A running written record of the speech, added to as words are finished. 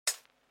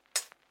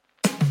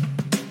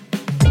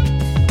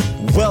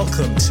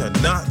Welcome to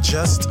Not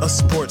Just a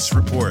Sports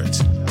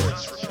Report.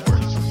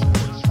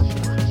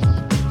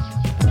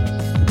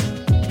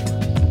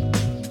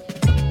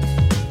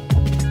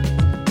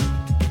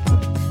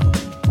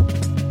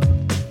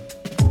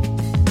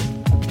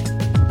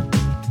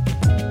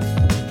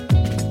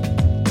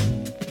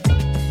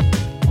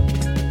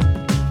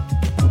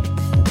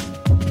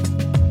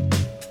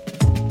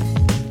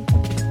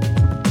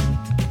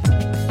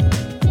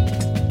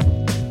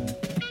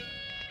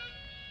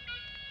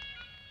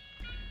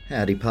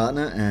 Howdy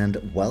partner,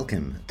 and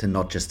welcome to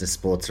Not Just a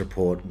Sports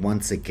Report.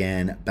 Once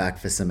again, back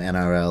for some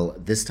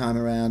NRL. This time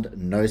around,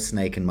 no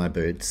snake in my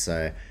boots,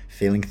 so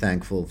feeling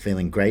thankful,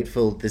 feeling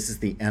grateful. This is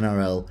the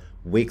NRL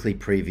weekly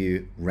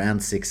preview,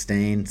 round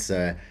 16.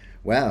 So,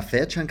 wow, a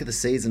fair chunk of the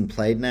season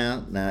played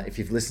now. Now, if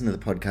you've listened to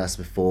the podcast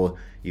before,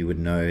 you would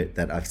know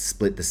that I've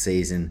split the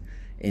season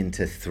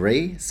into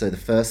three. So the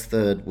first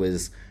third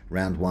was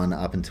round one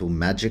up until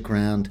Magic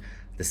Round.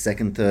 The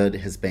second third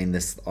has been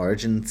this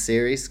Origin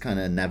series, kind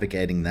of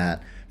navigating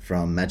that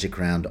from Magic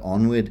Round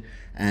onward.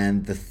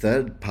 And the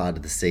third part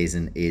of the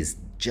season is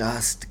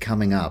just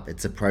coming up.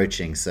 It's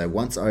approaching. So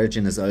once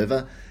Origin is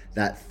over,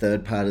 that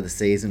third part of the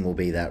season will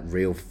be that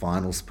real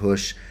finals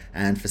push.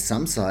 And for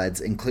some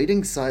sides,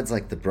 including sides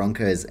like the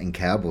Broncos and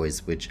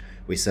Cowboys, which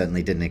we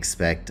certainly didn't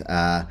expect,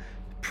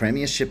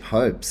 premiership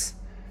hopes.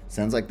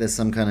 Sounds like there's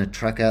some kind of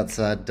truck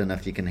outside. Don't know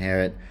if you can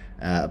hear it.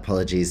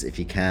 Apologies if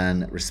you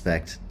can.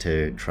 Respect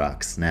to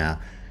trucks.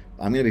 Now,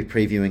 I'm going to be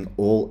previewing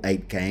all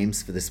 8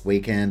 games for this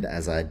weekend,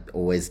 as I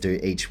always do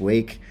each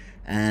week.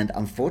 And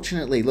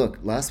unfortunately, look,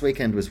 last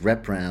weekend was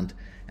rep round,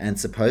 and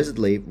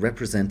supposedly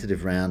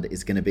representative round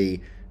is going to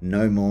be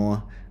no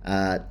more.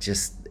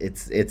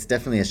 It's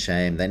definitely a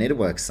shame. They need to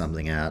work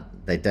something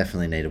out. They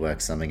definitely need to work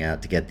something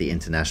out to get the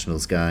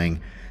internationals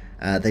going.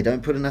 They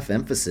don't put enough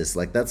emphasis.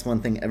 Like, that's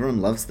one thing.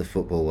 Everyone loves the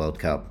Football World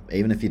Cup.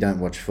 Even if you don't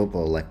watch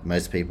football, like,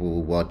 most people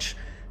will watch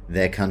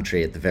their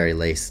country at the very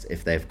least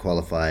if they've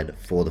qualified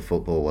for the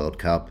Football World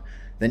Cup.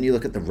 Then you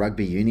look at the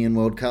Rugby Union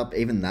World Cup.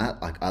 Even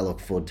that, like, I look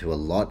forward to a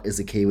lot as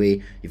a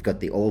Kiwi. You've got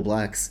the All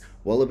Blacks.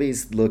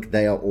 Wallabies, look,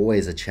 they are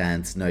always a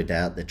chance, no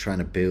doubt. They're trying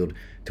to build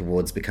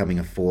towards becoming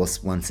a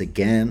force once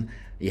again.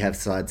 You have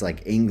sides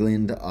like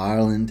England,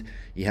 Ireland.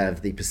 You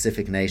have the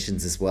Pacific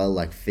nations as well,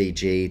 like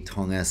Fiji,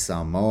 Tonga,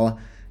 Samoa.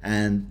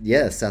 And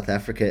yeah, South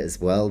Africa as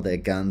well, they're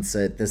guns.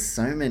 So there's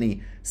so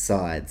many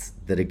sides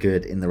that are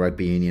good in the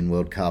Rugby Union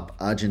World Cup.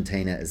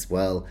 Argentina as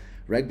well.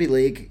 Rugby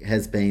League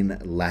has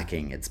been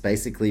lacking. It's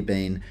basically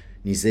been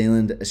New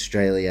Zealand,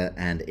 Australia,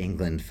 and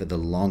England for the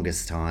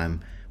longest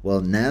time. Well,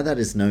 now that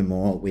is no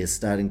more. We are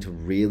starting to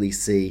really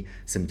see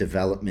some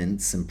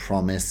development, some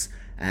promise,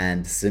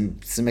 and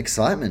some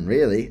excitement,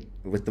 really,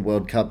 with the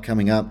World Cup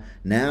coming up.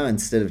 Now,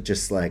 instead of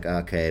just like,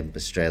 okay,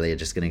 Australia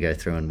just going to go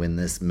through and win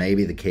this,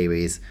 maybe the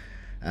Kiwis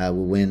will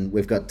win.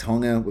 We've got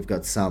Tonga, we've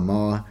got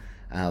Samoa,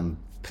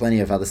 plenty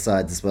of other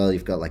sides as well.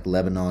 You've got like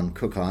Lebanon,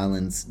 Cook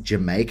Islands,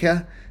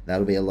 Jamaica.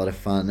 That'll be a lot of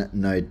fun,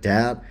 no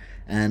doubt.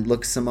 And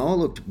look, Samoa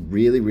looked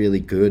really, really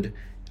good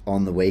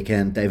on the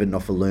weekend. David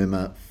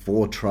Nofaluma,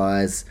 4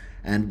 tries.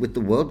 And with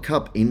the World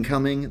Cup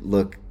incoming,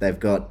 look, they've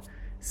got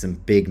some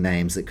big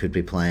names that could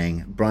be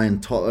playing. Brian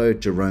To'o,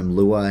 Jerome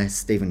Luai,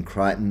 Stephen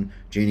Crichton,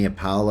 Junior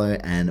Paulo,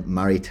 and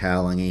Murray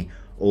Taulagi,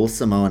 all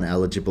Samoan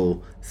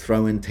eligible.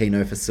 Throw in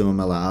Tino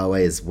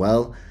Fasuamaleaui as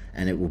well,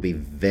 and it will be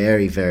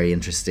very, very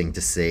interesting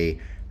to see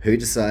who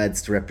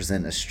decides to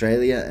represent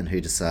Australia and who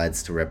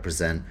decides to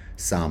represent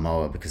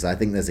Samoa, because I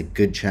think there's a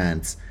good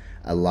chance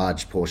a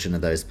large portion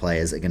of those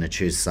players are going to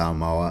choose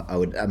Samoa. I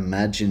would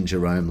imagine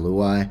Jerome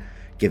Luai,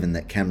 given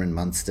that Cameron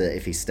Munster,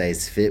 if he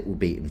stays fit, will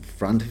be in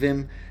front of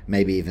him.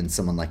 Maybe even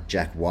someone like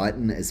Jack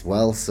Whiten as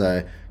well.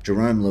 So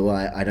Jerome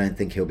Luai, I don't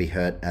think he'll be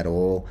hurt at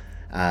all.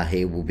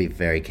 He will be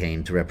very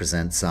keen to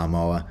represent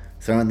Samoa.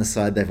 Throw in the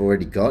side they've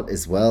already got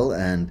as well,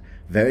 and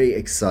very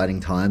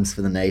exciting times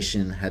for the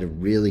nation. Had a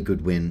really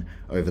good win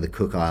over the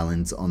Cook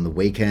Islands on the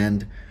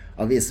weekend.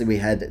 Obviously, we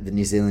had the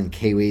New Zealand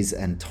Kiwis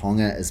and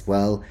Tonga as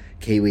well.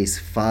 Kiwis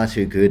far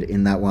too good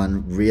in that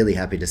one. Really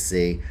happy to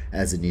see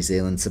as a New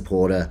Zealand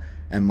supporter.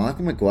 And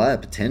Michael Maguire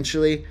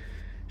potentially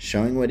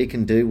showing what he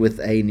can do with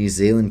a New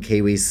Zealand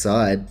Kiwis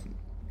side.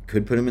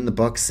 Could put him in the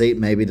box seat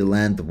maybe to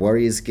land the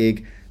Warriors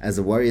gig. As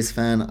a Warriors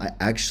fan, I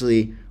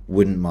actually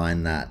wouldn't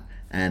mind that.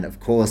 And of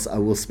course, I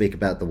will speak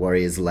about the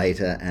Warriors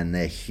later and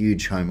their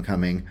huge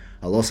homecoming.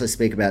 I'll also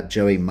speak about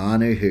Joey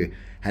Manu, who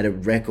had a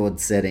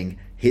record-setting,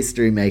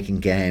 history-making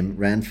game,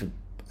 ran for,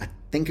 I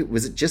think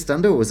was it just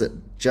under or was it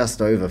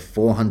just over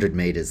 400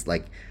 meters?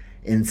 Like,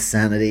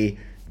 insanity.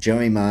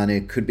 Joey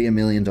Manu could be $1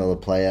 million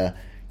player,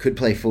 could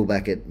play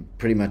fullback at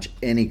pretty much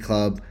any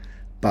club,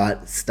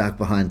 but stuck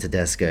behind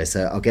Tedesco.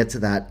 So I'll get to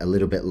that a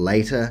little bit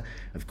later.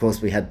 Of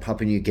course, we had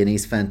Papua New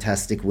Guinea's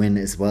fantastic win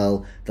as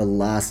well. The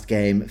last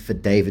game for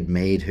David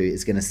Mead, who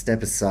is going to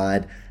step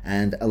aside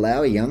and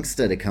allow a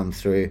youngster to come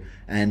through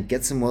and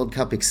get some World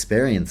Cup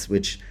experience,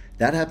 which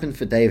that happened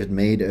for David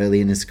Mead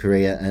early in his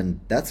career, and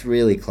that's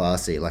really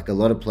classy. Like, a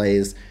lot of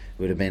players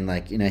would have been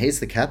like, he's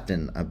the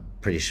captain, I'm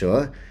pretty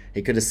sure.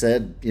 He could have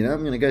said, I'm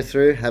going to go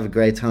through, have a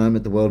great time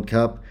at the World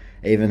Cup,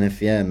 even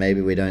if,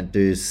 maybe we don't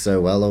do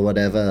so well or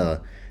whatever.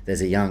 Or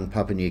there's a young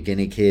Papua New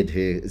Guinea kid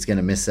who is going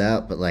to miss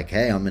out, but like,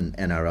 hey, I'm an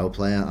NRL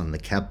player, I'm the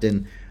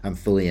captain, I'm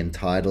fully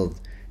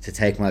entitled to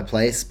take my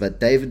place. But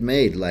David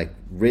Mead, like,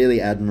 really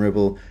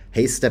admirable.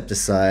 He stepped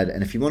aside.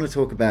 And if you want to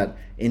talk about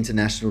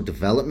international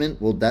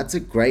development, well, that's a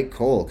great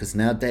call, because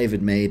now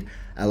David Mead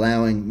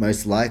allowing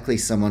most likely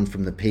someone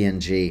from the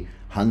PNG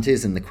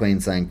Hunters in the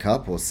Queensland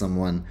Cup, or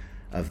someone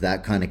of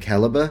that kind of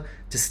caliber,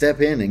 to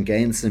step in and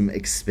gain some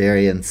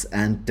experience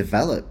and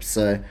develop.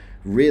 So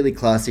really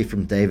classy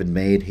from David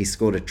Mead. He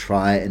scored a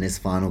try in his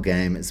final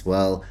game as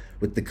well,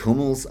 with the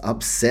Kummels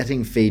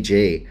upsetting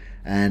Fiji.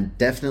 And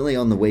definitely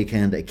on the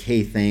weekend, a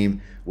key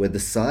theme were the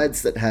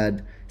sides that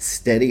had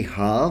steady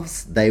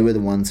halves. They were the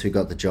ones who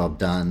got the job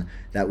done.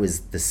 That was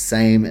the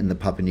same in the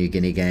Papua New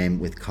Guinea game,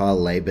 with Kyle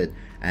Labert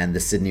and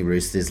the Sydney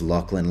Roosters'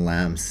 Lachlan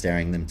Lamb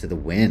staring them to the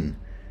win.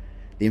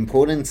 The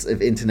importance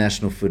of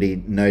international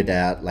footy, no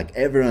doubt, like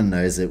everyone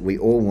knows it. We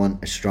all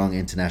want a strong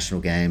international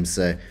game,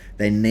 so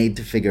they need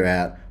to figure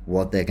out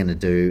what they're going to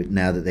do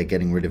now that they're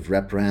getting rid of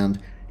rep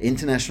round.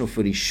 International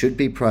footy should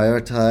be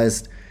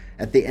prioritised.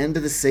 At the end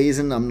of the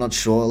season, I'm not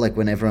sure, like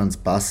when everyone's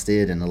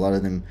busted and a lot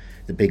of them,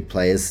 the big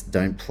players,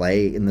 don't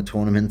play in the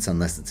tournaments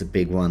unless it's a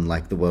big one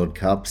like the World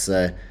Cup.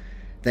 So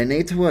they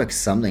need to work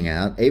something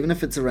out, even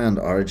if it's around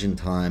Origin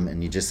time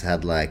and you just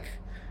had like,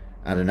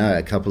 I don't know,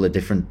 a couple of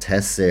different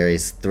test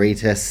series, 3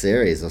 test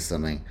series or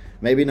something.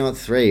 Maybe not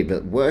 3,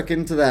 but work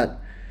into that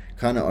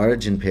kind of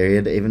Origin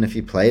period, even if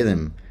you play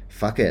them,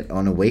 fuck it,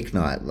 on a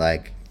weeknight.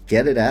 Like,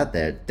 get it out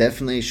there. It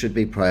definitely should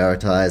be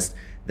prioritised.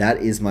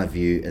 That is my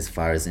view as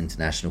far as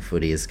international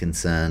footy is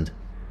concerned.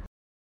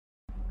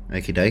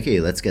 Okie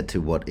dokie, let's get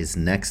to what is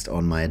next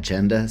on my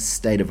agenda.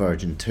 State of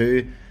Origin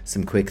 2,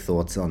 some quick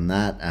thoughts on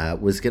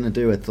that. Was going to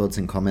do a thoughts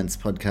and comments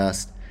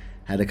podcast,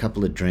 had a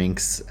couple of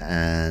drinks,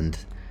 and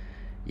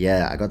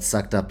yeah, I got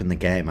sucked up in the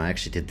game. I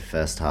actually did the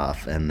first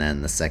half, and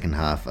then the second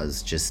half I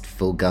was just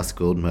full Gus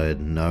Gould mode.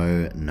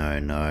 No,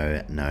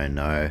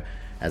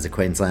 as a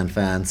Queensland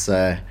fan.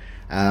 So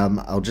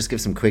I'll just give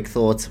some quick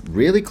thoughts.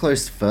 Really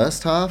close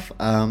first half.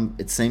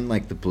 It seemed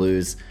like the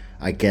Blues,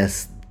 I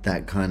guess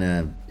that kind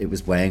of, it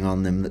was weighing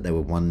on them that they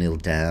were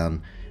 1-0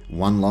 down.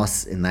 One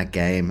loss in that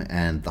game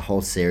and the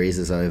whole series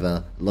is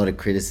over. A lot of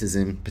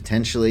criticism.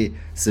 Potentially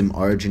some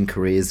Origin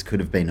careers could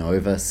have been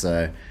over.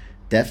 So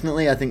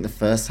definitely, I think the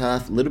first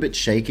half, a little bit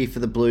shaky for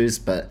the Blues,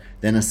 but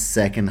then a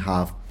second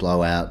half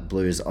blowout.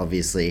 Blues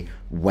obviously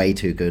way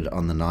too good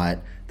on the night.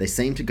 They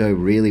seem to go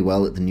really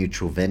well at the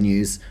neutral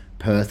venues.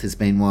 Perth has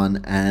been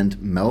one, and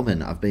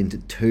Melbourne. I've been to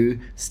 2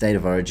 State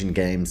of Origin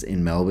games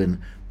in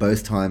Melbourne.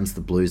 Both times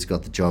the Blues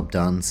got the job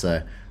done,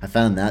 so I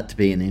found that to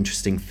be an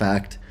interesting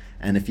fact.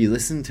 And if you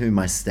listen to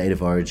my State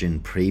of Origin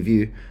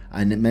preview,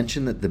 I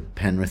mentioned that the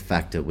Penrith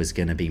factor was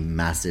going to be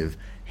massive.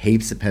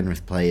 Heaps of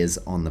Penrith players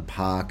on the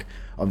park.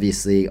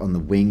 Obviously, on the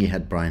wing, you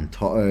had Brian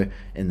To'o.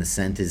 In the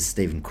centres,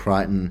 Stephen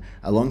Crichton,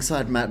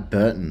 alongside Matt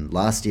Burton,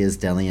 last year's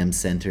Dally M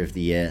Centre of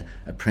the Year,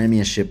 a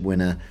premiership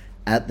winner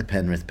at the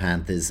Penrith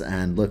Panthers.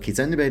 And look, he's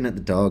only been at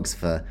the Dogs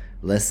for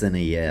less than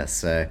a year.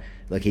 So,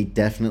 look, he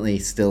definitely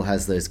still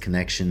has those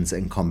connections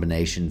and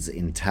combinations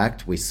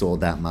intact. We saw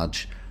that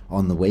much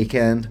on the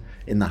weekend.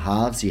 In the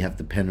halves, you have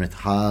the Penrith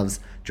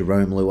halves,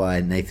 Jerome Luai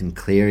and Nathan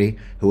Cleary,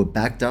 who were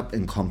backed up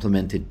and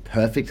complemented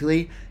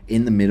perfectly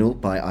in the middle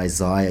by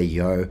Isaiah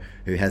Yeo,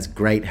 who has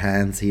great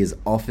hands. He is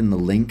often the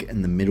link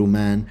and the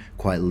middleman,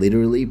 quite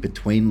literally,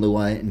 between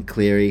Luai and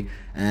Cleary,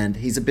 and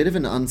he's a bit of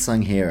an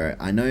unsung hero.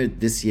 I know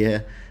this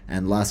year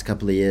and last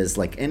couple of years,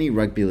 like any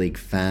rugby league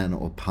fan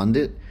or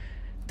pundit,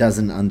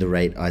 doesn't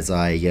underrate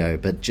Isaiah Yeo,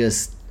 but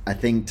just, I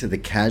think to the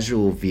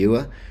casual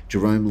viewer,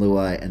 Jerome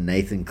Luai and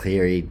Nathan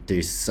Cleary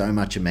do so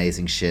much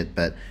amazing shit,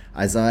 but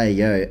Isaiah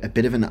Yeo, a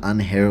bit of an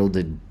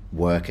unheralded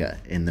worker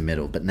in the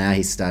middle, but now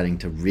he's starting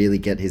to really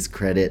get his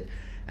credit.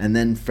 And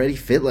then Freddie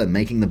Fittler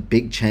making the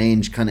big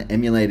change, kind of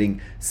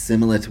emulating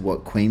similar to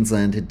what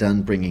Queensland had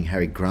done, bringing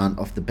Harry Grant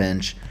off the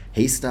bench.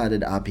 He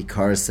started RP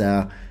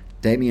Coruscant,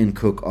 Damien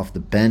Cook off the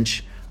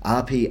bench.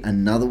 RP,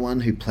 another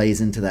one who plays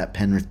into that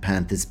Penrith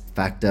Panthers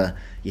factor.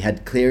 You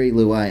had Cleary,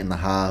 Luai in the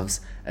halves,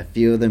 a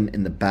few of them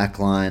in the back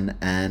line,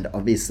 and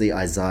obviously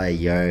Isaiah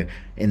Yeo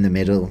in the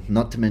middle,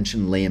 not to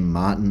mention Liam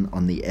Martin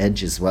on the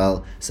edge as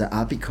well. So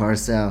RP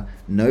Coruscant,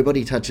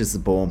 nobody touches the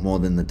ball more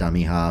than the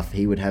dummy half.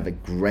 He would have a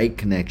great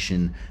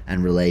connection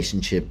and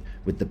relationship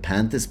with the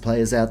Panthers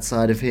players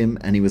outside of him,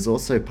 and he was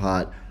also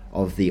part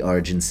of the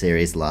Origin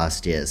series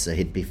last year, so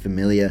he'd be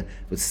familiar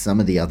with some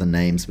of the other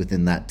names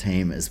within that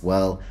team as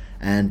well.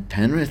 And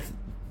Penrith,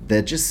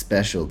 they're just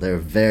special. They're a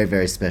very,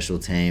 very special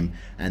team,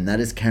 and that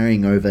is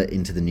carrying over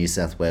into the New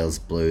South Wales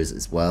Blues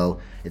as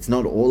well. It's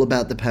not all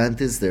about the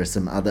Panthers. There are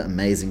some other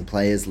amazing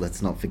players.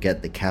 Let's not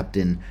forget the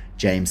captain,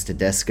 James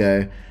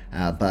Tedesco.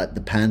 But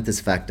the Panthers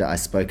factor, I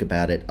spoke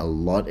about it a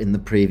lot in the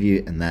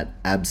preview, and that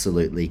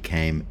absolutely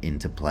came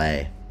into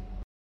play.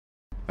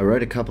 I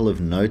wrote a couple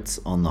of notes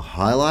on the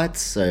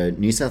highlights. So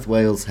New South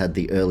Wales had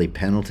the early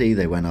penalty.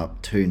 They went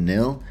up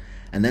 2-0.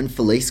 And then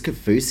Felice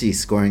Kafusi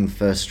scoring the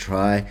first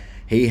try.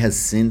 He has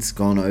since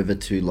gone over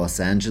to Los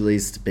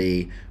Angeles to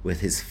be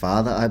with his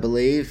father, I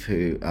believe,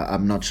 who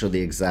I'm not sure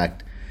the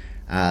exact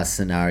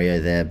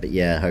scenario there. But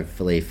yeah,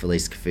 hopefully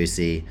Felice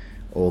Kafusi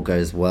all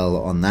goes well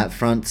on that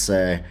front.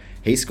 So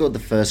he scored the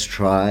first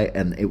try,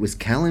 and it was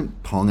Kalyn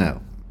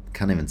Ponga.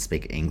 Can't even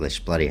speak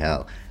English, bloody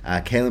hell.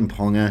 Kalyn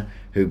Ponga,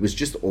 who was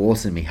just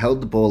awesome. He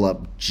held the ball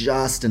up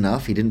just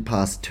enough. He didn't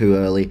pass too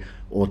early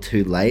or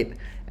too late.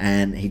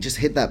 And he just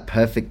hit that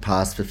perfect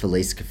pass for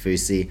Felice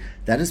Kafusi.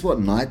 That is what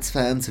Knights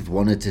fans have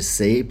wanted to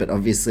see, but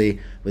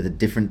obviously with a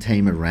different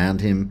team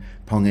around him,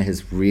 Ponga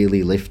has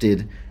really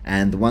lifted.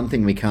 And the one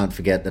thing we can't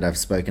forget that I've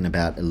spoken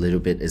about a little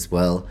bit as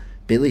well,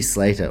 Billy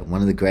Slater,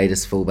 one of the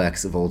greatest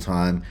fullbacks of all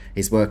time.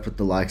 He's worked with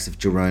the likes of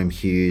Jerome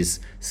Hughes,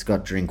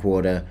 Scott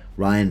Drinkwater,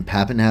 Ryan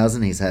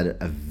Papenhuyzen. He's had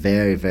a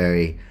very,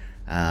 very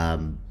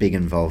big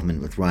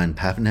involvement with Ryan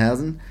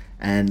Papenhuyzen.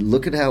 And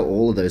look at how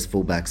all of those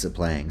fullbacks are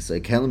playing. So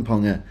Kalyn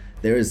Ponga,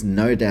 there is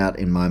no doubt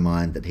in my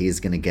mind that he is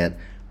going to get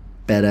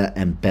better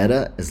and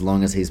better as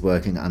long as he's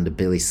working under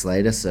Billy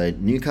Slater. So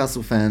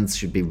Newcastle fans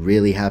should be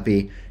really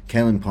happy.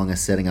 Kalyn Ponga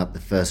setting up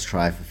the first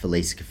try for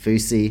Felice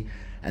Kafusi.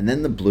 And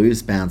then the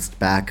Blues bounced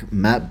back.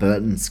 Matt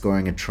Burton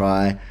scoring a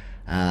try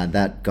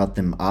that got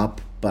them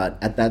up. But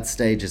at that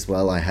stage as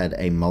well, I had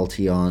a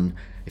multi on.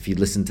 If you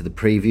listen to the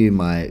preview,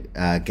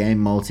 my game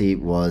multi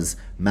was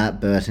Matt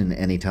Burton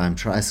anytime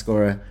try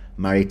scorer,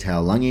 Murray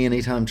Taulagi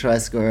anytime try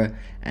scorer,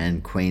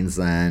 and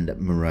Queensland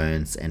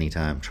Maroons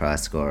anytime try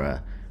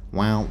scorer.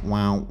 Wow,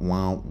 wow,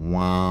 wow,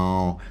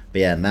 wow.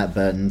 But yeah, Matt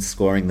Burton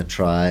scoring the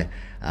try.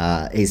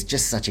 He's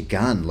just such a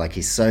gun. Like,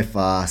 he's so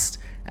fast.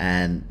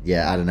 And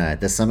yeah, I don't know.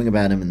 There's something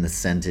about him in the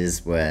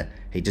centres where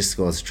he just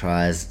scores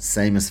tries,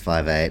 same as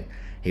 5'8".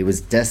 He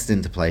was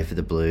destined to play for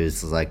the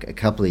Blues. Like a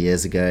couple of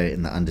years ago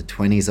in the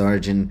under-20s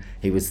origin,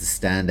 he was the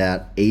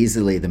standout,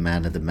 easily the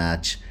man of the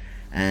match.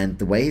 And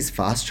the way he's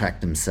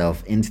fast-tracked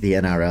himself into the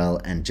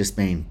NRL and just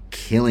been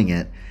killing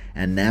it,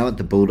 and now at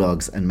the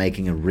Bulldogs and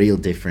making a real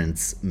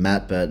difference,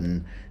 Matt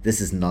Burton, this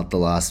is not the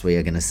last we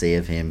are going to see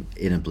of him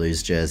in a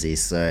Blues jersey.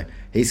 So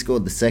he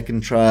scored the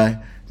second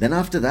try. Then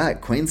after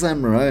that,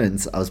 Queensland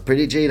Maroons, I was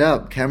pretty G'd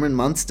up. Cameron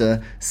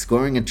Munster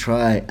scoring a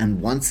try,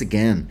 and once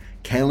again,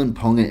 Kalyn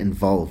Ponga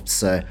involved.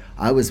 So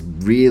I was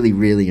really,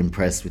 really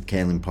impressed with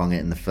Kalyn Ponga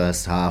in the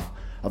first half.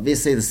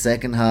 Obviously, the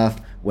second half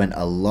went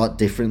a lot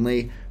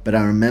differently, but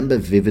I remember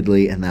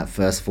vividly in that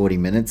first 40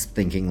 minutes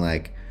thinking,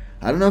 like,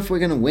 I don't know if we're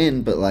going to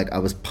win, but like I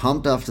was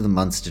pumped after the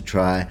Munster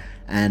try,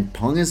 and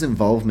Ponga's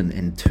involvement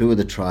in two of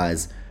the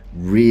tries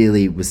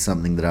really was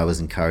something that I was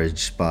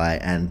encouraged by.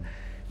 And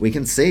we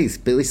can see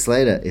Billy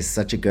Slater is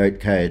such a GOAT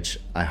coach.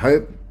 I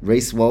hope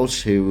Reece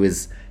Walsh, who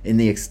was in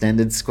the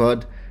extended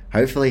squad,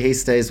 hopefully he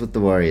stays with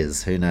the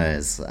Warriors. Who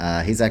knows?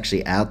 He's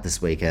actually out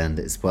this weekend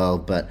as well,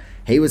 but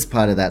he was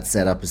part of that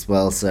setup as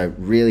well. So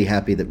really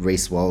happy that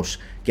Reece Walsh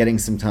getting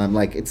some time.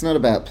 Like, it's not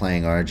about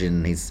playing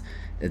Origin. It's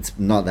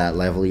not that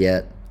level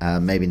yet.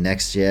 Maybe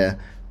next year,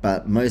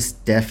 but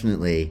most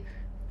definitely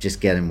just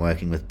get him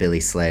working with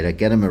Billy Slater,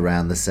 get him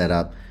around the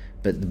setup.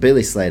 But the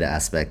Billy Slater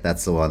aspect,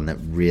 that's the one that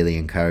really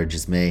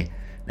encourages me.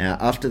 Now,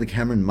 after the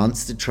Cameron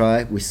Munster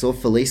try, we saw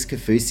Felice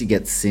Kafusi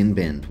get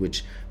sin-binned,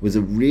 which was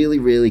a really,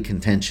 really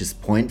contentious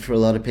point for a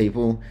lot of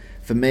people.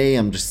 For me,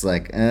 I'm just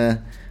like,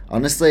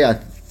 honestly, I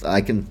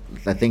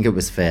think it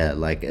was fair.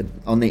 Like,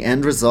 on the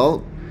end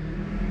result,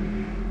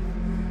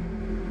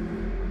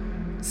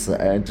 so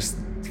I just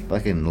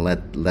fucking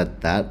let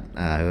that,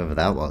 whoever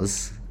that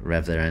was,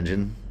 rev their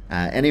engine.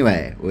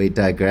 Anyway, we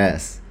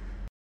digress.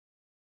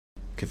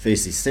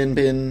 Kafusi sin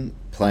bin,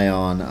 play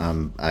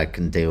on, I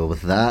can deal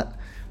with that.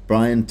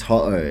 Brian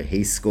To'o,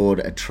 he scored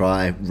a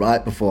try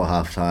right before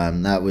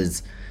halftime. That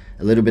was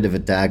a little bit of a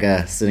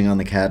dagger. Sitting on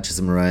the couch as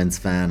a Maroons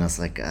fan, I was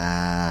like,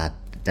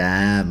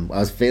 damn. I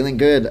was feeling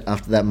good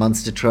after that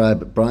Munster try,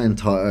 but Brian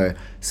To'o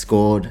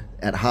scored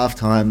at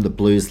halftime. The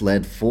Blues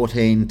led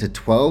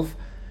 14-12.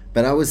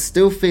 But I was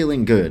still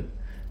feeling good.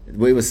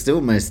 We were still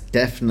most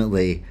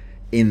definitely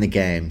in the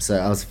game, so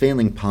I was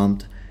feeling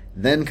pumped.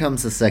 Then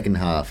comes the second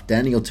half.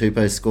 Daniel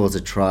Tupou scores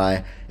a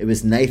try. It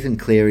was Nathan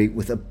Cleary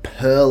with a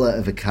perler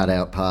of a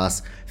cutout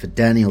pass for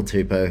Daniel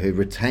Tupou, who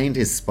retained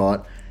his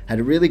spot, had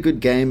a really good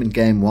game in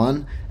Game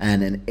 1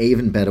 and an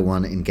even better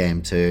one in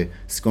Game 2,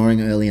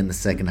 scoring early in the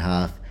second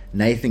half.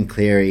 Nathan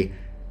Cleary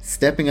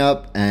stepping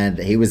up, and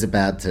he was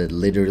about to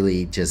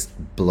literally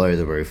just blow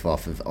the roof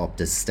off of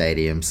Optus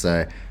Stadium.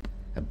 So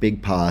a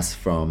big pass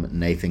from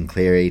Nathan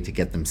Cleary to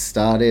get them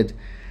started.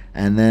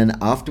 And then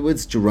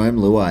afterwards, Jerome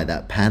Luai,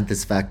 that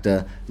Panthers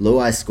factor.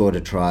 Luai scored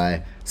a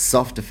try,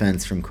 soft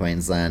defense from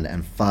Queensland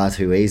and far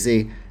too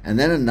easy. And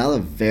then another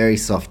very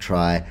soft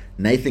try.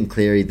 Nathan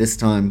Cleary, this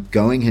time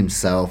going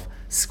himself,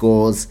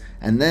 scores.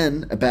 And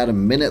then about a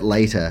minute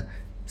later,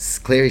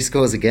 Cleary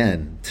scores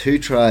again. 2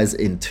 tries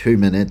in 2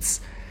 minutes.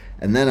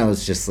 And then I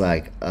was just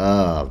like,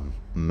 oh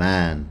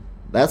man,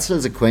 that's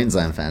as a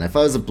Queensland fan. If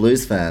I was a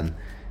Blues fan,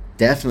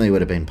 definitely would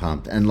have been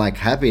pumped and like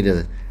happy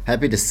to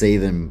happy to see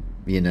them,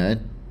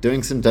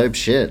 doing some dope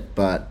shit.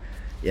 But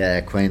yeah,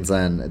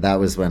 Queensland, that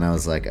was when I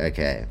was like,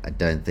 okay, I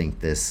don't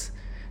think this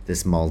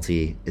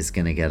multi is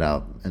going to get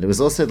up. And it was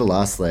also the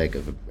last leg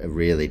of a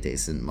really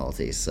decent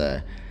multi.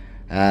 So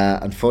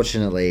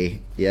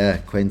unfortunately, yeah,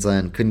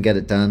 Queensland couldn't get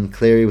it done.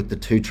 Cleary with the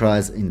 2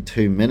 tries in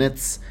 2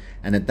 minutes.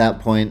 And at that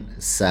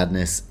point,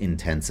 sadness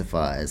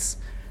intensifies.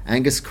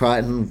 Angus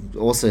Crichton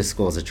also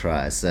scores a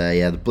try. So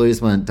yeah, the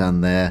Blues weren't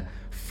done there.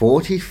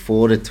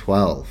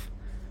 44-12.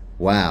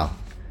 Wow.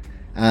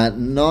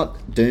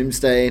 Not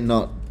doomsday,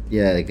 not,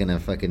 gonna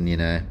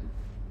fucking,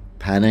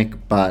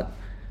 panic, but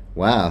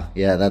wow,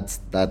 yeah,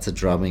 that's a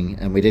drubbing.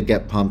 And we did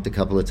get pumped a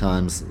couple of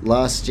times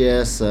last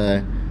year,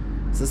 so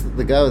is this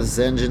the go with his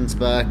engines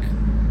back?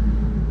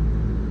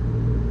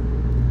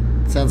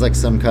 Sounds like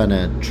some kind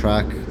of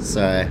truck,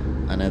 so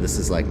I know this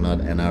is like not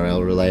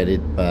NRL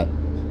related, but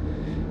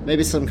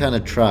maybe some kind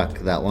of truck,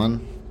 that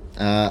one.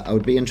 I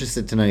would be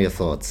interested to know your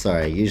thoughts.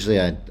 Sorry, usually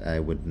I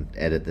wouldn't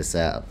edit this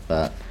out,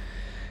 but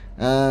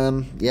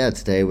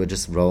today we're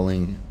just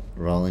rolling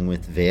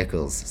with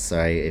vehicles.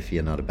 Sorry if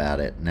you're not about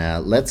it. Now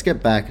let's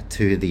get back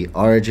to the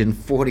Origin.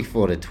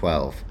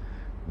 44-12.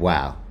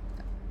 Wow.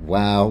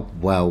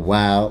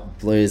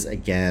 Blues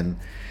again.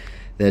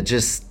 They're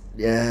just,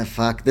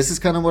 fuck. This is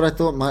kind of what I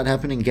thought might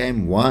happen in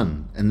game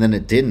 1, and then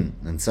it didn't.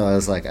 And so I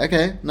was like,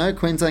 okay, no,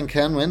 Queensland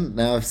can win.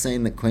 Now I've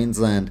seen that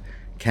Queensland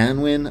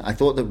can win. I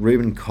thought that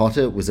Ruben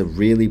Cotter was a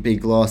really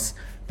big loss.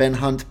 Ben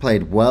Hunt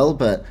played well,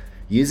 but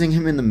using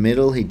him in the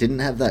middle, he didn't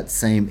have that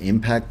same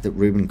impact that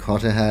Ruben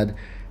Cotter had.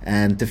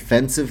 And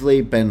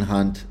defensively, Ben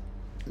Hunt,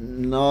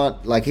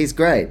 not like he's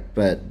great,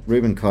 but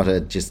Ruben Cotter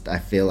just, I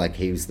feel like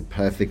he was the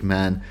perfect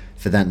man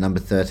for that number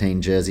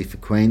 13 jersey for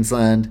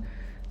Queensland.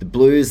 The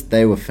Blues,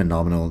 they were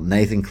phenomenal.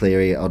 Nathan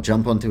Cleary, I'll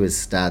jump onto his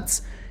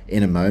stats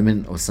in a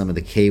moment, or some of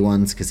the key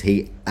ones, because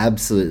he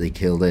absolutely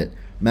killed it.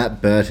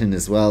 Matt Burton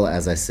as well,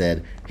 as I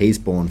said, he's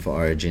born for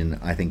Origin.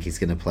 I think he's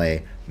going to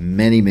play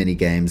many, many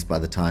games by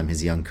the time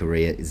his young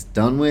career is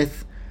done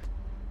with.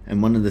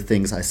 And one of the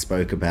things I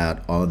spoke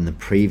about on the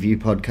preview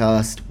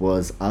podcast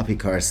was Api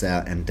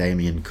Coruscant and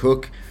Damien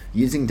Cook.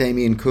 Using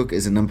Damien Cook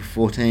as a number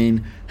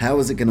 14, how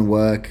was it going to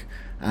work?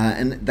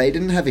 And they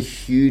didn't have a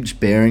huge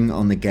bearing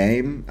on the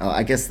game.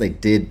 I guess they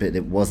did, but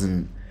it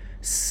wasn't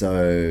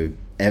so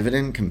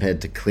evident compared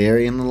to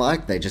Cleary and the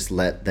like. They just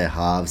let their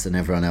halves and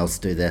everyone else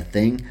do their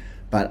thing.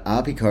 But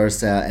Api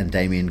Coruscant and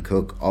Damien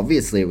Cook,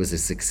 obviously it was a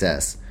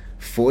success.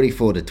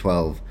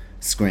 44-12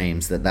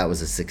 screams that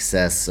was a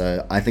success.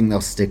 So I think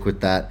they'll stick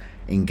with that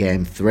in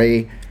game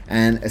 3.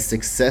 And a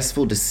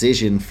successful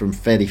decision from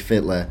Fetty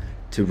Fittler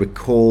to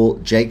recall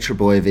Jake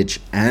Trbojevic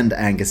and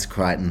Angus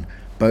Crichton,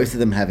 both of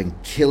them having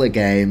killer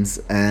games.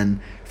 And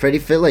Freddie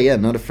Fittler,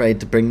 not afraid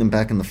to bring them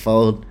back in the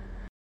fold.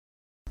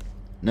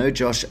 No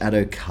Josh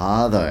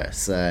Adokar though.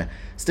 So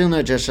still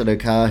no Josh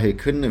Adokar, who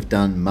couldn't have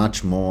done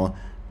much more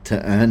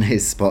to earn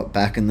his spot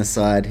back in the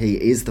side. He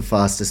is the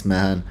fastest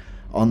man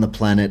on the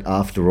planet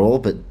after all,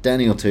 but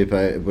Daniel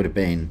Tupou, it would have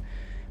been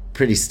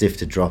pretty stiff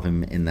to drop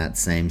him in that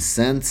same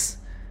sense.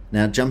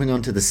 Now jumping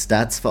onto the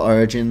stats for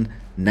Origin,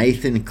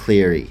 Nathan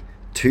Cleary,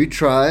 2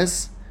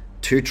 tries,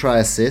 2 try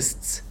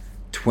assists,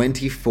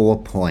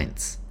 24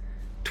 points.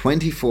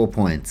 24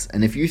 points.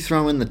 And if you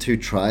throw in the 2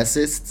 try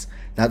assists,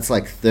 that's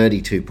like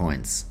 32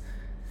 points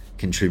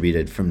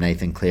contributed from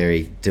Nathan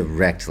Cleary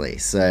directly.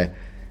 So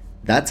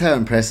that's how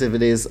impressive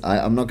it is.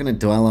 I'm not going to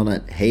dwell on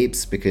it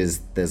heaps because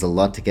there's a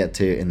lot to get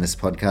to in this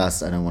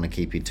podcast. I don't want to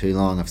keep you too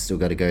long. I've still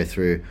got to go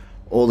through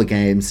all the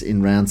games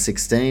in round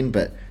 16,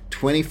 but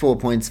 24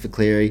 points for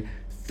Cleary,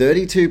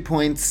 32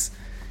 points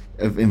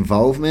of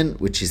involvement,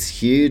 which is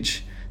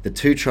huge. The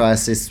 2 try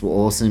assists were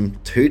awesome,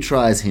 2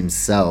 tries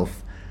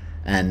himself,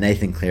 and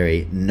Nathan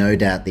Cleary, no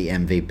doubt the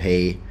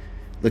MVP.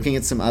 Looking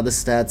at some other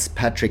stats,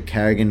 Patrick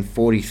Carrigan,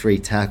 43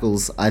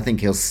 tackles. I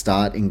think he'll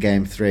start in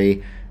game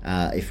 3.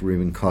 If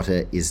Ruben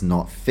Cotter is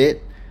not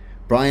fit.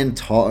 Brian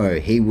To'o,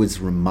 he was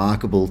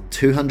remarkable.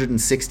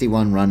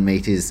 261 run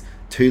meters,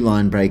 2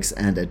 line breaks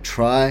and a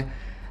try.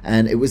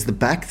 And it was the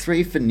back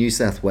 3 for New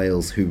South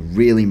Wales who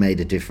really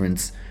made a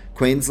difference.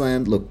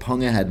 Queensland, look,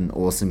 Ponga had an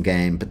awesome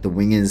game, but the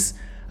wingers,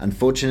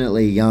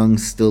 unfortunately young,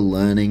 still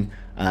learning.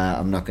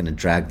 I'm not going to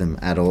drag them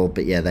at all,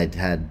 but yeah, they'd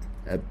had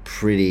a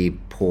pretty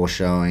poor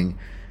showing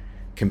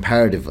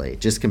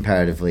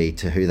comparatively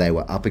to who they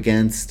were up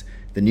against.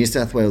 The New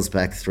South Wales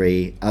back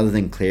 3, other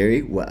than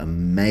Cleary, were a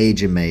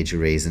major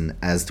reason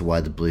as to why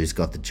the Blues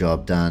got the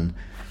job done.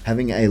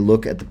 Having a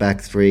look at the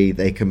back 3,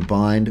 they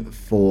combined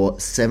for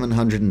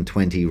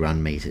 720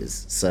 run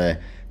meters. So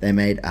they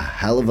made a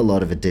hell of a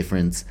lot of a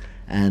difference.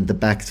 And the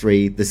back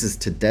 3, this is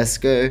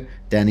Tedesco,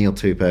 Daniel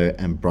Tupou,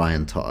 and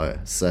Brian To'o.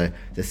 So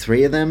the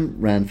 3 of them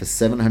ran for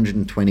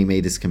 720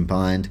 meters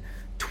combined,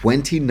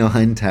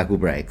 29 tackle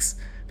breaks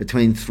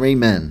between 3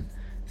 men.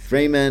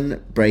 3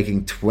 men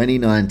breaking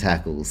 29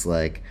 tackles,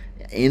 like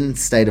in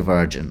State of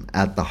Origin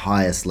at the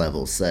highest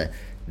level. So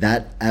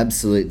that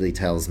absolutely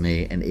tells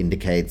me and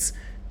indicates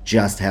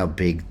just how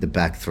big the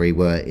back 3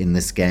 were in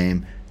this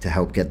game to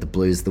help get the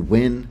Blues the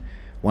win.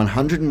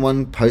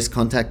 101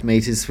 post-contact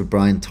meters for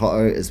Brian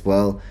To'o as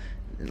well.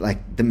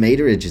 Like, the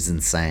meterage is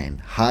insane,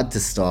 hard to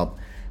stop.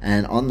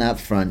 And on that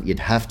front, you'd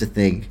have to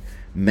think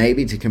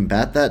maybe to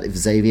combat that, if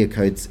Xavier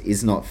Coates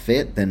is not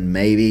fit, then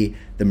maybe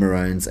the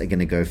Maroons are going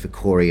to go for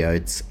Corey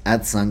Oates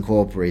at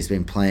Suncorp, where he's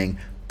been playing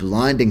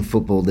blinding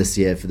football this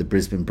year for the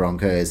Brisbane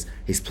Broncos.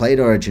 He's played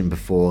Origin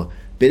before,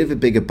 bit of a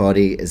bigger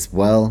body as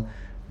well.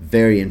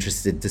 Very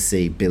interested to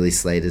see Billy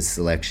Slater's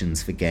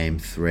selections for Game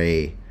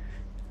 3.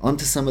 On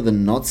to some of the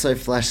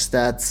not-so-flash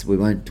stats. We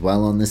won't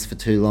dwell on this for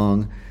too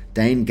long.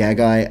 Dane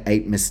Gagai,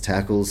 8 missed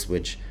tackles,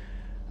 which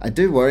I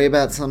do worry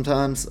about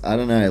sometimes. I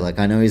don't know, like,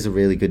 I know he's a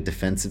really good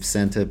defensive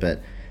centre,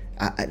 but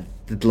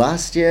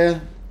last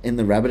year in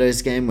the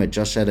Rabbitohs game where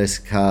Josh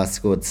Adokar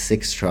scored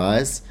 6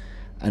 tries,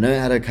 I know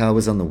Adokar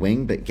was on the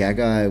wing, but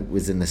Gagai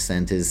was in the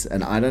centres,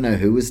 and I don't know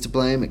who was to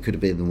blame. It could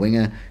have been the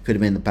winger, could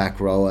have been the back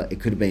rower, it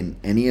could have been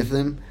any of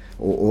them,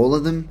 or all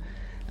of them.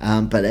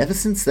 But ever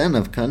since then,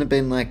 I've kind of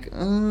been like, I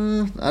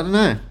don't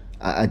know.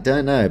 I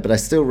don't know, but I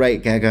still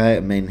rate Gagai. I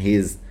mean,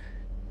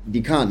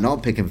 you can't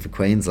not pick him for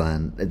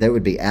Queensland. There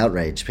would be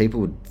outrage.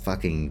 People would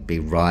fucking be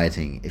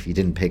rioting if you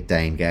didn't pick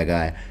Dane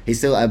Gagai. He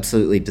still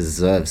absolutely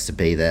deserves to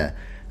be there.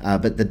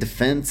 But the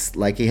defence,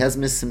 like, he has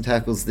missed some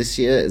tackles this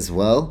year as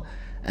well.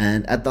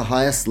 And at the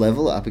highest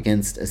level, up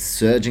against a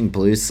surging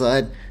Blues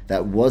side,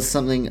 that was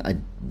something I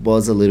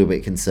was a little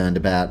bit concerned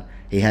about.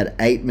 He had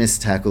 8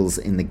 missed tackles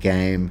in the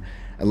game,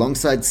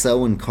 alongside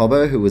Selwyn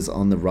Cobbo, who was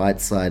on the right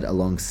side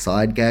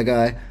alongside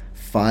Gagai.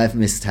 5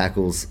 missed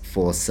tackles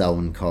for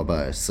Selwyn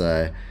Cobbo.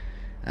 So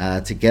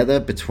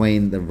together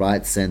between the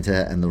right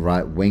centre and the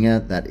right winger,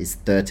 that is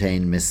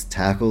 13 missed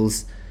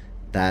tackles.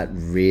 That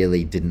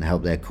really didn't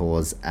help their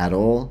cause at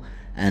all.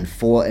 And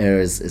 4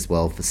 errors as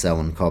well for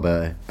Selwyn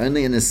Cobbo.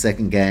 Only in his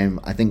second game.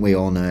 I think we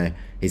all know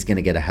he's going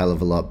to get a hell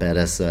of a lot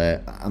better.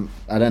 So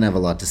I don't have a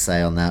lot to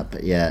say on that.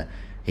 But yeah,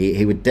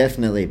 he would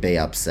definitely be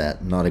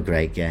upset. Not a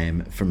great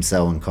game from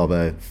Selwyn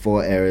Cobbo.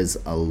 4 errors,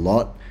 a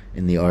lot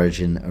in the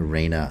Origin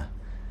arena.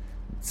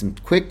 Some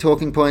quick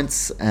talking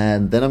points,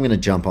 and then I'm going to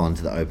jump on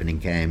to the opening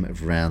game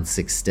of round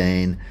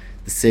 16.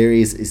 The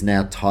series is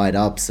now tied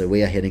up, so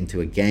we are heading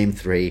to a Game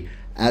 3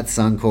 at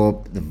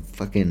Suncorp. The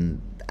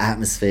fucking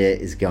atmosphere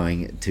is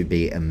going to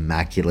be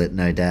immaculate,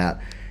 no doubt.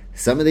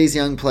 Some of these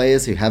young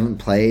players who haven't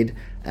played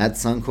at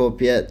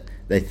Suncorp yet,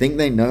 they think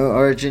they know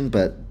Origin,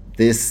 but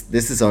this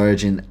is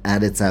Origin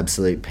at its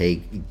absolute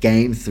peak.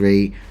 Game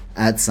 3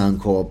 at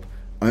Suncorp.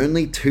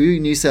 Only 2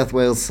 New South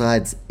Wales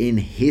sides in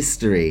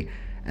history,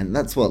 and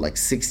that's what, like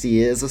 60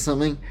 years or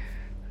something?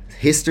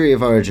 History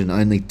of Origin,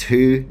 only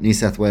 2 New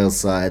South Wales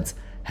sides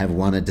have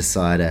won a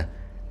decider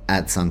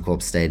at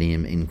Suncorp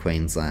Stadium in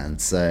Queensland.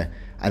 So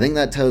I think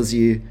that tells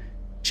you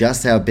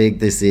just how big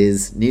this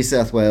is. New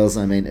South Wales,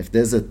 I mean, if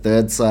there's a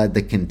third side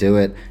that can do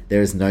it,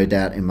 there is no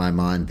doubt in my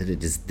mind that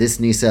it is this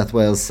New South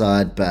Wales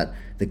side, but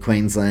the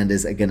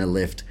Queenslanders are going to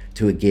lift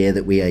to a gear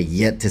that we are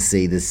yet to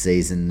see this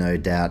season, no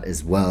doubt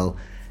as well.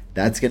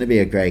 That's going to be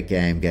a great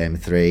game, Game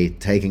 3,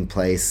 taking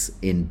place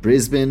in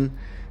Brisbane.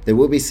 There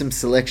will be some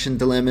selection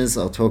dilemmas.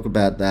 I'll talk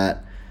about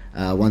that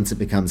once it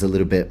becomes a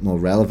little bit more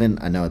relevant.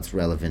 I know it's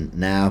relevant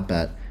now,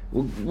 but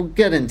we'll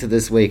get into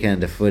this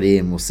weekend of footy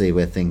and we'll see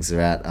where things are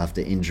at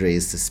after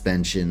injuries,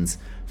 suspensions,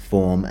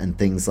 form, and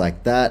things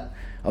like that.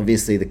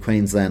 Obviously, the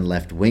Queensland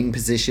left wing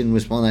position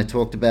was one I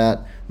talked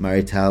about.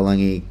 Murray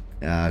Taulagi,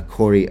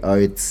 Corey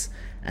Oates,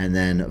 and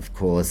then, of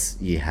course,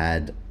 you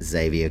had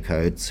Xavier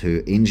Coates,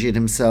 who injured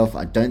himself.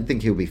 I don't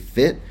think he'll be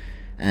fit,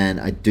 and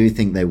I do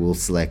think they will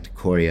select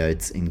Corey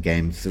Oates in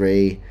Game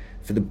 3.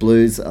 For the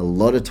Blues, a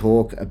lot of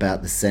talk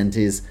about the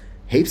centres.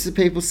 Heaps of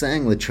people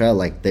saying Latrell,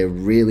 like, they're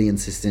really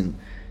insistent,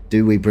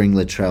 do we bring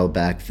Latrell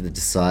back for the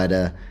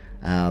decider?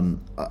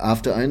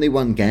 After only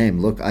one game,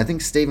 look, I think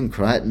Stephen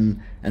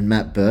Crichton and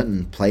Matt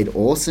Burton played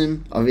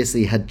awesome.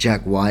 Obviously, had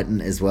Jack Whiten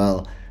as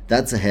well.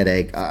 That's a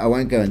headache. I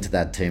won't go into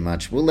that too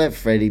much. We'll let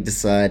Freddie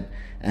decide,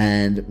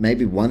 and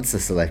maybe once the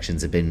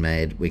selections have been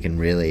made, we can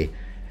really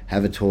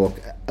have a talk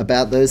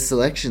about those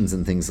selections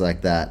and things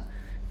like that.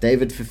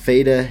 David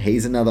Fifita,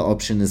 he's another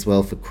option as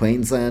well for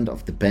Queensland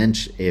off the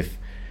bench if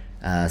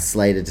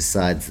Slater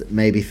decides that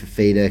maybe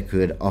Fifita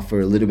could offer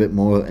a little bit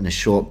more in a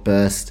short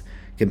burst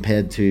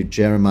compared to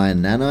Jeremiah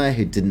Nanai,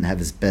 who didn't have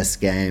his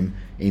best game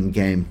in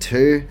Game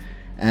 2.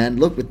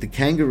 And look, with the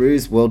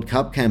Kangaroos World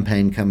Cup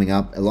campaign coming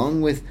up, along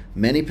with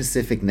many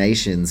Pacific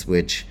nations,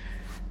 which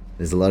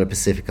there's a lot of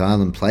Pacific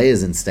Island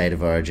players in State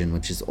of Origin,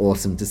 which is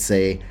awesome to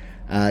see.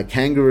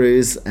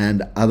 Kangaroos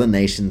and other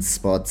nations'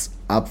 spots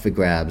up for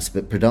grabs,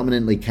 but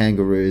predominantly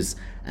Kangaroos,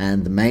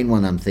 and the main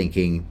one I'm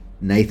thinking,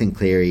 Nathan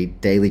Cleary,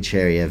 Daly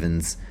Cherry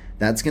Evans.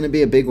 That's going to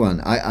be a big one.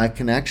 I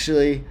can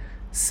actually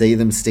see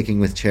them sticking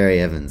with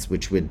Cherry Evans,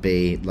 which would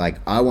be, like,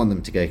 I want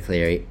them to go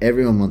Cleary.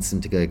 Everyone wants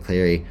them to go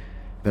Cleary.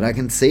 But I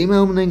can see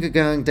Mal Meninga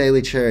going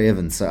Daly Cherry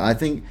Evans. So I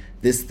think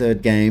this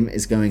third game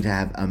is going to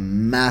have a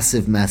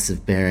massive,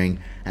 massive bearing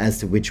as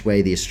to which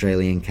way the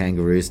Australian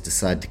Kangaroos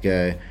decide to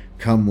go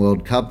come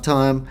World Cup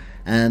time.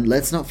 And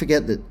let's not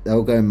forget that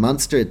they'll go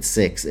Munster at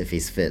 6 if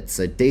he's fit.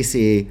 So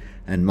DCE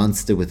and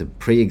Munster with a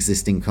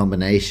pre-existing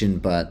combination,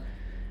 but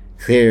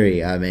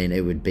Cleary, I mean,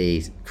 it would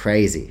be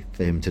crazy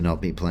for him to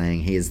not be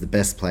playing. He is the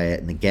best player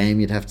in the game,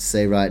 you'd have to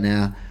say right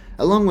now,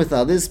 along with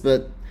others,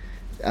 but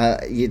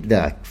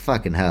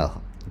fucking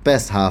hell,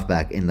 best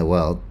halfback in the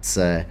world.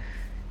 So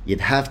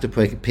you'd have to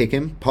pick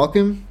him. Pock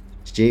him?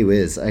 Gee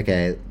whiz.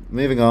 Okay,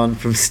 moving on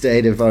from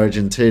State of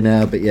Origin 2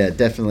 now, but yeah,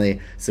 definitely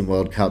some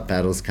World Cup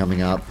battles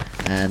coming up,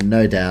 and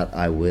no doubt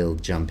I will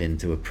jump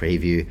into a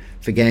preview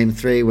for Game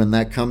 3 when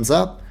that comes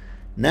up.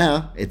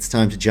 Now it's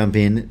time to jump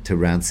in to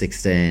round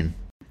 16.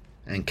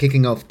 And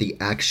kicking off the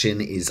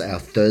action is our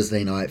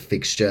Thursday night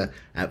fixture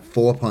at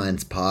Four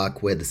Pines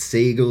Park, where the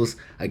Seagulls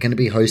are going to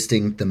be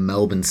hosting the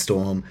Melbourne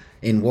Storm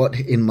in what,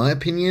 in my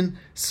opinion,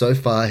 so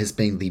far has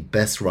been the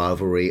best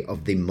rivalry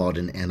of the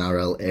modern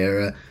NRL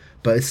era.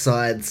 Both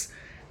sides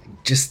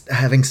just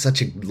having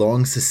such a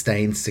long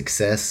sustained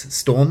success.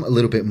 Storm a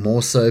little bit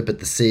more so, but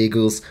the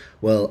Seagulls,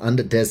 well,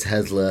 under Des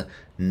Hasler,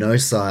 no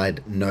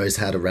side knows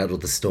how to rattle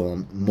the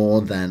Storm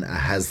more than a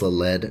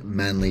Hasler-led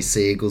Manly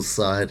Seagulls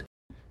side.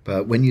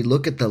 But when you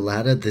look at the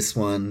ladder, this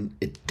one,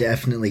 it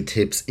definitely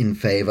tips in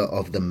favour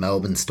of the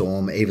Melbourne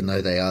Storm, even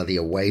though they are the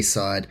away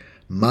side.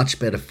 Much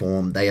better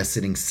form. They are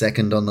sitting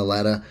second on the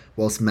ladder,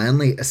 whilst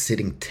Manly are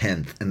sitting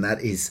 10th, and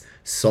that is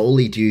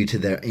solely due to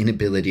their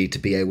inability to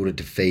be able to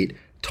defeat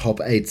top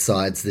 8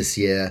 sides this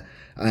year.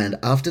 And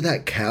after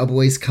that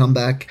Cowboys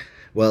comeback,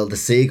 well, the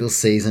Seagulls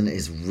season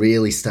is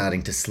really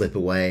starting to slip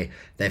away.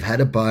 They've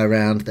had a bye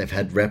round, they've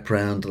had rep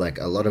round, like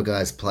a lot of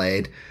guys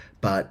played,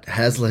 but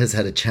Hasler has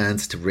had a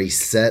chance to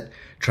reset,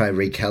 try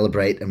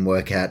recalibrate and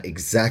work out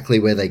exactly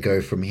where they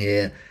go from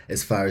here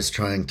as far as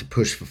trying to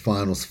push for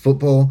finals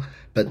football,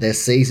 but their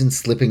season's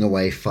slipping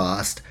away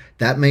fast.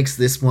 That makes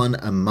this one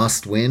a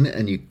must-win,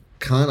 and you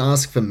can't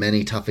ask for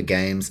many tougher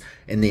games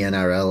in the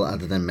NRL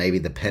other than maybe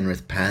the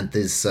Penrith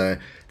Panthers, so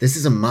this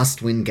is a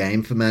must-win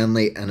game for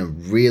Manly and a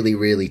really,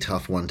 really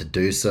tough one to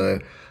do so.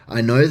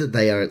 I know that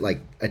they are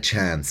like a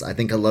chance. I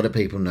think a lot of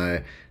people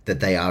know that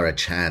they are a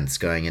chance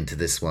going into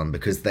this one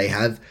because they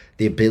have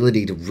the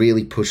ability to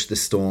really push the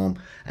Storm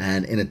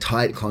and in a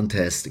tight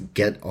contest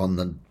get on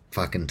the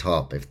fucking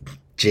top.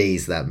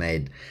 Geez, that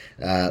made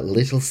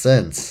little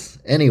sense.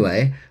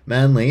 Anyway,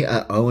 Manly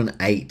are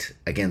 0-8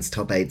 against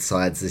top 8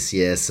 sides this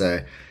year,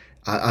 so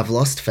I've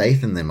lost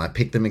faith in them. I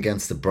picked them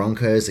against the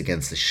Broncos,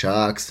 against the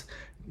Sharks,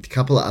 a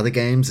couple of other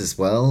games as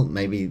well.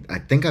 Maybe, I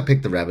think I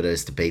picked the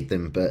Rabbitohs to beat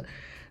them, but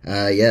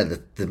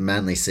the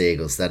Manly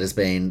Seagulls, that has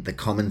been the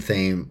common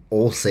theme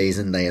all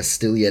season. They are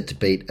still yet to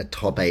beat a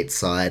top 8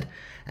 side.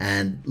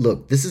 And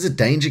look, this is a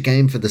danger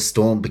game for the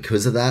Storm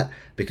because of that,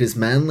 because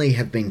Manly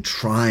have been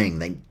trying.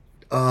 They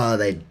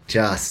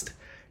just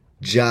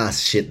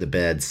shit the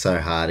bed so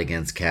hard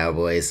against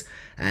Cowboys.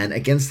 And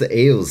against the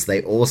Eels,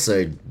 they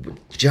also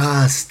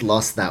just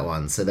lost that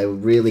one. So they were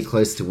really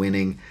close to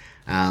winning.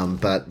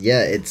 But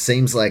yeah, it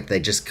seems like they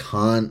just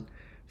can't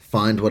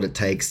find what it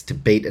takes to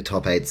beat a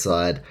top 8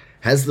 side.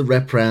 Has the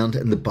rep round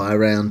and the bye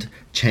round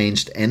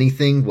changed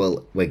anything?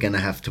 Well, we're going to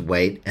have to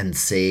wait and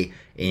see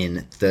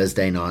in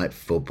Thursday night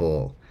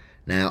football.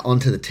 Now, on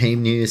to the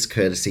team news,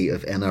 courtesy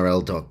of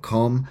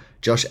NRL.com.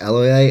 Josh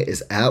Aloiai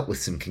is out with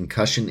some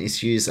concussion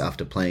issues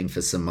after playing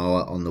for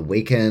Samoa on the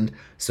weekend,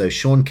 so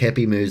Sean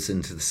Kepi moves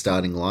into the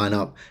starting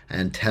lineup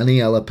and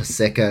Taniela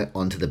Paseka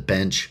onto the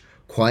bench.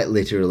 Quite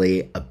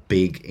literally a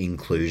big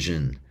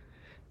inclusion.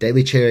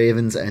 Daly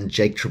Cherry-Evans and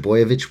Jake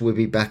Trbojevic will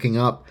be backing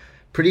up.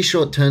 Pretty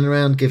short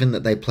turnaround given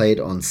that they played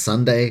on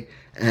Sunday,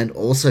 and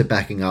also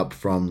backing up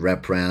from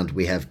rep round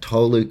we have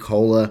Tolu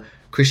Kola,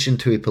 Christian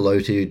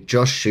Tuipulotu,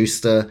 Josh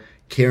Schuster,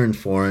 Kieran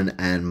Foran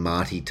and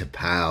Marty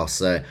Tapau.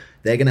 So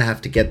they're going to have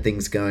to get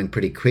things going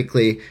pretty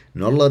quickly.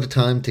 Not a lot of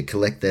time to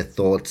collect their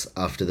thoughts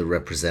after the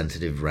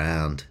representative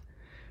round.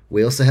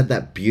 We also had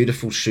that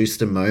beautiful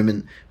Schuster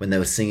moment when they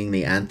were singing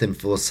the anthem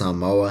for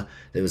Samoa.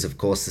 There was, of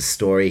course, the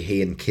story,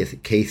 he and Keith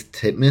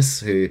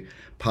Titmus, who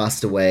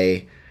passed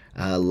away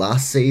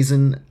last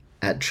season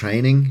at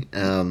training.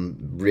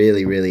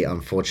 Really, really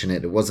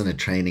unfortunate. It wasn't a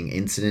training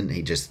incident.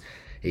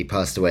 He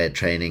passed away at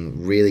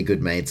training. Really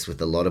good mates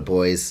with a lot of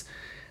boys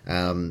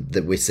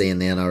that we see in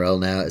the NRL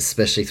now,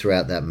 especially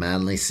throughout that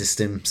Manly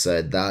system.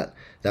 So that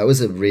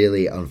was a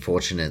really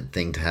unfortunate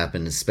thing to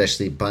happen,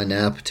 especially by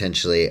now,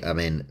 potentially. I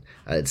mean,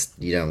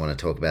 you don't want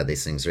to talk about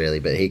these things really,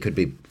 but he could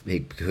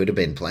have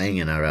been playing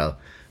NRL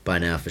by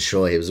now for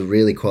sure. He was a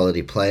really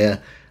quality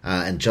player.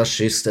 And Josh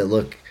Schuster,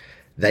 look,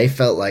 they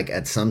felt like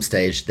at some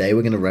stage they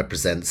were going to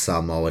represent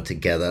Samoa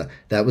together.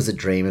 That was a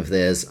dream of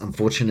theirs.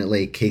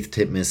 Unfortunately, Keith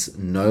Titmus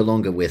no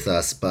longer with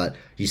us, but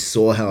you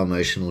saw how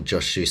emotional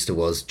Josh Schuster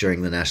was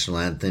during the national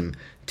anthem,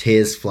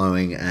 tears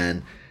flowing,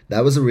 and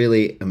that was a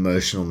really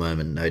emotional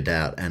moment, no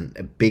doubt, and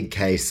a big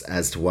case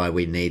as to why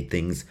we need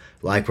things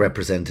like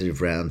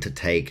representative round to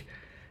take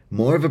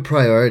more of a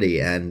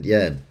priority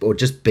or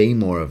just be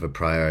more of a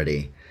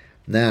priority.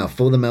 Now,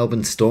 for the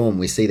Melbourne Storm,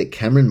 we see that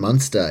Cameron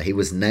Munster, he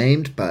was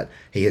named, but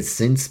he has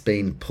since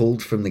been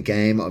pulled from the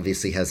game,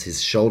 obviously has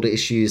his shoulder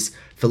issues.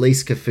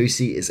 Felice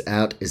Kafusi is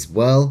out as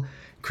well.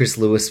 Chris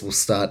Lewis will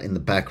start in the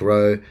back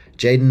row.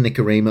 Jaden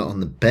Nikorima on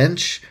the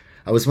bench.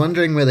 I was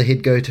wondering whether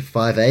he'd go to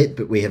 5'8",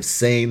 but we have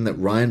seen that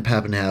Ryan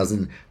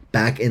Pappenhausen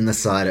back in the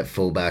side at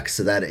fullback,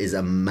 so that is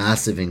a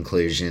massive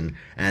inclusion,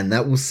 and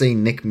that will see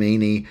Nick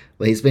Meaney,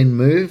 well, he's been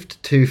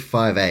moved to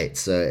 5'8",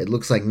 so it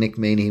looks like Nick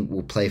Meaney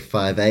will play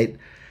 5'8",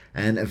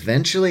 and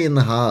eventually in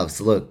the halves,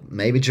 look,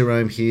 maybe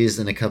Jerome Hughes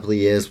in a couple of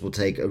years will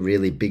take a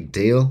really big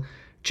deal.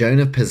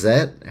 Jonah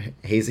Pizzette,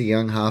 he's a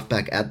young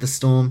halfback at the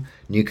Storm,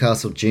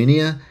 Newcastle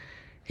Junior.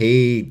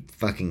 He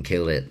fucking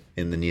killed it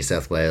in the New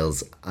South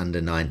Wales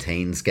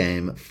under-19s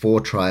game, 4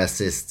 try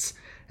assists.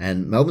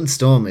 And Melbourne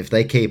Storm, if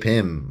they keep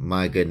him,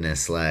 my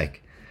goodness,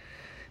 like,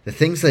 the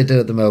things they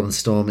do at the Melbourne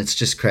Storm, it's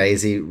just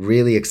crazy.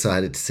 Really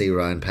excited to see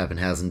Ryan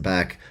Pappenhausen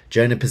back.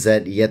 Jonah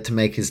Pizzette yet to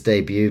make his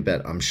debut,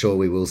 but I'm sure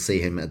we will see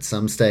him at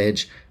some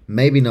stage.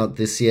 Maybe not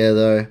this year,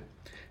 though.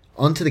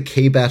 On to the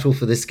key battle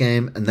for this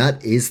game, and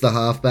that is the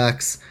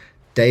halfbacks.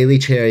 Daly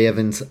Cherry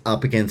Evans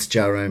up against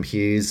Jarome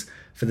Hughes.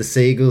 For the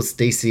Seagulls,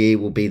 DCE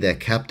will be their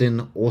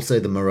captain, also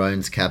the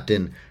Maroons'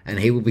 captain, and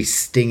he will be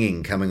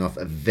stinging coming off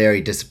a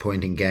very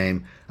disappointing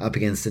game up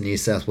against the New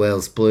South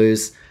Wales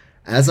Blues.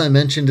 As I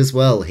mentioned as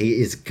well, he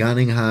is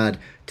gunning hard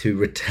to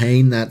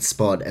retain that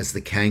spot as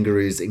the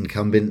Kangaroos'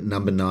 incumbent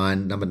number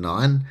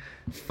 9?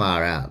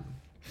 Far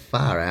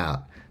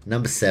out.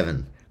 Number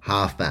 7,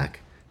 halfback.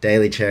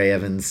 Daly Cherry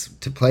Evans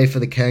to play for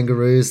the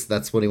Kangaroos,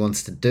 that's what he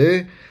wants to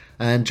do.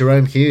 And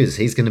Jarome Hughes,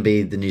 he's going to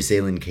be the New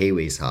Zealand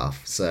Kiwis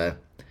half, so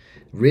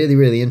really,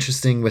 really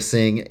interesting. We're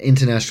seeing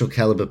international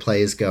caliber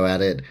players go at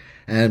it.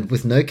 And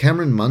with no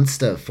Cameron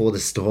Munster for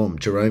the Storm,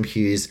 Jarome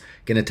Hughes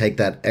going to take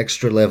that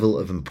extra level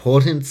of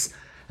importance.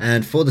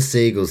 And for the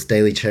Seagulls,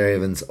 Daly Cherry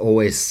Evans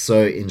always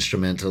so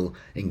instrumental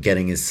in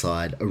getting his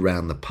side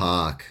around the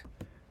park.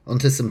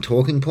 Onto some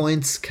talking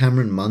points.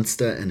 Cameron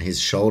Munster and his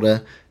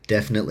shoulder,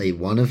 definitely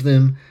one of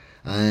them.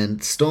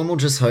 And Storm will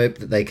just hope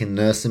that they can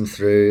nurse him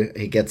through,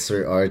 he gets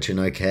through Origin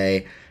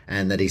okay,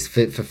 and that he's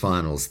fit for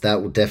finals.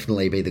 That will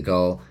definitely be the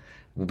goal.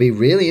 Will be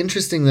really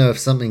interesting though if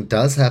something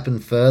does happen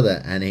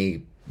further and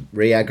he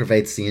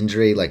re-aggravates the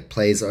injury, like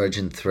plays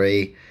Origin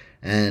 3,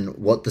 and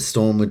what the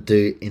Storm would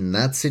do in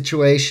that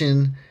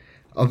situation.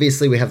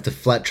 Obviously we have the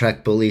flat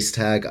track bullies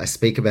tag. I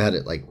speak about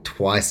it like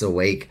twice a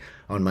week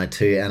on my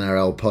 2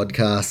 NRL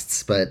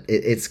podcasts, but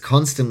it's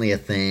constantly a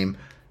theme.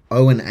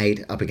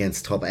 0-8 up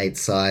against top 8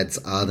 sides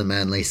are the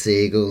Manly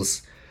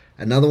Seagulls.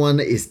 Another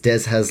one is Des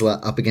Hasler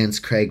up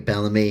against Craig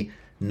Bellamy.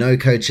 No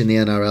coach in the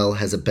NRL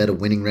has a better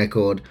winning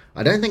record.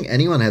 I don't think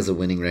anyone has a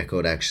winning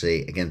record,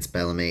 actually, against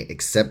Bellamy,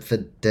 except for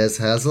Des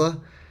Hasler.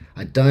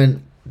 I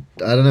don't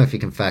know if you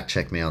can fact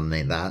check me on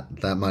that.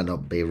 That might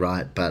not be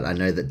right, but I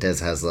know that Des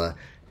Hasler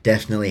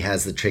definitely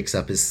has the tricks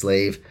up his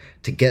sleeve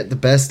to get the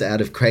best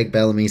out of Craig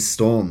Bellamy's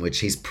Storm, which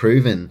he's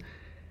proven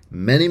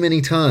many,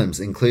 many times,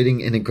 including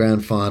in a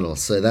grand final.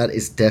 So that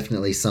is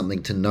definitely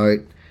something to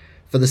note.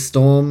 For the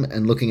Storm,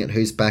 and looking at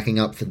who's backing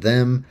up for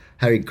them,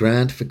 Harry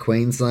Grant for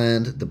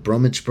Queensland, the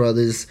Bromwich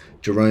brothers,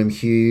 Jarome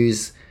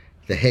Hughes,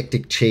 the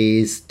Hectic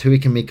Cheese,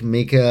 Tuika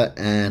Mikamika,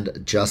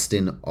 and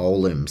Justin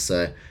Olam.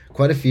 So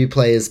quite a few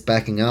players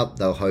backing up.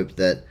 They'll hope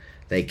that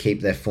they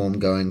keep their form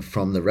going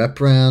from the rep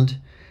round.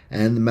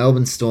 And the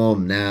Melbourne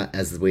Storm, now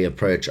as we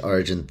approach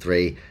Origin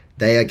 3,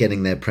 they are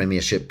getting their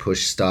premiership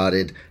push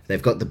started.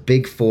 They've got the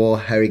big 4,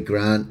 Harry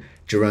Grant,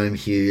 Jarome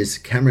Hughes,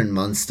 Cameron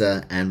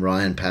Munster, and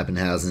Ryan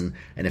Pappenhausen.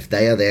 And if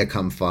they are there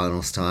come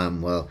finals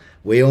time, well,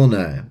 we all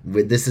know,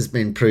 this has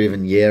been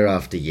proven year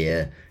after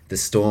year. The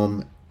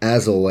Storm,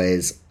 as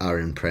always, are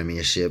in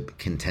premiership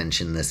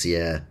contention this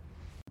year.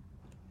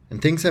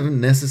 And things haven't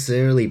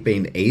necessarily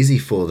been easy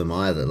for them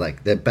either.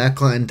 Like, their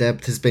backline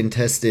depth has been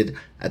tested.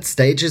 At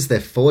stages, their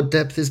forward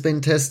depth has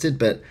been tested,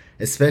 but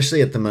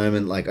especially at the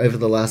moment, like over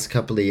the last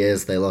couple of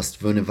years, they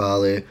lost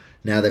Vunivalu.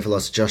 Now they've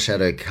lost Josh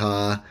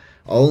Addo-Carr.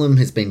 Olam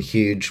has been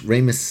huge.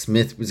 Remus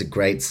Smith was a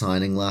great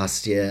signing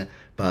last year,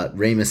 but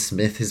Remus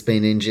Smith has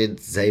been injured.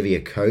 Xavier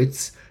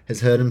Coates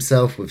has hurt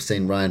himself. We've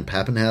seen Ryan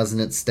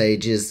Pappenhausen at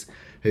stages,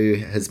 who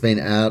has been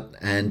out,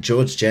 and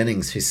George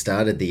Jennings, who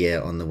started the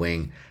year on the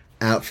wing,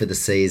 out for the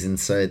season.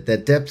 So their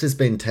depth has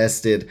been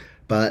tested,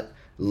 but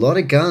a lot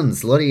of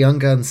guns, a lot of young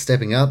guns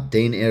stepping up.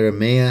 Dean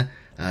Eremia,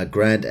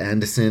 Grant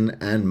Anderson,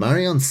 and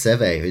Marion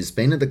Seve, who's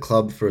been at the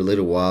club for a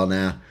little while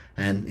now,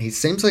 and he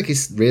seems like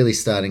he's really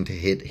starting to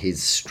hit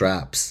his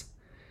straps.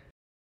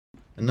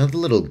 Another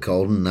little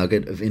golden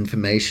nugget of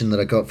information that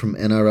I got from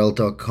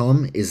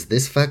NRL.com is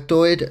this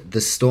factoid.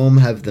 The Storm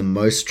have the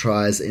most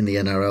tries in the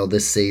NRL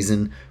this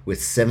season,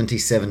 with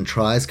 77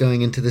 tries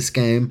going into this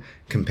game,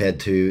 compared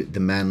to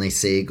the Manly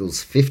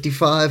Seagulls'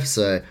 55.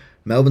 So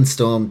Melbourne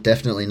Storm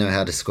definitely know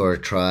how to score a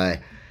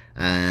try,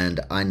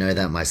 and I know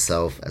that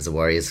myself as a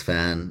Warriors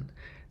fan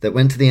that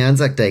went to the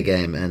Anzac Day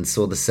game and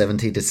saw the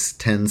 70-10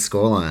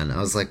 scoreline. I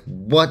was like,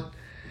 what?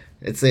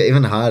 It's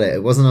even harder.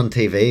 It wasn't on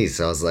TV,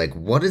 so I was like,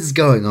 what is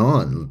going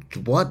on?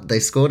 What? They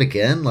scored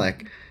again?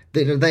 Like,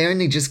 they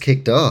only just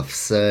kicked off.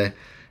 So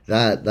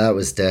that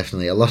was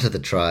definitely a lot of the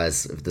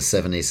tries, of the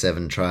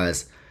 77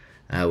 tries.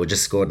 were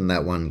just scored in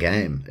that one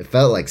game. It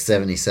felt like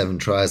 77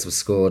 tries were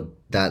scored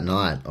that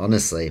night,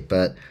 honestly,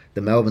 but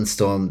the Melbourne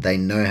Storm, they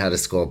know how to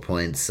score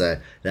points, so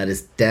that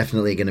is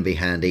definitely going to be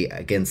handy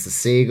against the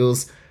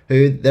Seagulls,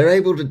 who they're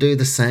able to do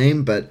the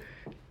same, but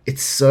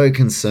it's so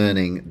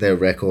concerning, their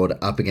record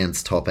up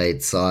against top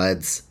 8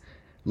 sides.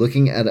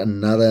 Looking at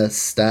another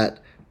stat,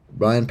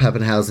 Ryan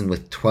Papenhuyzen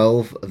with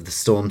 12 of the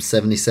Storm's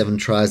 77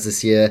 tries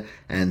this year,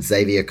 and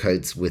Xavier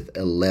Coates with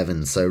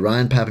 11. So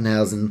Ryan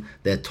Papenhuyzen,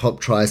 their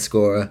top try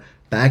scorer,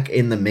 back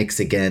in the mix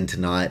again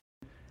tonight,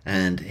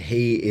 and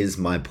he is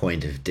my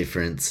point of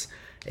difference.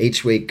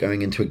 Each week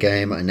going into a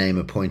game, I name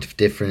a point of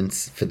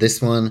difference. For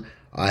this one,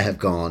 I have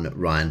gone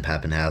Ryan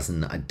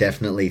Papenhuyzen. I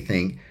definitely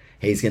think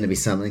he's going to be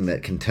something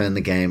that can turn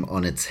the game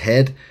on its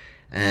head,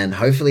 and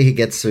hopefully he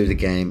gets through the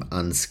game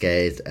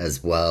unscathed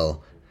as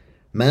well.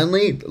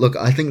 Manly, look,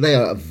 I think they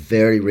are a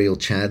very real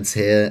chance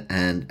here,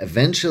 and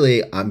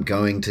eventually I'm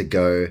going to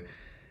go,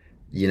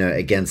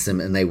 against them,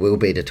 and they will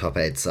beat a top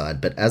 8 side.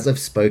 But as I've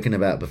spoken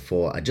about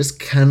before, I just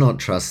cannot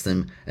trust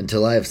them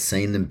until I have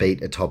seen them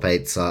beat a top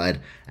 8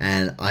 side,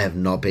 and I have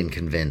not been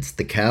convinced.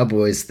 The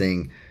Cowboys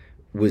thing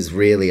was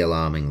really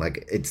alarming.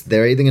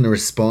 They're either going to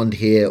respond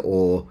here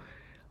or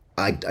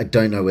I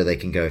don't know where they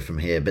can go from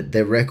here, but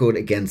their record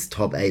against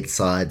top 8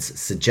 sides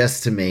suggests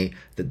to me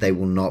that they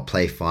will not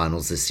play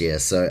finals this year.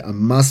 So a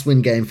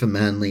must-win game for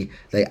Manly.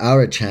 They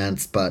are a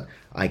chance, but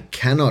I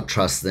cannot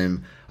trust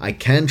them. I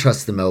can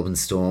trust the Melbourne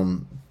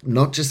Storm,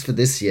 not just for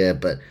this year,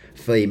 but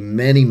for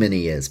many, many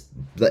years.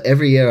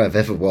 Every year I've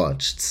ever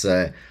watched.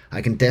 So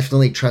I can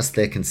definitely trust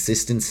their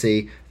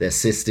consistency, their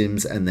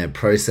systems, and their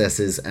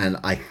processes, and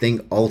I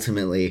think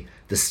ultimately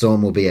the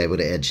Storm will be able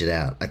to edge it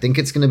out. I think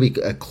it's going to be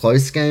a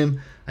close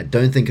game. I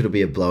don't think it'll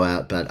be a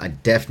blowout, but I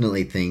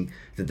definitely think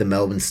that the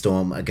Melbourne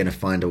Storm are going to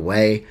find a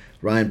way.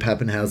 Ryan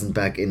Papenhuyzen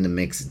back in the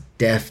mix,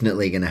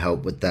 definitely going to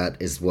help with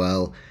that as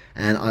well.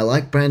 And I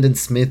like Brandon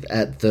Smith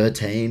at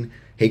 13.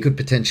 He could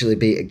potentially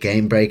be a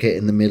game breaker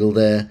in the middle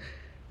there.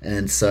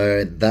 And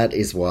so that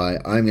is why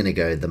I'm going to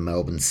go the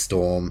Melbourne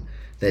Storm.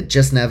 They're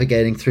just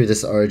navigating through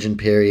this origin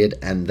period,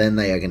 and then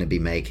they are going to be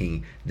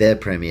making their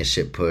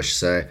premiership push.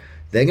 So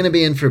they're going to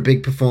be in for a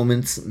big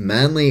performance.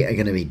 Manly are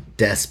going to be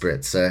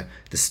desperate. So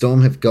the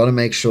Storm have got to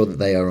make sure that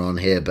they are on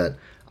here, but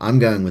I'm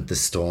going with the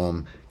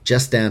Storm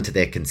just down to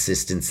their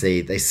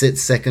consistency. They sit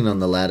second on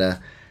the ladder,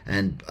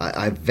 and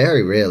I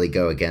very rarely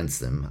go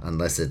against them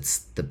unless it's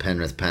the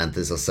Penrith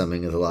Panthers or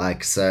something of the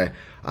like. So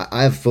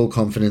I have full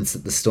confidence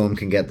that the Storm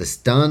can get this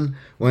done.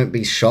 Won't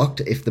be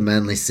shocked if the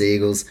Manly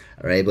Seagulls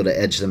are able to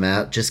edge them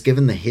out, just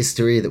given the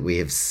history that we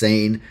have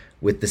seen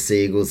with the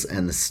Seagulls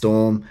and the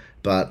Storm.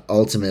 But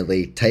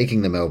ultimately,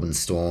 taking the Melbourne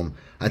Storm,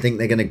 I think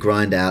they're going to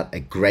grind out a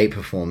great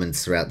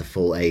performance throughout the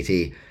full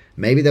 80.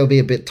 Maybe they'll be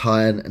a bit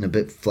tired and a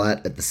bit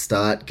flat at the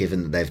start,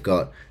 given that they've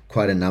got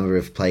quite a number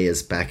of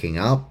players backing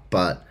up.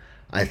 But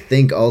I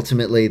think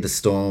ultimately the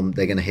Storm,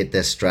 they're going to hit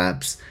their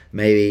straps.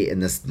 Maybe in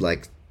this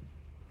 30th,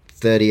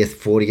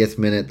 40th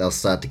minute, they'll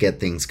start to get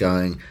things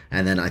going.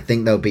 And then I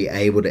think they'll be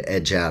able to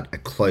edge out a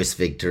close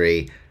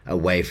victory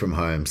away from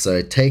home.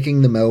 So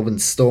taking the Melbourne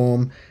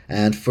Storm,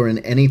 and for an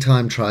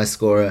anytime try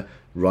scorer,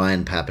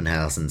 Ryan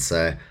Papenhuyzen.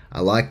 So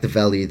I like the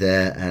value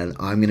there, and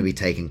I'm going to be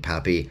taking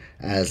Pappy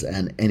as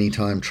an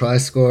anytime try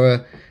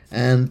scorer.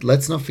 And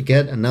let's not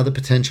forget another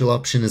potential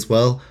option as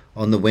well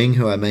on the wing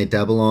who I may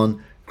dabble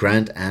on,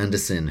 Grant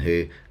Anderson,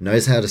 who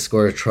knows how to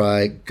score a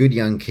try, good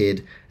young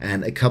kid.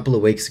 And a couple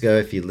of weeks ago,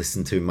 if you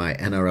listened to my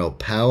NRL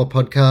Power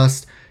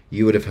podcast,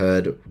 you would have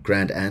heard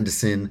Grant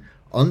Anderson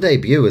on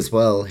debut as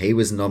well. He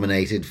was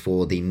nominated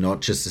for the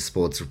Not Just a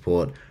Sports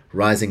Report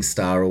Rising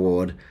Star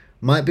Award.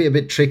 Might be a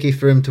bit tricky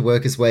for him to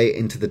work his way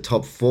into the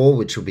top 4,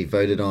 which will be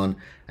voted on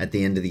at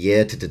the end of the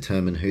year to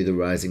determine who the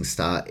Rising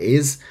Star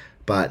is.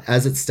 But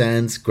as it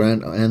stands,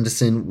 Grant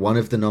Anderson, one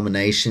of the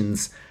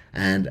nominations,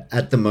 and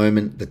at the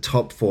moment, the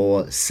top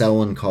 4,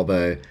 Selwyn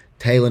Cobbo,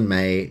 Taylor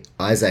May,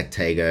 Isaac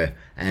Tago,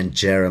 and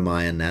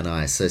Jeremiah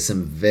Nanai. So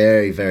some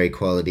very, very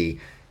quality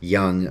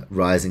young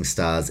rising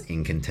stars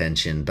in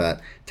contention.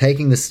 But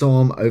taking the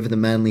Storm over the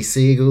Manly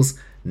Seagulls,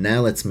 now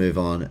let's move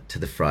on to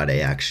the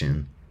Friday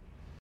action.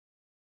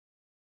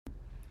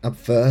 Up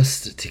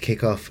first, to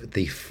kick off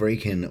the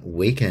freaking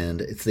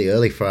weekend, it's the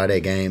early Friday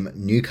game,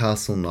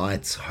 Newcastle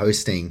Knights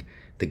hosting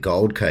the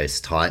Gold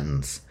Coast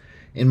Titans.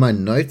 In my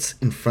notes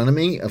in front of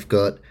me, I've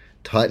got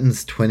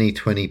Titans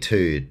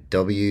 2022,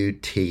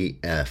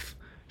 WTF.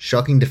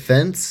 Shocking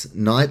defense,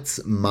 Knights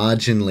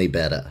marginally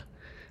better.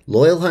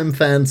 Loyal home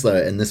fans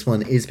though, and this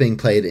one is being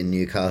played in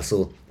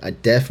Newcastle, I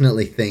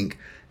definitely think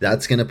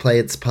that's going to play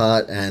its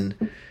part,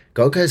 and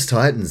Gold Coast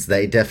Titans,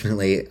 they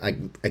definitely,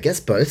 I guess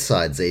both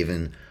sides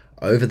even,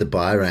 over the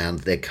bye round,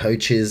 their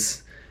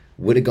coaches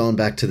would have gone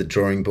back to the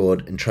drawing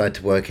board and tried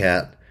to work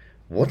out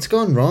what's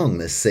gone wrong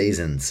this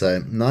season.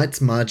 So Knights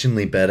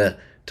marginally better.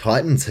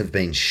 Titans have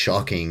been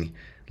shocking.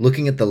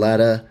 Looking at the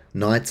ladder,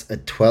 Knights are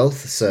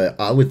 12th. So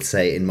I would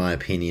say, in my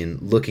opinion,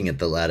 looking at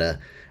the ladder,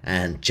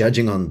 And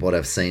judging on what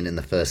I've seen in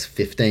the first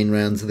 15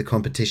 rounds of the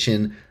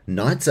competition,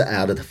 Knights are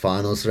out of the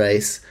finals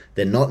race.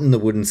 They're not in the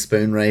wooden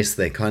spoon race.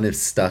 They're kind of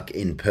stuck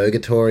in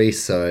purgatory.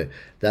 So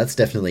that's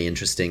definitely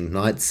interesting.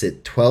 Knights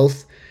sit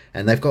 12th.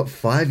 And they've got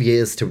 5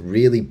 years to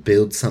really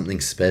build something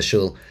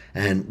special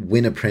and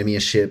win a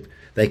premiership.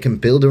 They can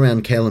build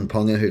around Kalen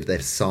Ponga, who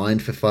they've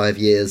signed for 5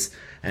 years.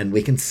 And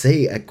we can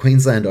see at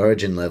Queensland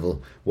Origin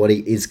level what he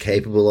is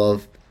capable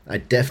of. I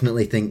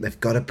definitely think they've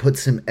got to put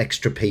some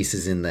extra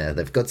pieces in there.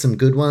 They've got some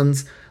good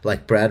ones,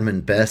 like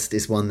Bradman Best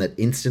is one that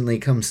instantly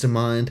comes to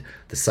mind.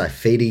 The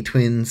Saifidi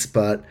twins,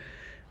 but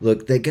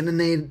look, they're going to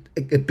need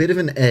a bit of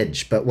an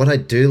edge, but what I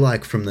do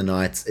like from the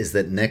Knights is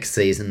that next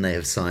season they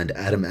have signed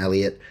Adam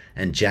Elliott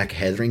and Jack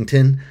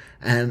Hetherington.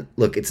 And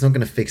look, it's not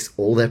going to fix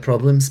all their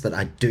problems, but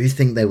I do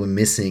think they were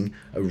missing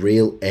a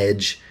real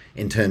edge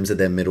in terms of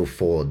their middle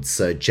forwards.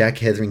 So Jack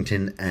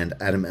Hetherington and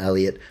Adam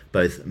Elliott,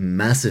 both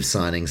massive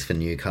signings for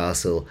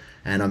Newcastle.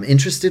 And I'm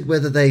interested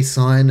whether they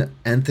sign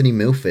Anthony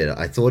Milford.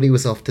 I thought he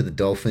was off to the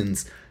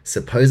Dolphins,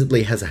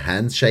 supposedly has a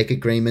handshake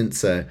agreement,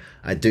 so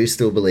I do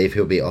still believe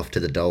he'll be off to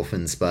the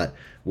Dolphins. But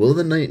will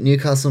the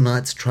Newcastle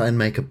Knights try and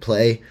make a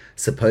play?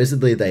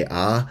 Supposedly they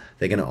are.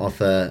 They're going to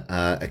offer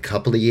a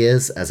couple of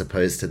years as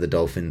opposed to the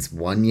Dolphins'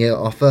 1 year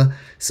offer.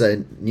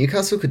 So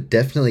Newcastle could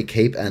definitely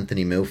keep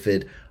Anthony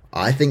Milford.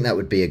 I think that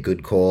would be a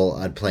good call.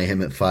 I'd play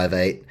him at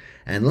 5'8".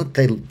 And look,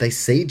 they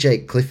see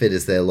Jake Clifford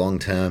as their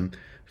long-term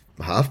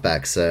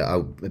halfback, so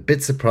I'm a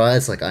bit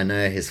surprised. Like, I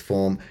know his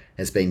form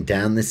has been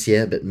down this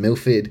year, but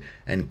Milford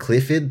and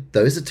Clifford,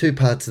 those are two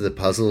parts of the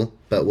puzzle,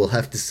 but we'll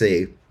have to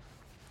see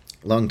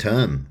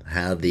long-term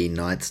how the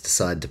Knights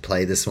decide to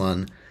play this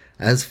one.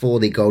 As for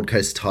the Gold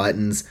Coast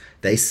Titans,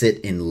 they sit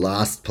in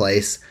last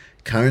place,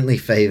 currently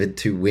favoured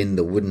to win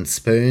the wooden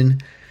spoon.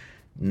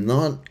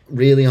 Not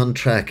really on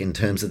track in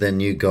terms of their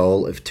new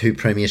goal of 2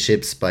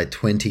 premierships by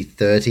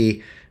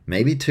 2030,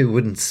 maybe 2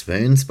 wooden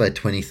spoons by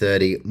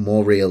 2030,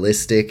 more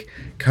realistic.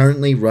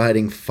 Currently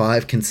riding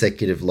 5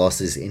 consecutive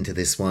losses into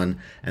this one,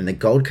 and the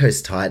Gold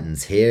Coast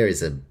Titans, here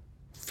is a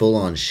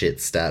full-on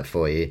shit stat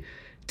for you.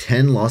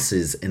 10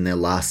 losses in their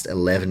last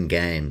 11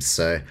 games,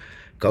 so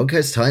Gold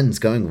Coast Titans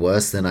going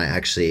worse than I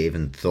actually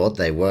even thought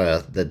they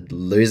were. The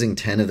losing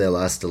 10 of their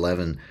last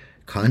 11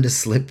 kind of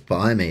slipped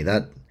by me.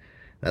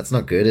 That's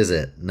not good, is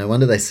it? No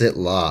wonder they sit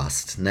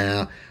last.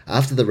 Now,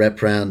 after the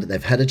rep round,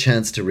 they've had a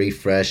chance to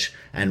refresh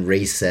and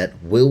reset.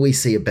 Will we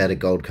see a better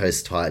Gold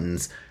Coast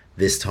Titans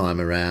this time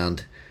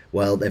around?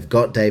 Well, they've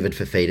got David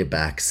Fifita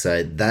back,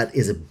 so that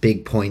is a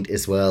big point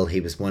as well.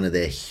 He was one of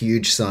their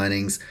huge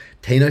signings.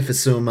 Tino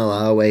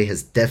Fasua-Malawi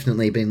has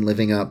definitely been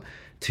living up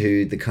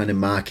to the kind of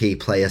marquee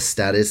player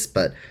status,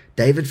 but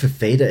David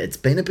Fifita, it's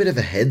been a bit of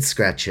a head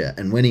scratcher,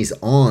 and when he's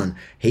on,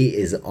 he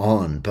is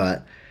on,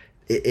 but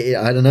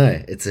I don't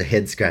know. It's a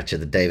head scratcher,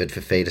 the David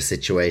Fifita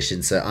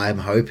situation. So I'm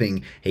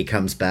hoping he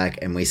comes back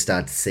and we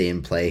start to see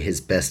him play his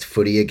best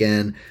footy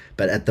again.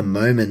 But at the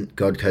moment,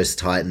 Gold Coast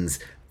Titans,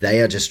 they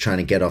are just trying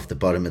to get off the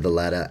bottom of the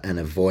ladder and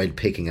avoid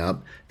picking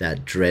up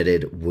that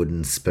dreaded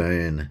wooden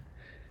spoon.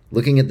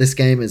 Looking at this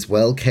game as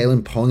well,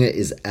 Kalen Ponga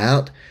is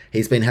out.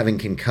 He's been having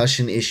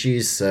concussion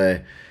issues,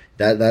 so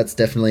that's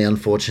definitely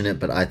unfortunate.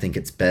 But I think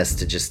it's best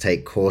to just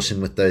take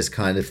caution with those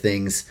kind of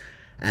things.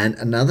 And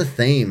another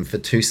theme for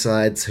two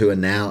sides who are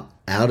now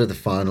out of the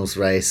finals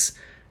race,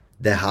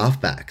 their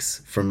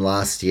halfbacks from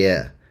last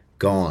year,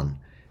 gone.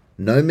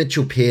 No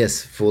Mitchell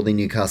Pearce for the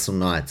Newcastle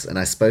Knights, and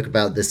I spoke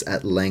about this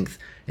at length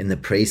in the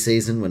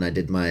preseason when I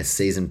did my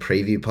season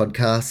preview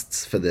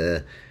podcasts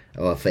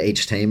for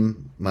each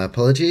team, my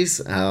apologies.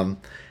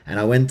 And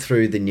I went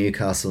through the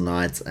Newcastle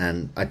Knights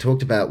and I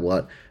talked about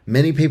what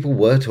many people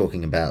were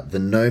talking about, the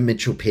no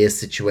Mitchell Pearce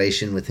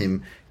situation with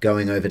him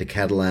going over to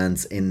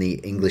Catalans in the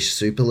English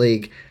Super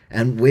League,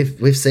 and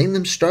we've seen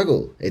them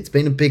struggle. It's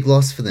been a big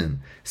loss for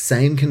them.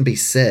 Same can be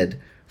said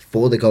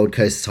for the Gold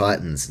Coast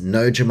Titans.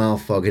 No Jamal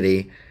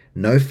Fogarty,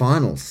 no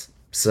finals.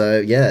 So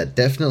yeah,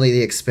 definitely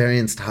the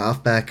experienced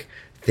halfback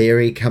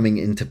theory coming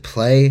into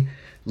play.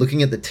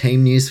 Looking at the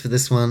team news for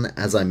this one,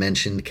 as I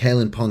mentioned,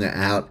 Kalen Ponga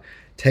out,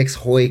 Tex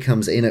Hoy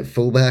comes in at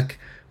fullback.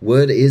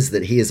 Word is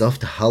that he is off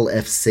to Hull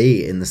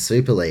FC in the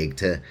Super League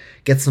to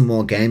get some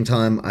more game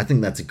time. I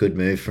think that's a good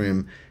move for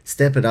him.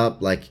 Step it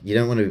up. Like, you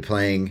don't want to be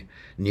playing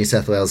New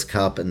South Wales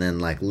Cup and then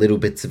like little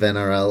bits of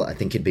NRL. I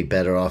think you'd be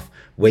better off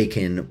week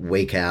in,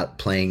 week out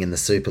playing in the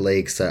Super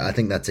League. So I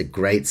think that's a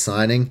great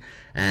signing.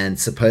 And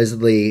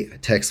supposedly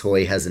Tex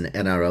Hoy has an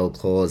NRL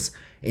clause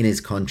in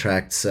his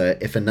contract. So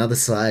if another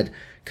side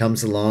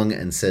comes along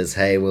and says,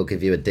 hey, we'll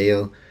give you a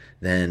deal,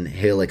 then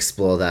he'll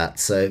explore that.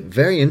 So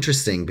very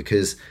interesting,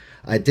 because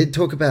I did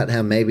talk about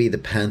how maybe the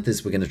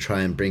Panthers were going to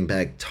try and bring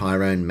back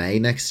Tyrone May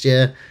next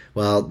year.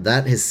 Well,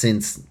 that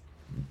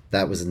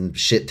was a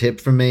shit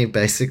tip from me,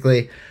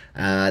 basically.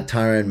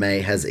 Tyrone May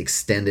has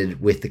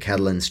extended with the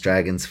Catalans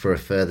Dragons for a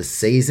further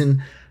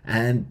season.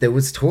 And there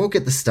was talk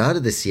at the start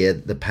of this year,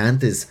 the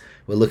Panthers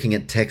were looking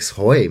at Tex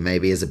Hoy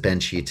maybe as a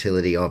bench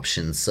utility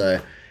option.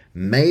 So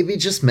maybe,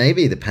 just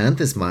maybe, the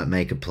Panthers might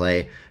make a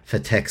play for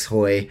Tex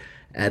Hoy.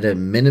 at a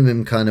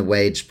minimum kind of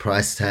wage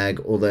price tag,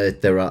 although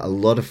there are a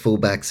lot of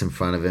fullbacks in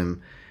front of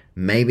him.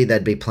 Maybe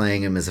they'd be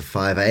playing him as a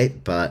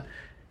 5'8", but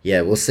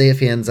yeah, we'll see if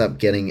he ends up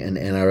getting an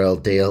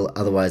NRL deal.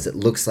 Otherwise, it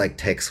looks like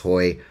Tex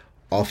Hoy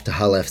off to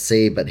Hull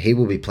FC, but he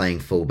will be playing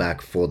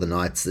fullback for the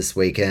Knights this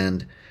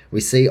weekend. We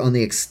see on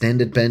the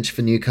extended bench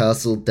for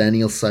Newcastle,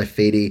 Daniel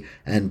Saifidi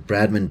and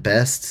Bradman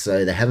Best,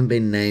 so they haven't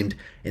been named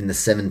in the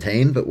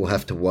 17, but we'll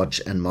have to watch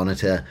and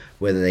monitor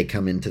whether they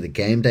come into the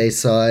game day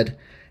side.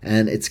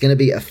 And it's going to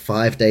be a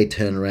 5-day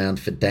turnaround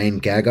for Dane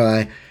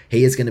Gagai.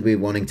 He is going to be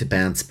wanting to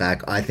bounce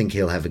back. I think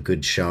he'll have a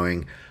good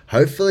showing.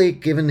 Hopefully,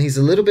 given he's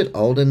a little bit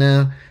older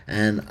now,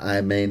 and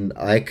I mean,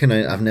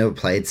 I've never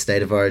played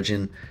State of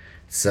Origin,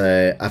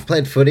 so I've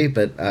played footy,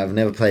 but I've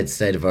never played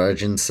State of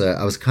Origin, so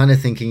I was kind of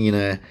thinking,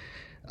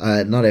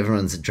 not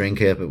everyone's a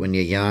drinker, but when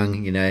you're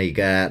young, you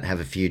go out, have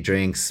a few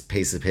drinks,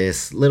 piece of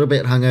piss, a little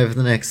bit hungover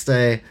the next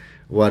day,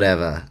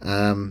 whatever.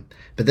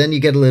 But then you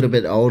get a little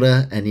bit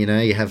older and,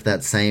 you have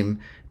that same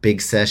big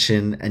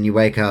session and you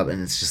wake up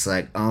and it's just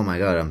like, oh my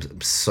God,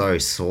 I'm so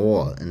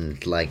sore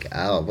and like,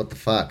 ow, what the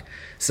fuck?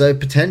 So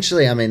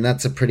potentially, I mean,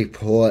 that's a pretty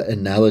poor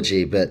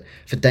analogy, but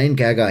for Dane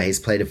Gagai,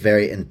 he's played a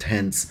very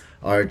intense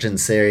Origin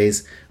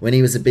series. When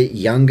he was a bit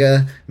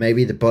younger,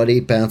 maybe the body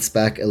bounced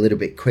back a little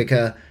bit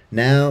quicker.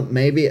 Now,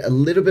 maybe a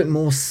little bit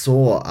more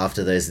sore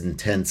after those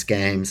intense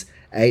games.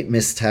 8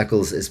 missed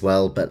tackles as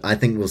well, but I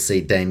think we'll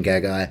see Dane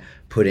Gagai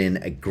put in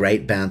a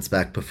great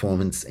bounce-back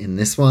performance in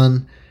this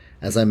one.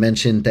 As I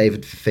mentioned,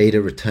 David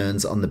Fifita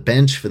returns on the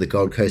bench for the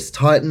Gold Coast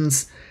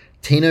Titans.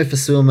 Tino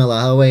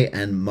Fasua-Malawi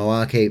and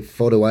Moake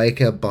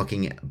Fotuaika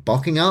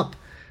bocking up.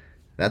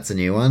 That's a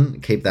new one.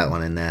 Keep that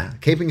one in there.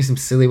 Keeping some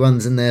silly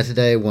ones in there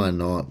today. Why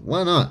not?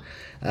 Why not?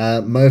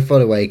 Mo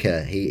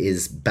Fotuaika, he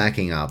is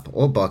backing up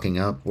or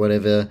bocking up,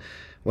 whatever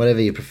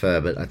you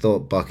prefer. But I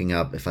thought bocking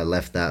up, if I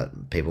left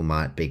that, people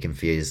might be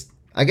confused.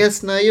 I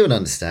guess, no, you would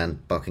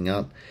understand bocking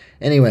up.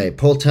 Anyway,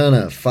 Paul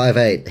Turner,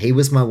 5'8". He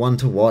was my one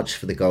to watch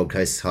for the Gold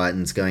Coast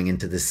Titans going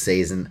into this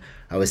season.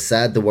 I was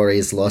sad the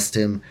Warriors lost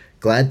him.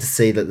 Glad to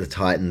see that the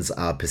Titans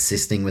are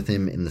persisting with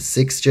him in the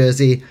 6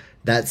 jersey.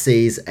 That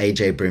sees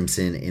AJ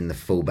Brimson in the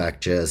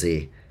fullback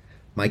jersey.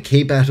 My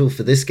key battle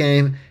for this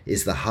game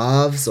is the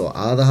halves, or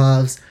are the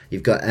halves.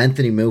 You've got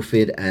Anthony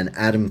Milford and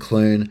Adam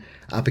Clune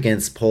up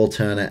against Paul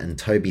Turner and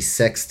Toby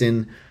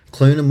Sexton.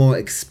 Clune, a more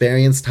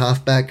experienced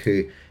halfback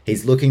who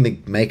he's looking to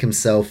make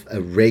himself a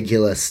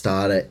regular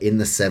starter in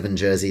the 7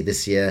 jersey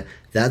this year.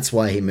 That's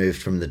why he moved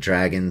from the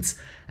Dragons.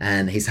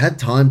 And he's had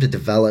time to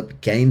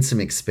develop, gain some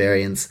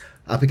experience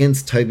up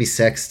against Toby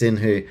Sexton,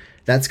 who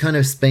that's kind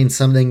of been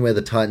something where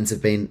the Titans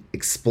have been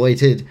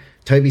exploited.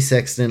 Toby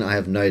Sexton, I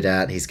have no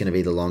doubt he's going to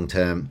be the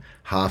long-term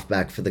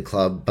halfback for the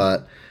club.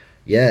 But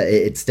yeah,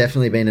 it's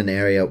definitely been an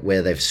area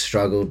where they've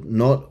struggled.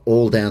 Not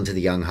all down to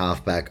the young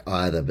halfback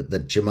either, but the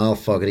Jamal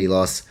Fogarty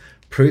loss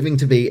proving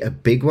to be a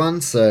big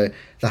one. So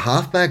the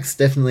halfback's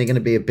definitely going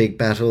to be a big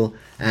battle.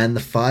 And the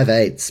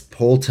 5'8",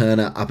 Paul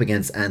Turner up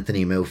against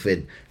Anthony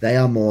Milford. They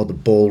are more the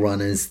ball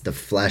runners, the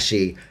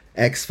flashy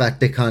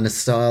X-Factor kind of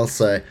style.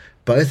 So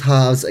both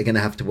halves are going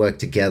to have to work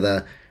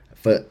together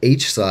for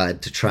each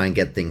side to try and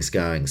get things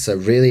going. So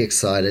really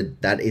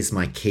excited. That is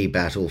my key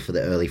battle for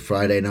the early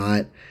Friday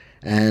night.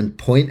 And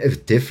point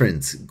of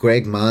difference,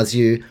 Greg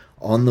Marzhew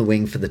on the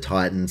wing for the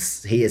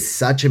Titans. He is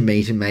such a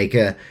meter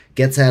maker,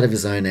 gets out of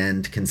his own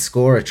end, can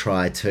score a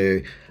try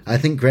too. I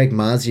think Greg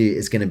Marzhew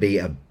is going to be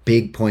a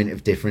big point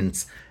of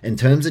difference in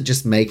terms of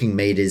just making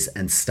meters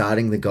and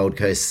starting the Gold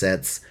Coast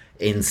sets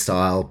in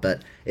style,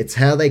 but it's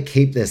how they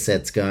keep their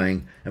sets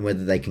going and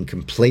whether they can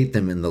complete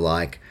them and the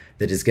like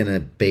that is going to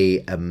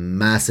be a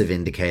massive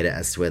indicator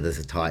as to whether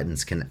the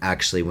Titans can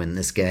actually win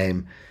this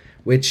game,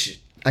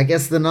 which I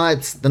guess the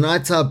Knights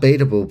are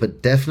beatable,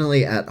 but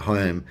definitely at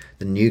home,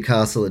 the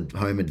Newcastle at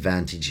home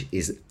advantage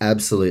is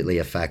absolutely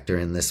a factor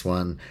in this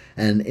one.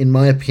 And in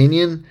my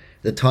opinion,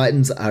 the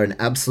Titans are an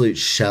absolute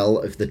shell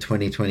of the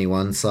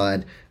 2021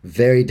 side.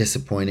 Very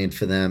disappointed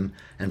for them.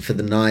 And for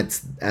the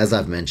Knights, as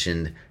I've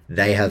mentioned,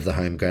 they have the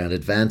home ground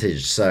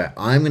advantage. So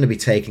I'm going to be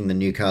taking the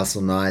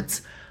Newcastle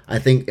Knights. I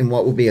think in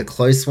what will be a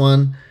close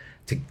one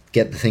to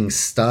get the things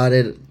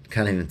started.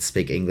 Can't even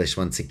speak English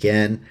once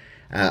again.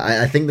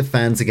 I think the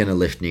fans are going to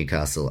lift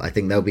Newcastle. I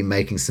think they'll be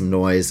making some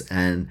noise,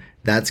 and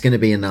that's going to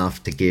be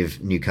enough to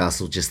give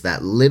Newcastle just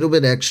that little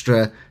bit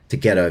extra to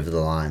get over the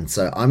line.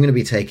 So I'm going to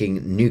be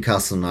taking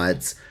Newcastle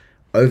Knights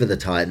over the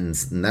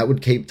Titans, and that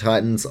would keep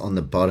Titans on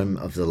the bottom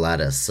of the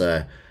ladder.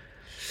 So,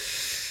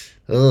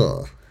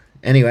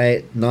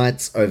 anyway,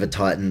 Knights over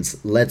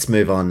Titans. Let's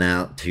move on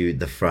now to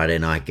the Friday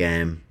night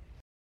game.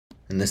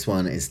 And this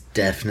one is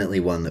definitely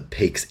one that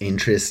piques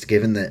interest,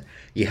 given that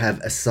you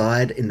have a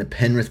side in the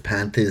Penrith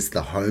Panthers,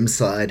 the home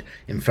side,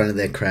 in front of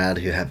their crowd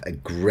who have a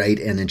great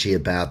energy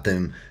about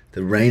them.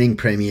 The reigning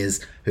premiers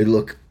who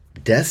look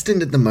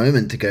destined at the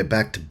moment to go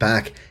back to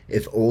back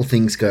if all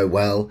things go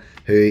well,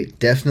 who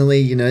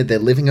definitely, they're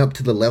living up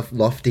to the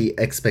lofty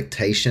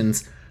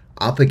expectations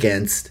up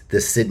against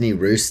the Sydney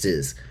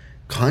Roosters.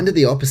 Kind of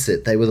the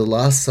opposite. They were the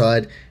last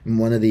side in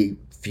one of the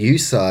few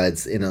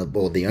sides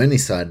or the only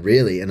side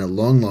really in a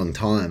long, long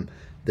time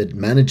that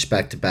managed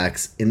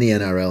back-to-backs in the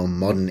NRL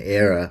modern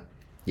era.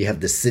 You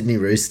have the Sydney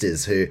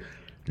Roosters, who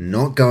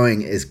not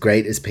going as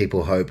great as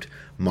people hoped,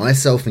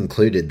 myself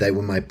included. They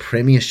were my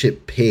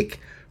premiership pick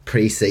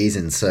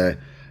pre-season, so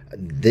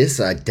this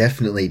I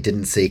definitely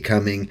didn't see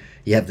coming.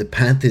 You have the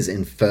Panthers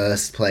in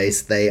first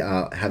place. They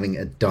are having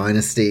a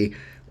dynasty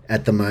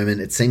at the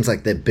moment. It seems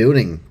like they're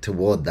building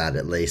toward that,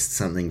 at least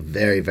something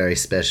very, very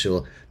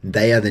special.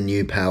 They are the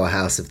new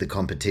powerhouse of the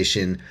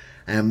competition.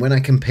 And when I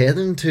compare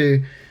them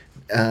to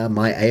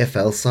my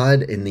AFL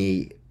side in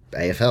the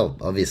AFL,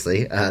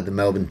 obviously, the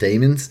Melbourne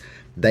Demons,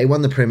 they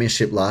won the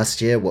premiership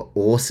last year, were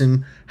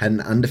awesome, had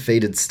an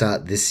undefeated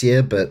start this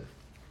year, but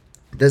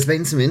there's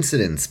been some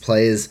incidents,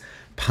 players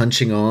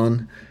punching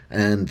on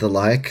and the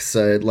like.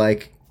 So,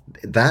 like,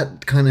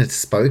 that kind of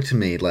spoke to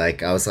me.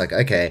 Like, I was like,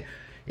 okay,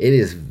 it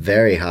is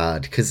very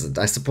hard because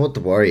I support the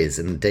Warriors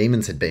and the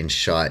Demons had been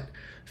shite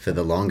for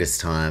the longest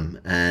time.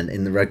 And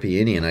in the rugby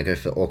union, I go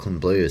for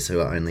Auckland Blues, who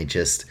are only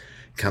just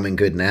coming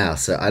good now.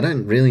 So I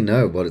don't really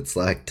know what it's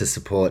like to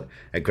support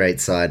a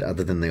great side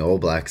other than the All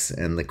Blacks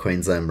and the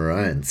Queensland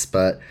Maroons.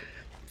 But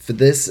for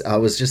this, I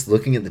was just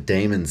looking at the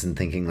Demons and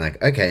thinking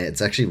like, okay,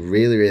 it's actually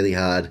really, really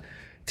hard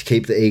to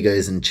keep the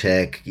egos in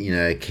check,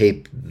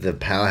 keep the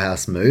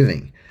powerhouse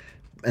moving.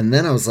 And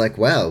then I was like,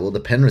 wow, well, the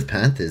Penrith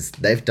Panthers,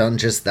 they've done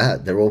just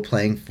that. They're all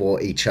playing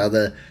for each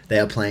other. They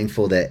are playing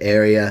for their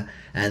area,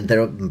 and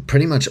they're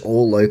pretty much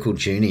all local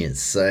juniors.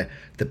 So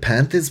the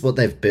Panthers, what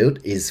they've built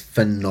is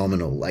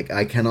phenomenal. Like,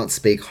 I cannot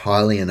speak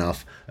highly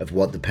enough of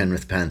what the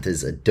Penrith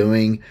Panthers are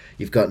doing.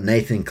 You've got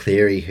Nathan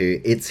Cleary,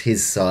 who it's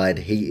his side.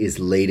 He is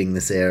leading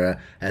this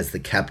era as the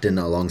captain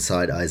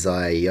alongside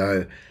Isaiah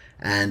Yeo.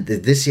 And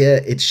this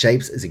year, it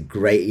shapes as a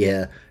great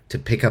year to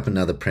pick up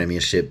another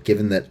premiership,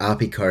 given that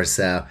Api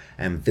Coruscant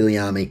and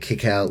Viliami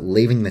Kikau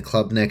leaving the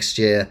club next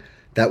year.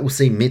 That will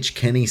see Mitch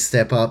Kenny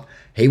step up.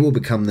 He will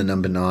become the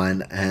number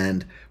 9.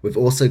 And we've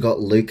also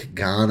got Luke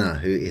Garner,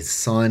 who is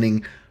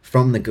signing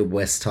from the Good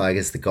West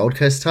Tigers, the Gold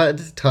Coast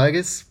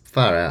Tigers.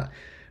 Far out.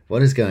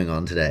 What is going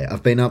on today?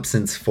 I've been up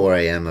since 4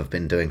 a.m. I've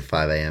been doing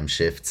 5 a.m.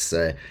 shifts,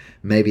 so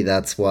maybe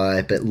that's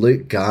why. But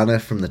Luke Garner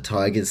from the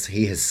Tigers,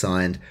 he has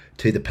signed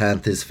to the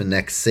Panthers for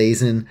next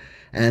season.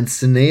 And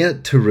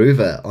Sania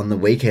Turuva on the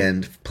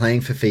weekend, playing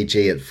for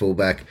Fiji at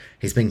fullback.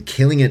 He's been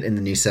killing it in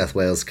the New South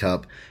Wales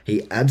Cup.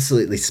 He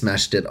absolutely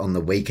smashed it on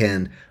the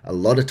weekend. A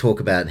lot of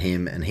talk about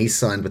him, and he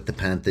signed with the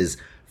Panthers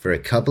for a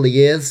couple of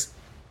years.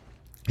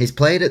 He's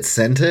played at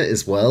centre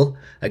as well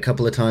a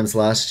couple of times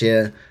last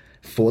year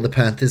for the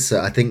Panthers, so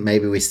I think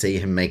maybe we see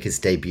him make his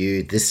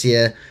debut this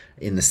year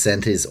in the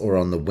centres or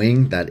on the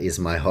wing. That is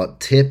my hot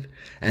tip.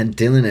 And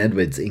Dylan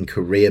Edwards in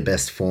career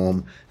best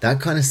form.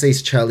 That kind of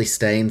sees Charlie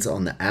Staines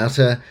on the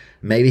outer.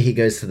 Maybe he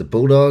goes to the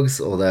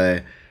Bulldogs, although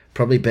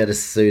probably better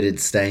suited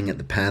staying at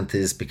the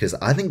Panthers, because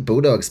I think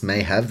Bulldogs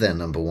may have their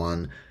number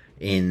 1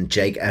 in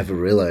Jake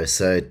Averillo.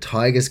 So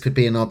Tigers could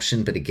be an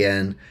option, but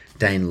again,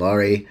 Dane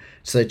Laurie.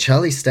 So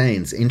Charlie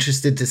Staines,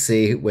 interested to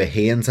see where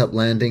he ends up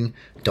landing.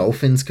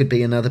 Dolphins could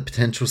be another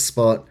potential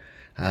spot,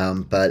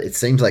 but it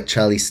seems like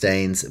Charlie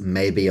Staines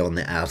may be on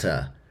the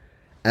outer.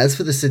 As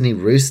for the Sydney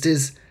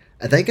Roosters,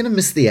 are they going to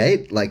miss the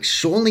 8? Like,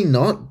 surely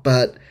not,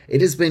 but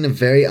it has been a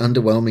very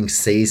underwhelming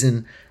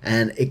season,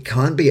 and it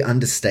can't be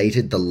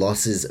understated the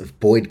losses of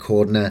Boyd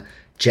Cordner,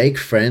 Jake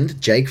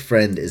Friend. Jake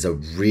Friend is a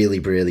really,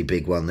 really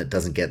big one that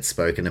doesn't get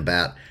spoken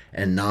about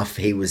enough.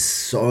 He was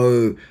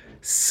so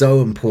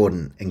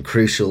important and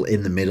crucial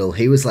in the middle.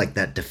 He was like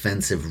that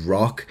defensive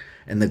rock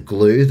and the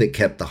glue that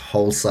kept the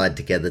whole side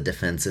together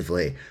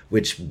defensively,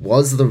 which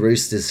was the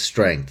Roosters'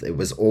 strength. It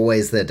was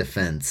always their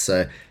defense.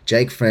 So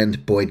Jake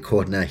Friend, Boyd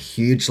Cordner,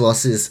 huge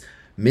losses.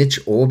 Mitch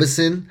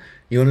Orbison,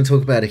 you want to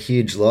talk about a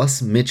huge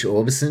loss? Mitch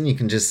Orbison, you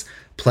can just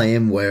play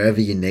him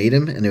wherever you need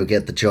him and he'll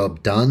get the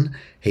job done.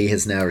 He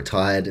has now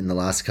retired in the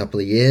last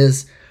couple of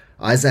years.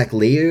 Isaac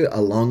Liu,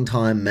 a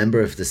long-time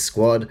member of the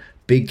squad,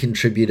 big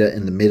contributor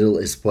in the middle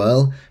as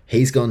well.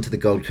 He's gone to the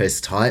Gold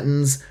Coast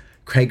Titans.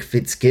 Craig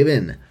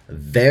Fitzgibbon, a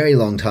very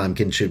long-time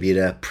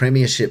contributor,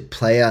 premiership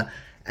player,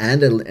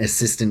 and an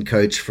assistant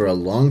coach for a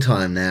long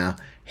time now.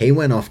 He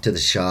went off to the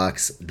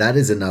Sharks. That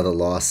is another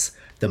loss.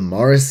 The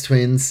Morris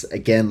twins,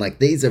 again, like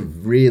these are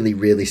really,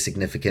 really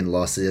significant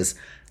losses.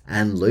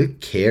 And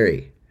Luke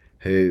Keary,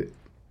 who,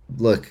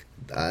 look,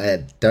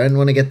 I don't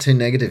want to get too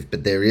negative,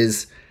 but there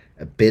is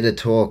a bit of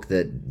talk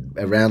that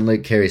around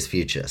Luke Keary's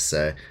future.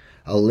 So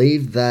I'll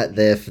leave that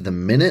there for the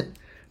minute.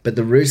 But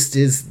the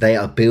Roosters, they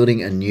are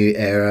building a new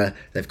era.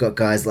 They've got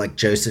guys like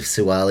Joseph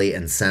Suwali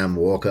and Sam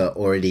Walker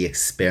already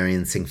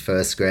experiencing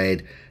first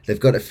grade. They've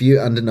got a few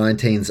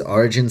under-19s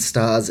origin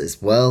stars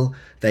as well.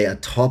 They are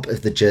top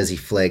of the Jersey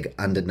Flegg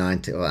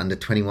under-19 or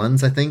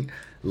under-21s, I think,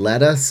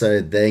 ladder. So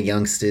their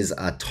youngsters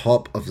are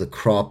top of the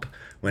crop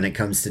when it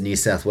comes to New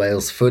South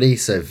Wales footy.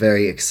 So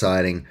very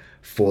exciting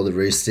for the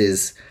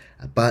Roosters.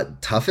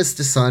 But toughest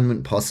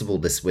assignment possible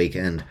this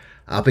weekend,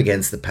 up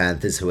against the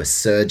Panthers, who are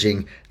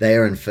surging. They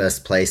are in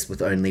first place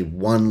with only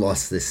one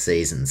loss this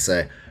season.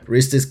 So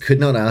Roosters could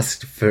not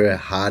ask for a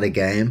harder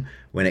game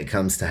when it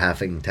comes to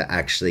having to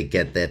actually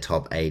get their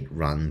top 8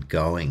 run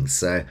going.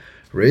 So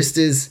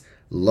Roosters,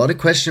 a lot of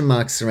question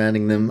marks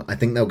surrounding them. I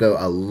think they'll go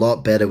a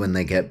lot better when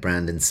they get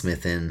Brandon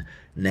Smith in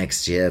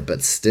next year,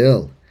 but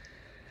still,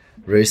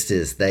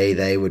 Roosters,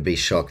 they would be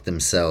shocked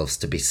themselves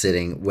to be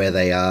sitting where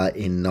they are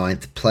in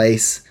 9th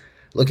place.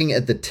 Looking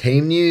at the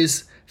team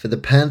news, for the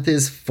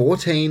Panthers,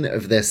 14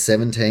 of their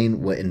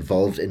 17 were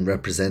involved in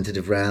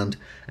representative round,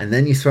 and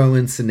then you throw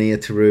in Sania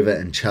Taruva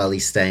and Charlie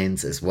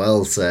Staines as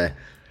well, so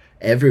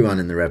everyone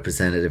in the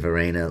representative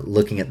arena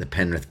looking at the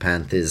Penrith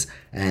Panthers,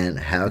 and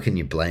how can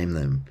you blame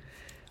them?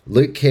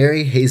 Luke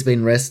Keary, he's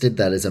been rested.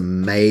 That is a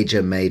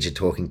major, major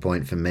talking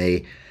point for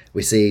me.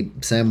 We see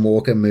Sam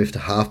Walker move to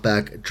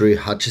halfback, Drew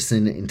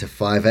Hutchison into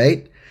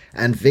 5'8",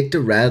 and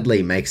Victor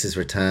Radley makes his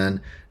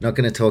return. Not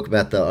going to talk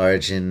about the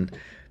Origin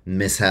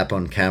mishap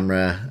on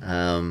camera.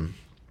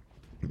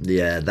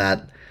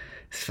 That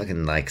is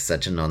fucking like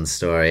such a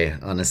non-story.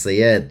 Honestly,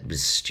 yeah, it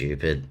was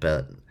stupid,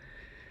 but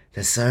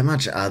there's so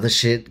much other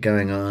shit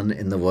going on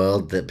in the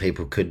world that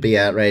people could be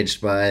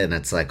outraged by, and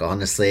it's like,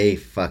 honestly,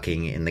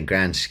 fucking in the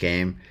grand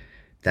scheme,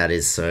 that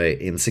is so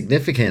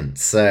insignificant.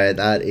 So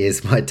that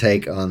is my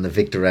take on the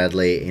Victor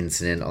Radley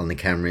incident on the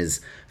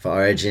cameras for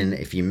Origin.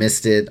 If you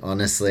missed it,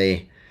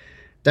 honestly,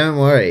 don't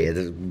worry.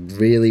 It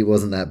really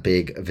wasn't that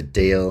big of a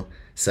deal.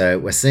 So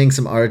we're seeing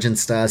some Origin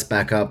stars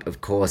back up,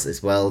 of course,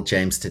 as well.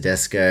 James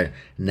Tedesco,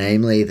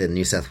 namely the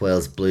New South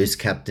Wales Blues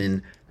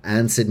captain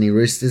and Sydney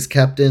Roosters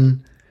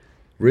captain.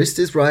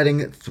 Roosters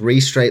riding 3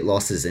 straight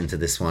losses into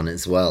this one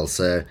as well.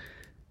 So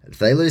if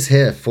they lose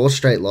here, 4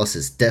 straight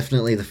losses,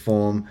 definitely the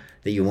form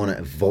that you want to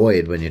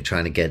avoid when you're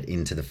trying to get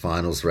into the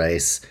finals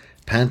race.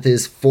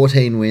 Panthers,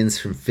 14 wins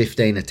from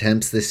 15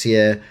 attempts this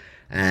year,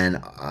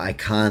 and I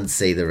can't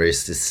see the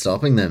Roosters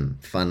stopping them,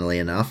 funnily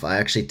enough. I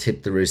actually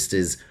tipped the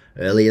Roosters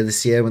earlier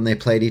this year when they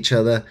played each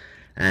other,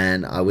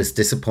 and I was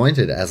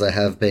disappointed, as I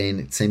have been.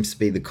 It seems to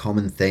be the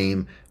common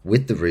theme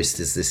with the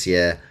Roosters this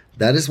year.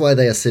 That is why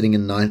they are sitting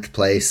in 9th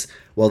place,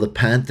 while the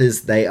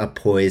Panthers, they are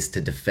poised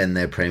to defend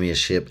their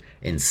premiership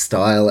in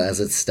style as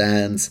it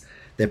stands.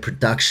 Their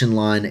production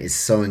line is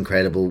so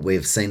incredible.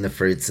 We've seen the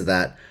fruits of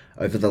that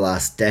over the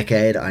last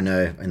decade. I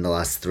know in the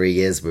last 3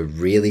 years we're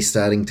really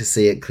starting to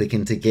see it click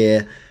into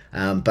gear,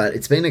 but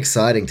it's been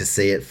exciting to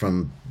see it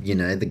from,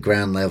 the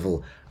ground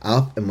level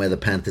up, and where the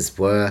Panthers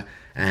were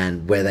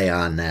and where they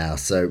are now.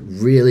 So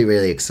really,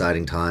 really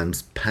exciting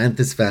times.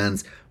 Panthers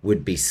fans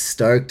would be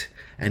stoked.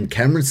 And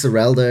Cameron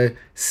Ciraldo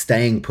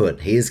staying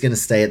put. He is going to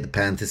stay at the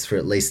Panthers for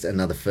at least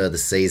another further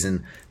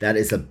season. That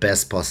is the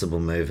best possible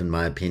move, in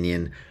my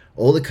opinion.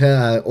 All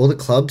the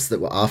clubs that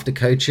were after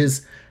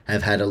coaches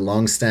have had a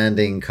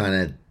long-standing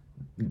kind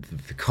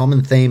of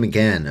common theme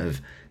again of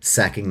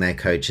sacking their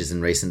coaches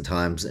in recent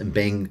times and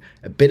being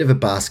a bit of a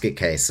basket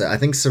case. So I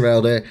think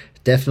Ciraldo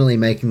definitely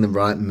making the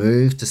right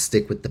move to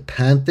stick with the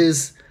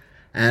Panthers.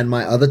 And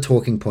my other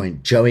talking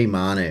point, Joey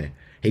Manu.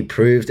 He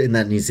proved in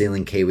that New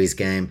Zealand Kiwis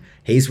game,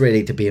 he's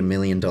ready to be $1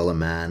 million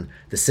man.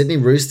 The Sydney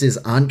Roosters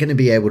aren't going to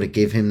be able to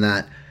give him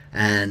that.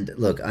 And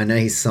look, I know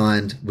he's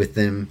signed with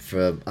them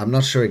for, I'm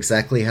not sure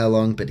exactly how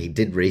long, but he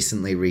did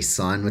recently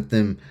re-sign with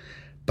them.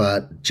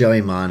 But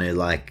Joey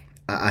Manu,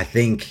 I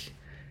think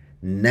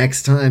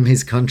next time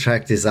his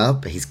contract is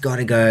up, he's got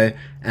to go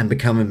and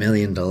become $1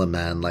 million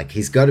man.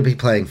 He's got to be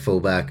playing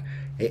fullback.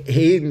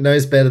 He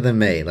knows better than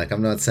me.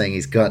 I'm not saying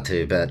he's got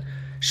to, but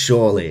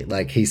surely,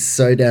 he's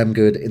so damn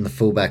good in the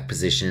fullback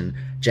position.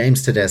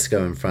 James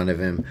Tedesco in front of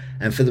him.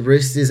 And for the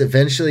Roosters,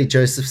 eventually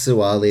Joseph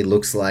Suaalii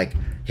looks like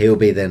he'll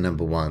be their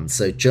number 1.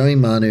 So Joey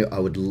Manu, I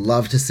would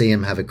love to see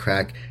him have a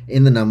crack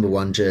in the number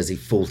 1 jersey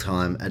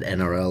full-time at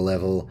NRL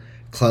level.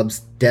 Clubs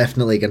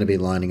definitely going to be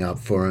lining up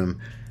for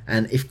him.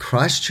 And if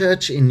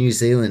Christchurch in New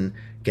Zealand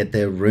get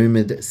their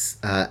rumoured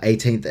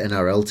 18th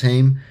NRL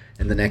team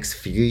in the next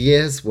few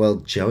years, well,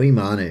 Joey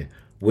Manu,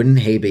 wouldn't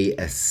he be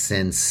a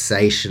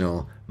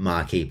sensational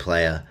marquee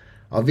player?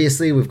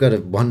 Obviously, we've got to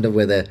wonder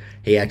whether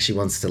he actually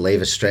wants to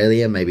leave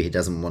Australia. Maybe he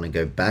doesn't want to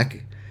go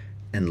back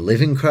and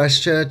live in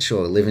Christchurch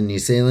or live in New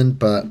Zealand,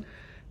 but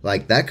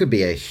that could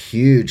be a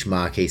huge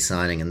marquee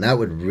signing, and that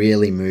would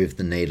really move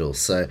the needle.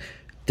 So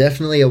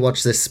definitely a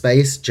watch this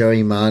space.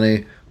 Joey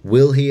Manu,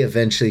 will he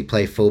eventually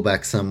play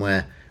fullback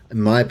somewhere?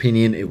 In my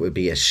opinion, it would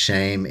be a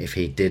shame if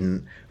he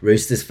didn't.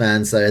 Roosters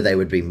fans, though, they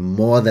would be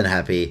more than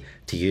happy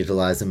to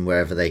utilise him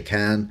wherever they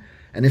can.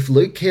 And if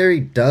Luke Keary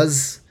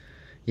does,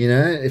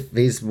 if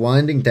he's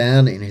winding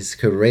down in his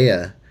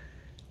career,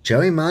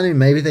 Joey Manu,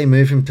 maybe they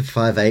move him to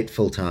 5'8"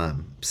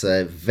 full-time.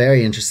 So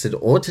very interested.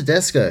 Or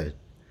Tedesco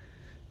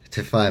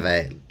to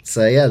 5'8".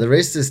 So yeah, the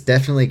Roosters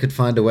definitely could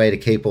find a way to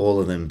keep all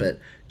of them. But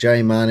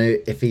Joey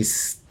Manu, if he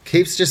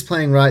keeps just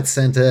playing right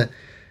centre,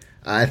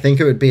 I think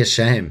it would be a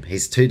shame.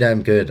 He's too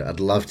damn good. I'd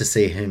love to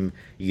see him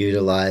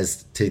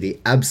utilized to the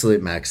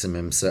absolute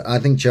maximum. So I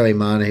think Joey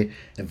Manu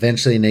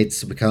eventually needs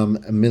to become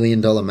 $1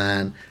 million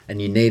man,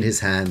 and you need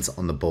his hands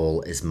on the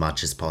ball as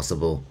much as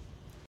possible.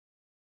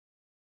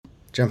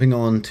 Jumping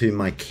on to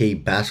my key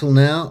battle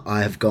now,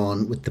 I have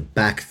gone with the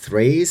back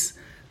threes.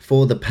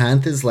 For the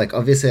Panthers, like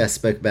obviously I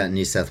spoke about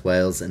New South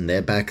Wales and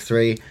their back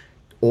three,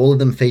 all of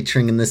them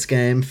featuring in this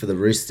game. For the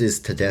Roosters,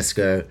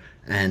 Tedesco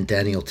and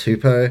Daniel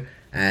Tupou.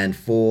 And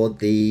for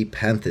the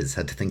Panthers,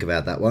 had to think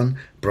about that one,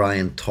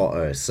 Brian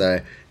To'o. So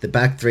the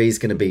back three is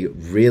going to be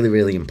really,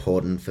 really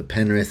important for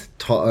Penrith,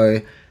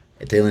 To'o,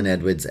 Dylan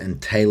Edwards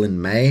and Taylor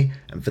May.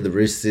 And for the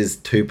Roosters,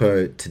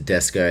 Tupou,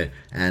 Tedesco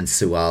and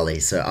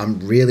Suwali. So I'm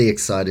really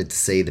excited to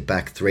see the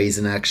back threes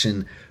in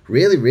action.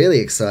 Really, really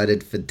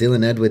excited for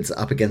Dylan Edwards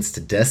up against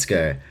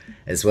Tedesco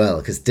as well.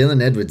 Because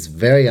Dylan Edwards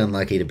very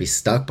unlucky to be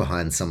stuck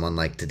behind someone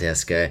like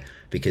Tedesco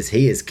because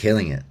he is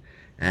killing it.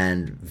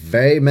 And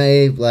very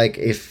may, like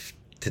if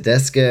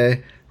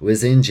Tedesco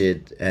was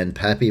injured and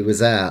Pappy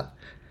was out,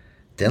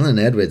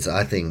 Dylan Edwards,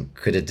 I think,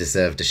 could have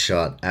deserved a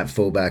shot at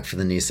fullback for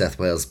the New South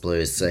Wales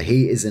Blues. So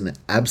he is an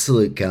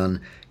absolute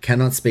gun.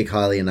 Cannot speak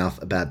highly enough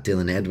about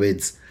Dylan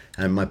Edwards.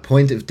 And my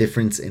point of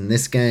difference in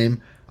this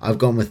game, I've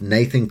gone with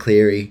Nathan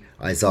Cleary,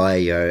 Isaiah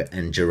Yeo,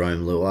 and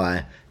Jerome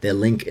Luai. Their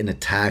link in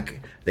attack,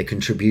 their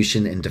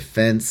contribution in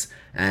defence,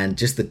 and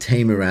just the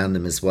team around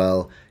them as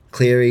well.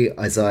 Cleary,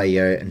 Isaiah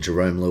Yeo, and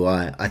Jerome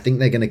Luai, I think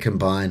they're going to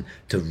combine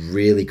to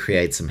really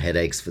create some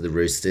headaches for the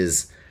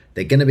Roosters.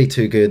 They're going to be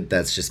too good,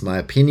 that's just my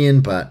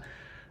opinion, but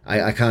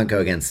I can't go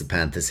against the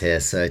Panthers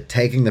here. So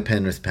taking the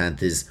Penrith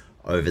Panthers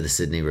over the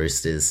Sydney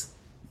Roosters.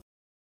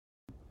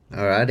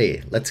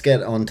 Alrighty, let's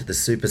get on to the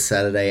Super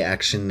Saturday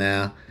action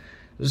now.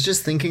 I was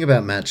just thinking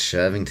about Matt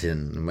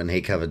Shervington when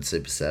he covered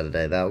Super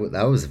Saturday. That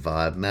was a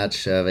vibe. Matt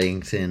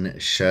Shervington,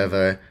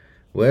 Shervo.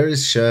 Where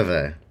is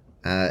Shervo?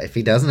 If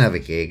he doesn't have a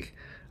gig,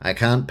 I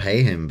can't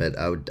pay him, but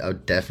I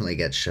would definitely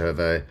get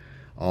Shervo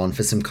on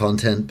for some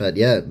content. But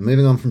yeah,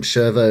 moving on from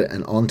Shervo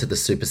and on to the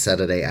Super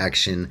Saturday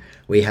action,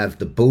 we have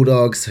the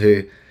Bulldogs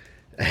who,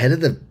 ahead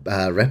of the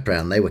rep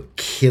round, they were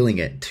killing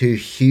it. 2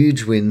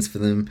 huge wins for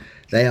them.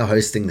 They are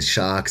hosting the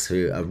Sharks,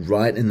 who are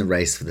right in the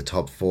race for the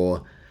top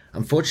 4.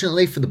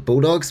 Unfortunately for the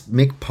Bulldogs,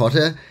 Mick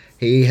Potter,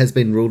 he has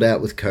been ruled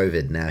out with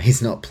COVID. Now,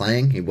 he's not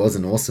playing. He was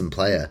an awesome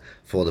player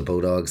for the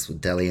Bulldogs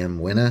with Dally M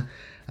winner.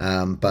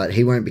 But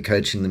he won't be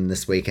coaching them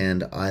this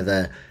weekend.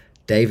 Either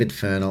David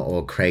Ferner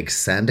or Craig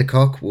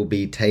Sandercock will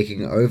be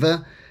taking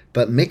over.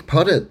 But Mick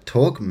Potter,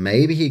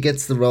 maybe he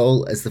gets the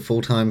role as the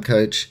full-time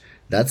coach.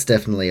 That's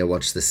definitely a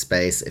watch this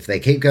space. If they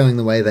keep going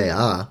the way they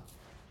are,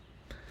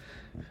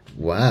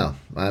 wow.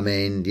 I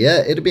mean,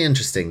 yeah, it'll be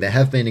interesting. There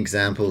have been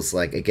examples,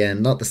 like,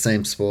 again, not the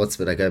same sports,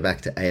 but I go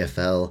back to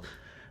AFL.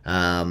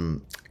 A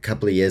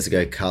couple of years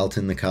ago,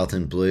 the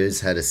Carlton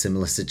Blues had a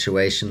similar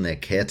situation. Their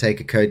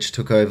caretaker coach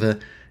took over,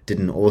 did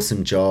an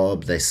awesome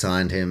job. They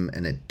signed him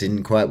and it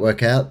didn't quite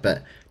work out,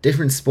 but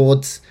different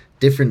sports,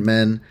 different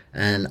men,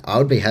 and I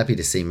would be happy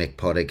to see Mick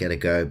Potter get a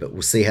go, but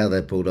we'll see how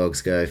the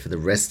Bulldogs go for the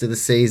rest of the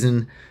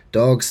season.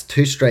 Dogs,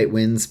 2 straight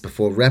wins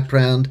before rep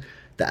round.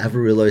 The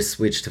Averillo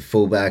switch to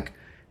fullback,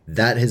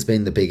 that has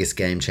been the biggest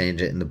game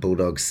changer in the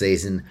Bulldogs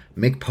season.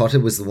 Mick Potter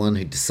was the one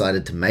who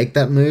decided to make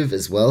that move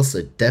as well,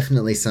 so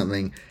definitely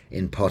something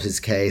in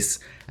Potter's case.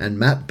 And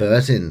Matt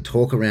Burton,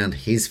 talk around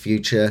his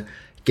future,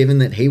 given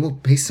that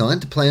he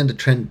signed to play under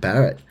Trent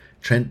Barrett.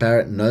 Trent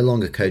Barrett no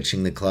longer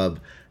coaching the club,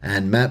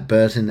 and Matt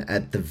Burton,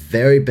 at the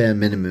very bare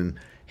minimum,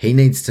 he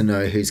needs to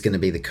know who's going to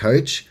be the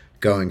coach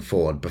going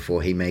forward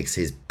before he makes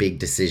his big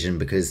decision,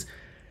 because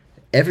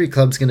every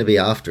club's going to be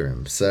after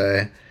him.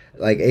 So,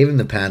 like, even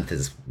the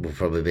Panthers will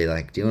probably be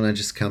like, do you want to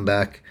just come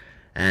back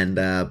and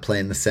play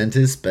in the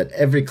centres? But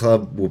every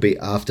club will be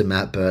after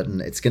Matt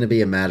Burton. It's going to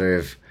be a matter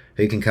of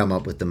who can come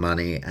up with the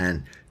money,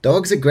 and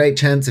Dogs a great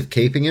chance of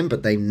keeping him,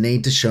 but they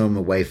need to show him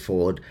a way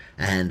forward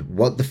and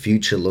what the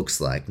future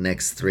looks like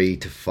next 3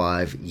 to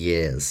 5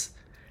 years.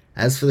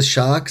 As for the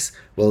Sharks,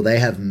 well, they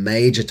have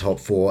major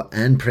top 4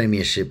 and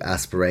premiership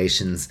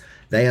aspirations.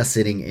 They are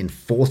sitting in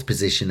 4th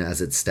position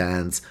as it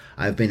stands.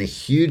 I've been a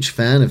huge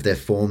fan of their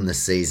form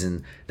this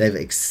season. They've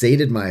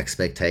exceeded my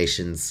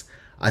expectations.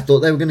 I thought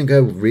they were going to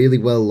go really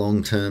well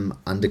long term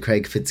under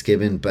Craig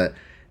Fitzgibbon, but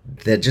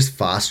they're just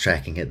fast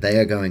tracking it. They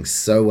are going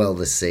so well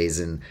this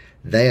season.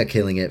 They are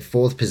killing it.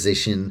 4th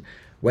position.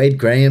 Wade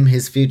Graham,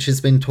 his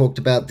future's been talked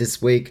about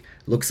this week.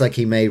 Looks like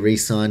he may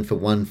re-sign for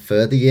 1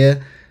 further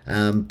year,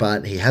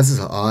 but he has his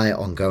eye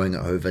on going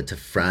over to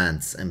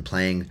France and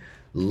playing,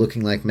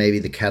 looking like maybe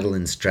the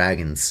Catalans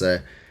Dragons. So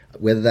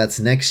whether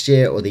that's next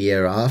year or the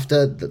year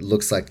after, that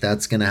looks like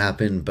that's going to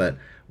happen. But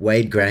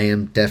Wade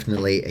Graham,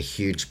 definitely a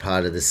huge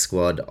part of this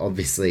squad.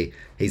 Obviously,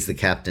 he's the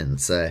captain,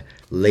 so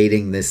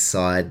leading this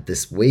side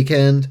this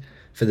weekend.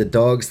 For the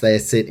Dogs, they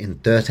sit in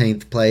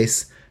 13th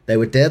place. They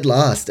were dead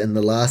last, and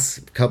the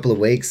last couple of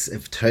weeks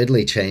have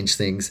totally changed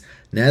things.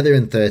 Now they're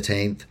in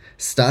 13th,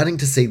 starting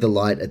to see the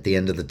light at the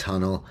end of the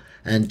tunnel.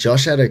 And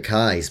Josh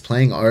Adokar, he's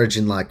playing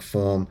Origin-like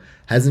form,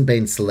 hasn't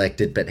been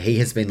selected, but he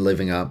has been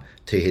living up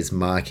to his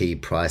marquee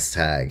price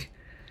tag.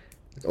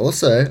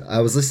 Also, I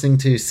was listening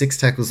to Six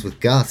Tackles with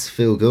Gus,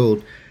 Phil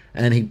Gould,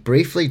 and he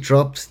briefly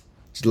dropped,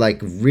 like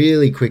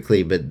really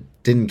quickly,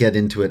 but didn't get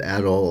into it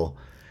at all,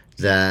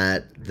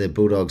 that the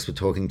Bulldogs were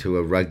talking to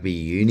a rugby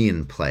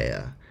union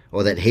player,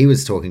 or that he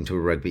was talking to a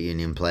rugby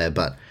union player,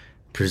 but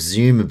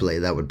presumably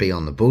that would be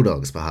on the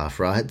Bulldogs' behalf,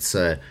 right?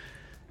 So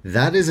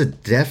that is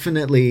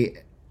definitely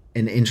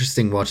an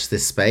interesting watch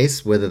this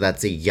space. Whether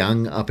that's a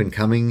young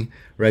up-and-coming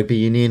rugby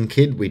union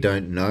kid, we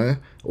don't know,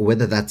 or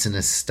whether that's an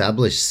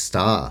established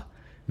star.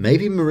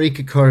 Maybe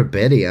Marika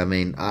Korobetti. I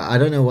mean, I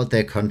don't know what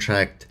their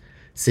contract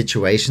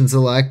situations are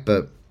like,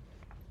 but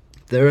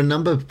there are a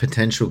number of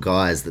potential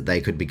guys that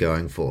they could be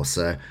going for.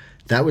 So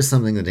that was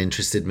something that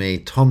interested me.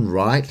 Tom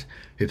Wright,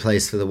 who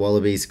plays for the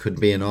Wallabies, could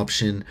be an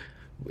option.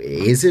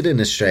 Is it an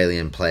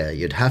Australian player?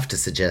 You'd have to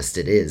suggest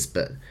it is,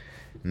 but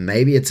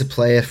maybe it's a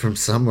player from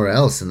somewhere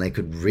else and they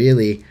could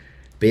really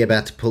be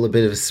about to pull a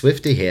bit of a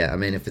Swifty here. I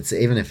mean, if it's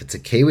a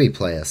Kiwi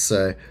player.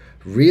 So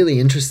really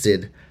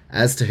interested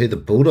as to who the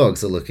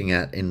Bulldogs are looking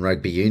at in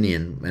rugby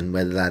union and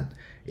whether that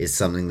is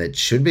something that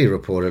should be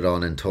reported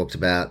on and talked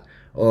about,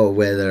 or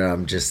whether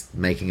I'm just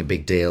making a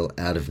big deal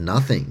out of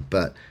nothing.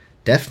 But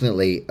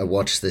definitely a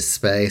watch this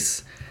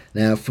space.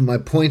 Now, for my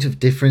point of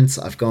difference,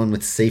 I've gone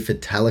with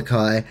Seifert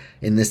Talakai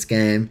in this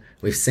game.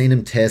 We've seen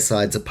him tear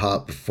sides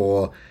apart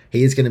before.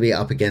 He is going to be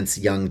up against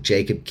young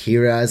Jacob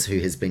Kiraz, who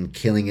has been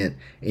killing it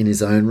in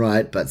his own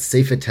right. But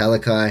Seifert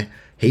Talakai,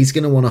 he's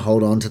going to want to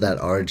hold on to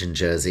that Origin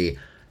jersey.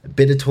 A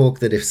bit of talk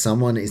that if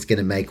someone is going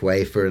to make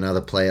way for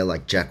another player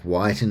like Jack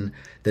Whiten,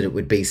 that it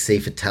would be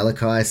Seifert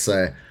Talakai.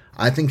 So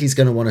I think he's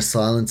going to want to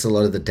silence a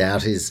lot of the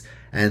doubters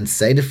and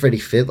say to Freddie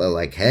Fittler,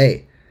 like,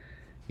 hey,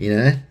 you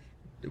know,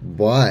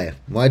 why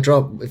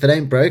drop? If it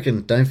ain't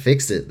broken, don't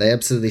fix it. They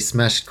absolutely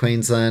smashed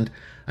Queensland.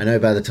 I know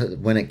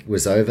when it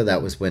was over,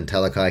 that was when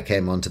Talakai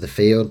came onto the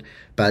field.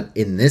 But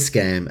in this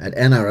game, at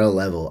NRL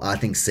level, I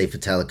think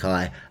Seifert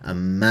Talakai, a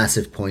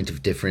massive point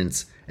of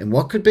difference in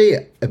what could be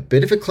a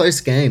bit of a close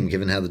game,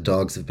 given how the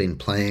Dogs have been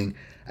playing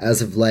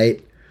as of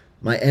late.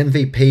 My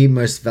MVP,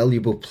 most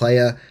valuable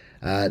player,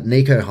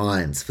 Nico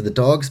Hines. For the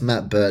Dogs,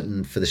 Matt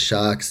Burton. For the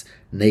Sharks,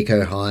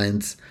 Nico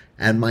Hines.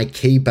 And my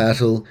key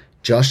battle,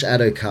 Josh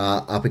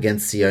Adokar up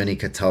against Sione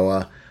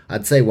Katoa.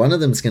 I'd say one of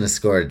them's going to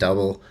score a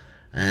double.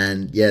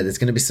 And yeah, there's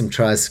going to be some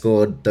tries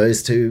scored.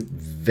 Those two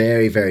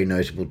very, very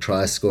notable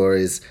try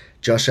scorers.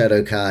 Josh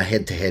Adokar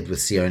head-to-head with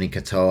Sione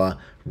Katoa.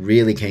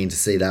 Really keen to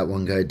see that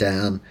one go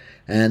down.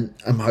 And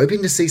I'm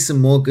hoping to see some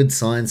more good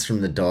signs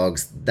from the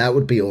Dogs. That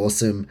would be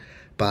awesome.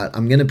 But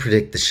I'm going to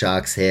predict the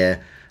Sharks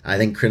here. I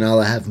think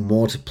Cronulla have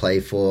more to play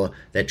for.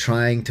 They're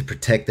trying to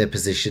protect their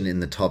position in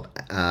the top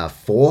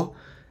 4.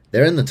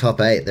 They're in the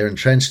top 8. They're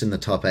entrenched in the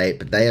top 8,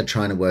 but they are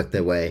trying to work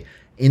their way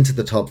into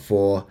the top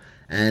 4.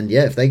 And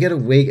yeah, if they get a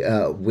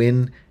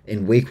win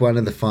in week 1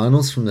 of the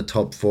finals from the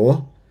top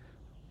 4,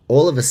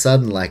 all of a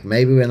sudden, like,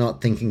 maybe we're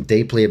not thinking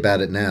deeply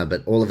about it now,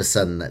 but all of a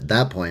sudden at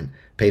that point,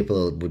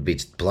 people would be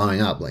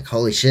blowing up like,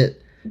 holy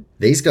shit,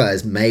 these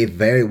guys may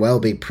very well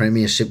be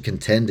premiership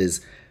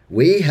contenders.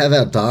 We have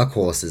our dark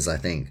horses, I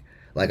think.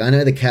 Like, I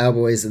know the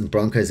Cowboys and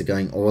Broncos are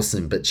going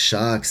awesome, but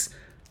Sharks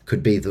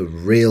could be the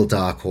real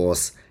dark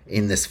horse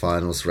in this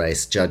finals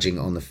race, judging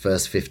on the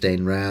first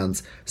 15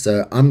 rounds.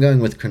 So I'm going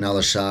with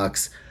Cronulla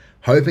Sharks,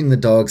 hoping the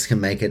Dogs can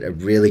make it a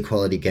really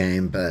quality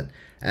game, but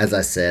as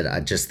I said, I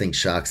just think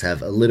Sharks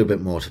have a little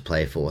bit more to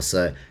play for,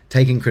 so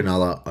taking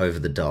Cronulla over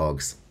the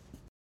Dogs.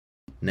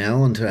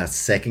 Now on to our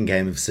second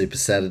game of Super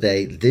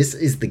Saturday. This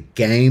is the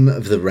game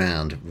of the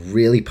round.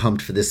 Really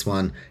pumped for this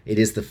one. It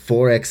is the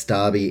 4X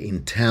Derby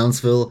in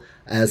Townsville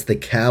as the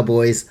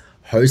Cowboys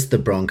host the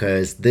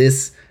Broncos.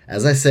 This,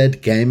 as I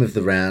said, game of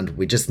the round.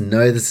 We just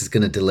know this is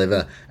going to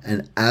deliver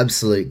an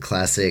absolute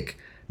classic.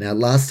 Now,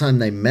 last time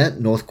they met,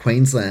 North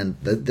Queensland,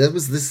 that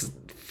was this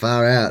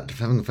far out,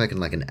 having fucking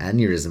like an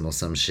aneurysm or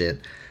some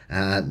shit.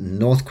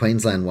 North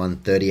Queensland won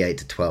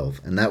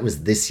 38-12, and that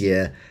was this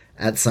year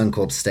at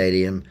Suncorp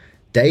Stadium.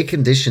 Day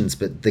conditions,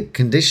 but the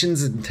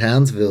conditions in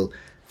Townsville,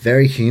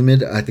 very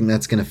humid. I think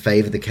that's going to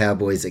favour the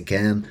Cowboys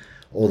again,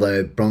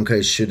 although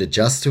Broncos should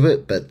adjust to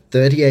it. But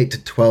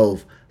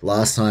 38-12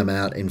 last time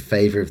out in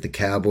favour of the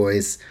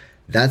Cowboys.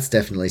 That's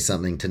definitely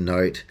something to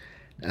note.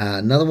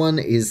 Another one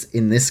is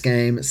in this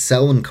game,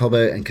 Selwyn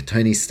Cobbo and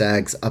Katoni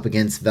Staggs up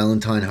against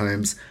Valentine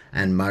Holmes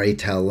and Murray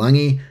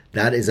Taulagi.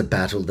 That is a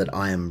battle that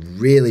I am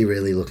really,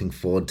 really looking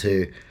forward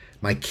to.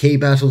 My key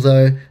battle,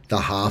 though, the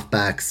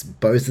halfbacks,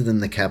 both of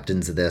them the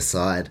captains of their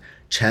side.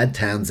 Chad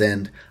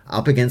Townsend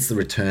up against the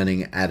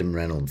returning Adam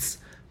Reynolds.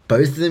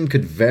 Both of them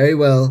could very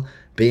well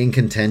be in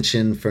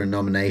contention for a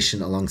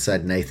nomination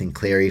alongside Nathan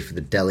Cleary for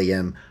the Dally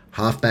M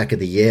Halfback of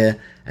the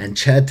Year. And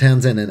Chad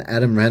Townsend and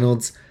Adam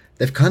Reynolds,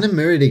 they've kind of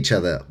mirrored each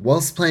other.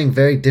 Whilst playing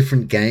very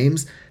different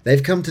games,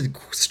 they've come to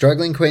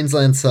struggling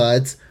Queensland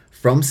sides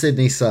from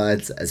Sydney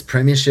sides as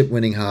premiership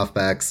winning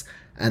halfbacks.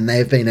 and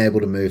they've been able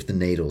to move the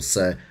needle.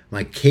 So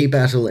my key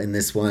battle in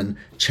this one,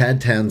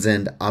 Chad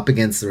Townsend up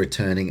against the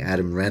returning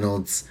Adam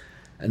Reynolds.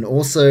 And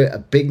also a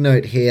big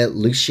note here,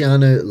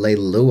 Luciano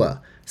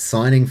Leilua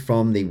signing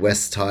from the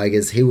West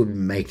Tigers. He will be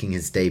making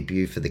his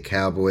debut for the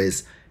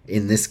Cowboys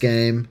in this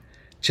game.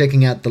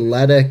 Checking out the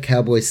ladder,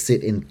 Cowboys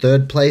sit in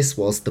third place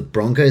whilst the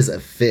Broncos are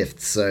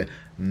fifth. So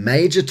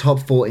major top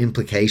four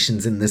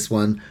implications in this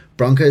one.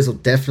 Broncos will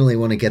definitely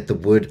want to get the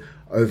wood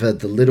over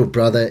the little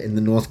brother in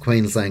the North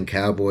Queensland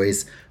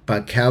Cowboys.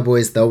 But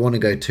Cowboys, they'll want to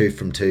go 2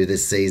 from 2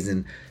 this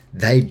season.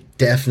 They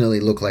definitely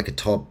look like a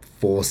top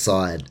 4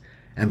 side.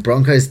 And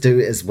Broncos do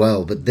as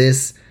well. But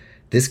this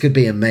could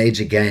be a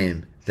major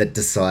game that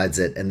decides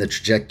it and the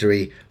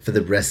trajectory for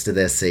the rest of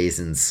their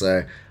season.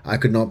 So I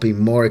could not be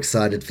more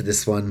excited for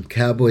this one.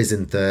 Cowboys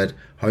in third,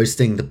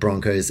 hosting the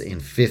Broncos in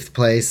fifth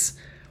place.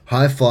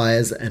 High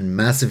flyers and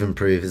massive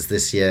improvers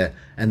this year,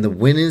 and the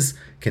winners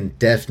can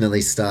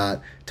definitely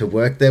start to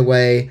work their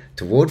way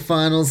toward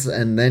finals,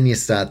 and then you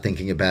start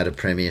thinking about a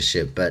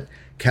premiership. But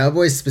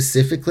Cowboys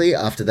specifically,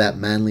 after that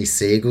Manly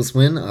Seagulls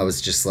win, I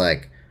was just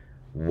like,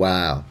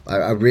 wow,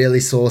 I really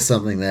saw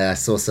something there. I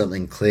saw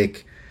something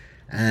click,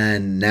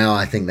 and now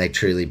I think they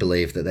truly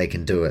believe that they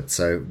can do it.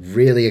 So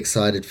really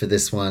excited for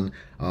this one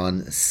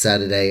on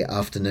Saturday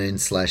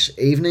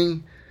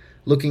afternoon/evening.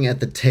 Looking at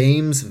the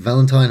teams,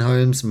 Valentine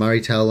Holmes, Murray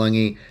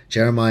Taulagi,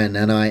 Jeremiah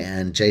Nanai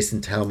and Jason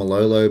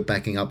Taumalolo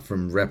backing up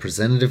from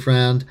representative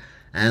round,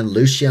 and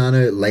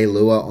Luciano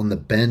Leilua on the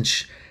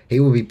bench. He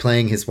will be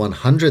playing his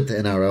 100th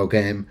NRL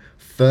game,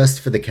 first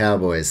for the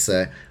Cowboys.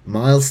 So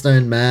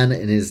milestone man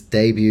in his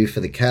debut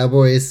for the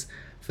Cowboys.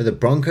 For the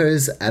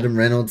Broncos, Adam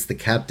Reynolds, the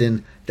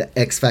captain, the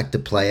X-Factor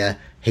player,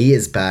 he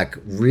is back.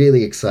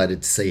 Really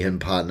excited to see him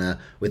partner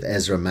with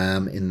Ezra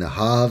Mam in the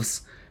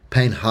halves.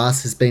 Payne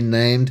Haas has been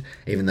named,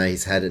 even though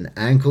he's had an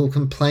ankle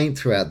complaint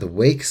throughout the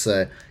week,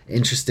 so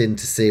interested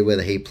to see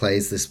whether he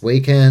plays this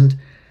weekend.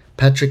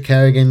 Patrick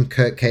Carrigan,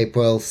 Kurt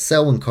Capewell,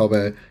 Selwyn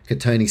Cobbo,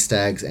 Katoni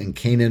Staggs and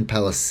Keenan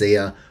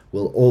Palacia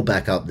will all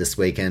back up this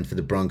weekend for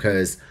the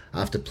Broncos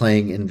after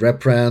playing in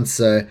rep rounds,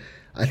 so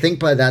I think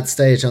by that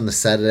stage on the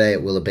Saturday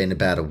it will have been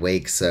about a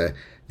week, so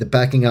the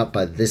backing up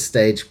by this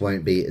stage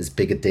won't be as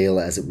big a deal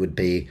as it would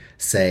be,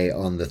 say,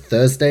 on the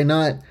Thursday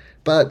night.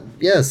 But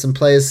yeah, some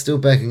players still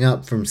backing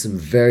up from some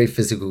very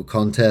physical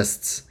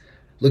contests.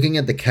 Looking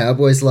at the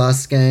Cowboys'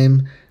 last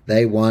game,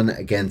 they won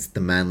against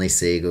the Manly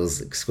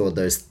Seagulls, scored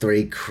those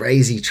 3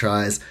 crazy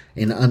tries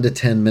in under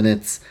 10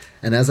 minutes.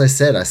 And as I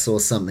said, I saw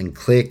something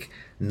click.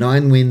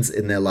 9 wins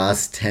in their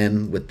last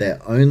 10, with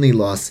their only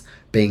loss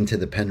being to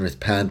the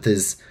Penrith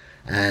Panthers.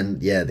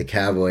 And yeah, the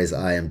Cowboys,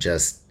 I am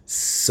just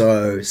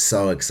so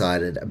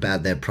excited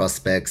about their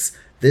prospects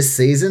this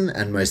season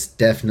and most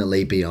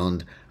definitely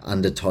beyond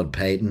under Todd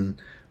Payten.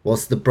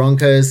 Whilst the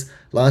Broncos,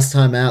 last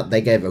time out, they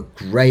gave a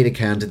great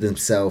account of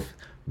themselves,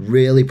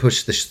 really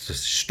pushed the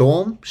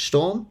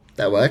Storm,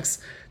 that works,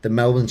 the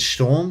Melbourne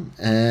Storm,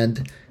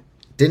 and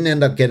didn't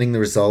end up getting the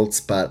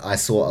results, but I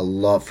saw a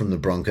lot from the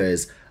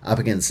Broncos up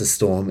against the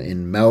Storm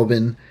in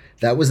Melbourne.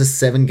 That was a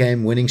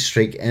 7-game winning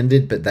streak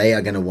ended, but they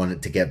are going to want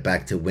it to get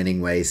back to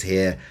winning ways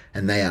here,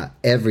 and they are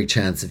every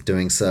chance of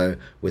doing so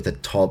with a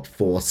top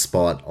 4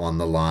 spot on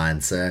the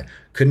line. So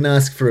couldn't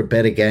ask for a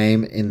better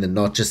game in the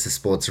Not Just a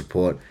Sports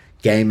Report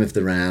game of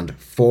the round,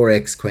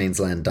 4X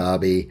Queensland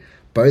Derby.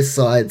 Both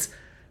sides,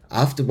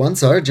 after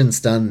once Origin's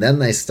done, then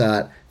they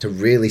start to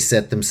really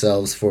set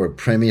themselves for a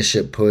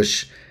premiership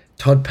push.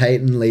 Todd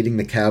Payten leading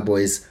the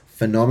Cowboys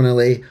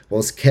phenomenally,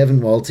 whilst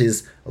Kevin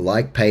Walters,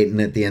 like Payton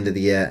at the end of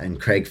the year,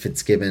 and Craig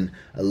Fitzgibbon,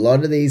 a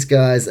lot of these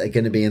guys are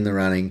going to be in the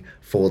running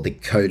for the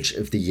Coach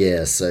of the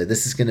Year. So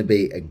this is going to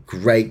be a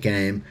great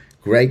game,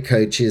 great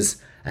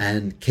coaches,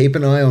 and keep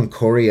an eye on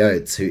Corey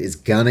Oates, who is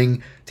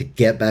gunning to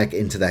get back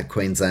into that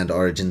Queensland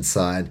Origin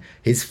side.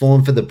 His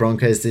form for the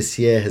Broncos this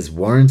year has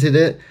warranted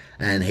it,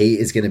 and he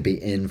is going to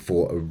be in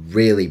for a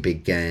really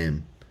big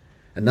game.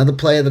 Another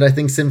player that I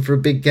think's in for a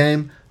big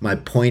game, my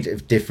point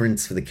of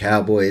difference for the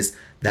Cowboys,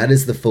 that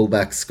is the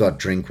fullback Scott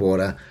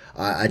Drinkwater.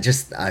 I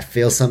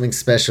feel something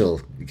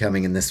special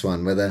coming in this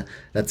one, whether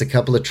that's a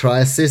couple of try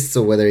assists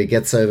or whether he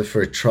gets over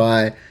for a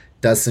try,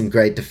 does some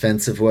great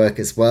defensive work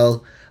as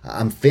well.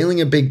 I'm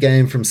feeling a big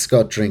game from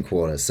Scott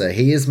Drinkwater, so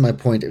he is my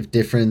point of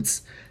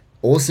difference.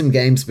 Awesome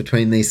games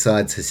between these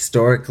sides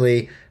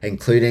historically,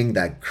 including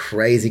that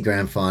crazy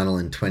grand final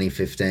in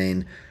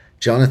 2015.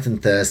 Jonathan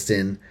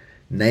Thurston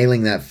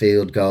nailing that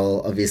field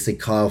goal. Obviously,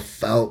 Kyle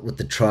Felt with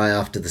the try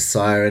after the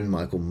siren.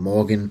 Michael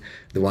Morgan,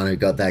 the one who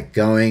got that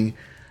going.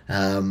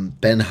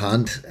 Ben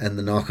Hunt and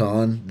the knock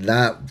on.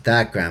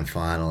 That grand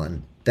final.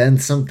 And then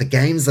the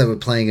games they were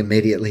playing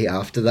immediately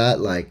after that.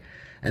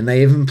 And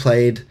they even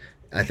played,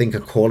 I think, a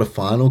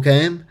quarterfinal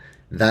game.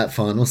 That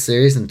final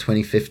series in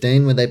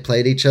 2015 where they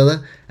played each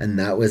other. And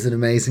that was an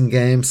amazing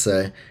game.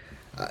 So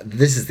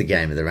this is the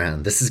game of the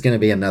round. This is going to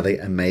be another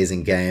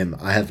amazing game.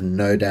 I have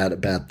no doubt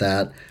about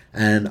that.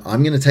 And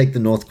I'm going to take the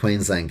North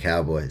Queensland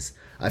Cowboys.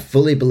 I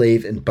fully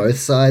believe in both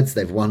sides.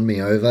 They've won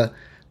me over.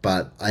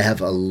 but I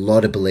have a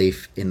lot of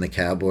belief in the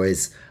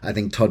Cowboys. I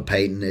think Todd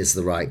Payton is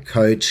the right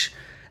coach,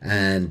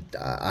 and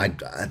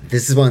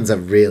this one's a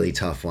really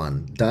tough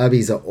one.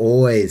 Derbies are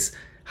always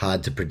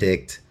hard to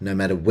predict, no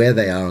matter where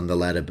they are on the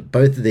ladder, but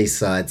both of these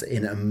sides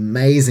in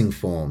amazing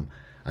form.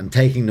 I'm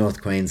taking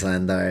North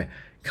Queensland, though.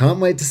 Can't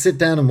wait to sit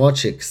down and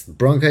watch it, 'cause the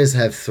Broncos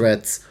have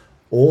threats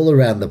all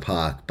around the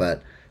park,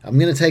 but I'm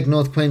going to take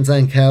North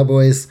Queensland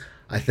Cowboys.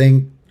 I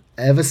think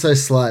ever so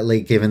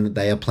slightly, given that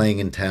they are playing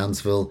in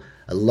Townsville.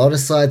 A lot of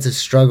sides have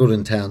struggled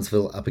in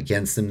Townsville up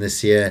against them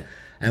this year,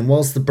 and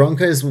whilst the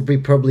Broncos will be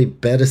probably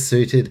better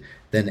suited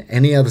than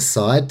any other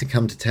side to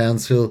come to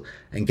Townsville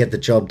and get the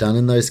job done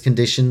in those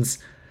conditions,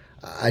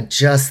 I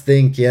just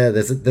think,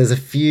 there's a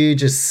few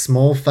just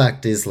small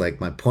factors, like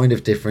my point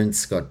of difference,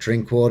 Scott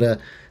Drinkwater,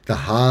 the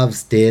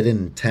halves, Dearden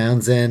and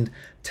Townsend,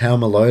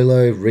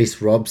 Taumalolo,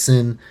 Reece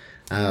Robson,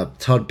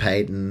 Todd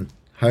Payton,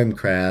 home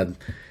crowd.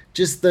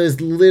 Just those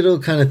little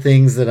kind of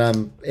things that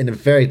I'm in a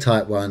very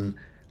tight one,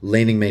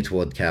 leaning me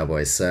toward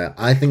Cowboys. So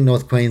I think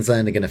North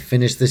Queensland are going to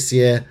finish this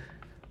year.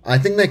 I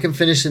think they can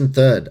finish in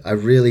third. I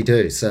really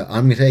do. So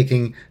I'm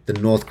taking the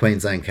North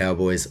Queensland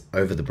Cowboys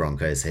over the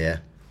Broncos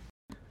here.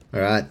 All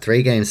right,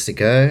 3 games to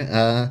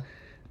go.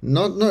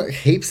 Not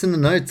heaps in the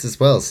notes as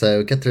well, so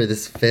we'll get through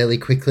this fairly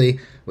quickly.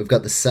 We've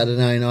got the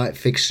Saturday night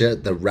fixture,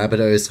 the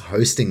Rabbitohs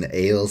hosting the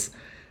Eels.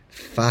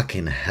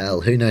 Fucking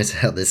hell, who knows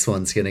how this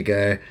one's going to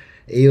go.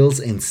 Eels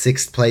in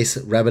 6th place,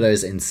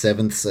 Rabbitohs in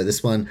 7th, so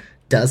this one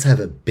does have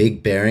a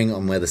big bearing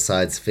on where the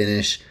sides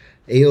finish.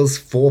 Eels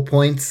 4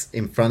 points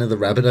in front of the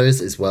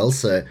Rabbitohs as well,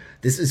 so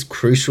this is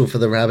crucial for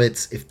the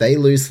Rabbits. If they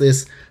lose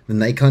this, then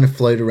they kind of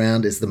float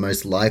around as the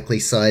most likely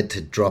side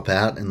to drop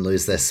out and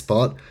lose their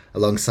spot,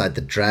 alongside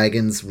the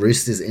Dragons.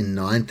 Roosters in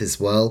 9th as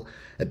well.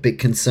 A bit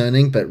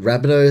concerning, but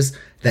Rabbitohs,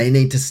 they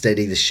need to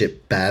steady the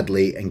ship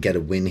badly and get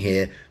a win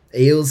here.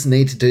 Eels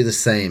need to do the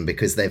same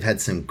because they've had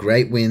some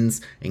great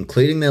wins,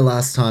 including their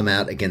last time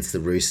out against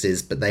the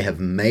Roosters, but they have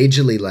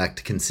majorly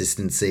lacked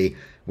consistency.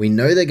 We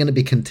know they're going to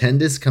be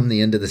contenders come the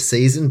end of the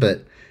season,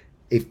 but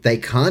if they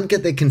can't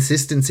get their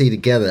consistency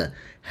together,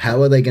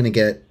 how are they going to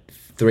get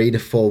 3 to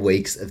 4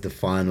 weeks of the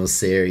final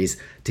series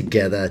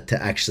together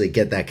to actually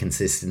get that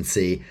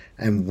consistency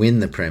and win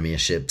the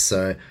premiership?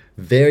 So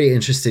very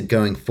interested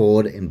going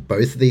forward in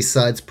both of these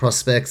sides'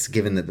 prospects,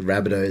 given that the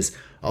Rabbitohs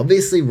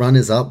obviously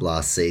runners-up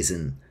last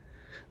season.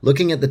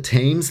 Looking at the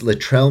teams,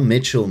 Latrell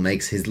Mitchell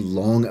makes his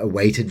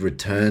long-awaited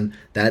return.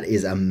 That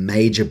is a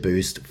major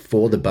boost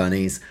for the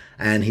Bunnies,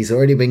 and he's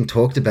already been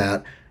talked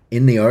about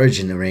in the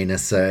Origin arena,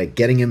 so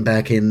getting him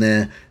back in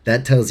there,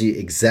 that tells you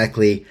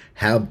exactly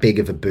how big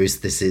of a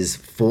boost this is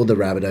for the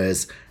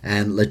Rabbitohs,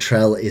 and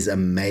Latrell is a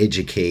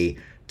major key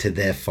to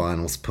their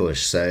finals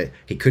push. So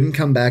he couldn't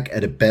come back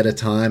at a better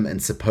time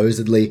and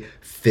supposedly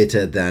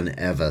fitter than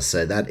ever.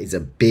 So that is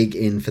a big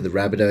in for the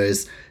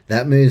Rabbitohs.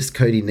 That moves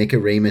Cody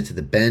Nikorima to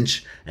the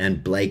bench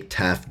and Blake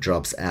Taaffe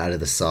drops out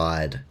of the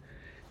side.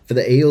 For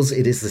the Eels,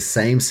 it is the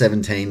same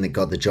 17 that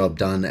got the job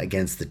done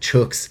against the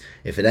Chooks.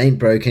 If it ain't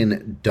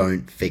broken,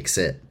 don't fix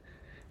it.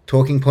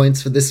 Talking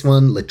points for this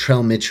one,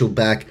 Latrell Mitchell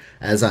back.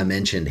 As I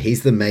mentioned,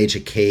 he's the major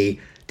key.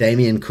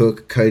 Damien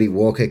Cook, Cody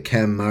Walker,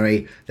 Cam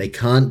Murray, they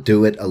can't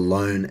do it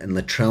alone, and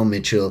Latrell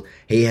Mitchell,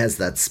 he has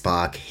that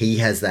spark, he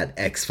has that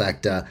X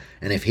factor,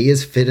 and if he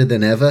is fitter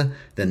than ever,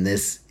 then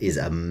this is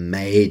a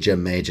major,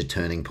 major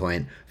turning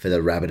point for the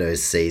Rabbitohs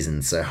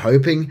season. So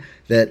hoping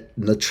that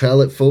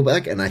Latrell at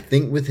fullback, and I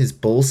think with his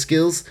ball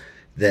skills,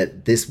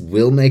 that this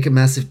will make a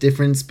massive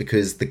difference,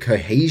 because the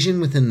cohesion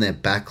within their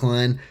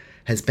backline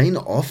has been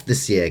off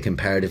this year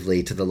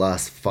comparatively to the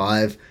last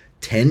 5-10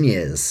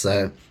 years.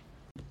 So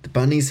the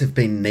Bunnies have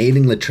been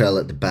needing Latrell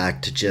at the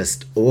back to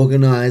just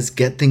organise,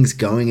 get things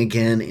going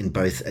again in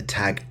both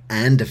attack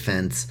and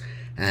defence,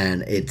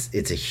 and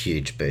it's a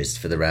huge boost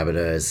for the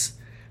Rabbitohs.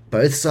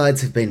 Both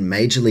sides have been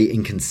majorly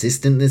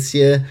inconsistent this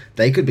year.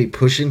 They could be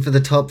pushing for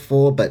the top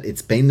 4, but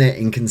it's been their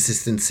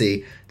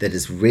inconsistency that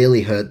has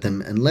really hurt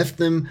them and left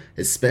them,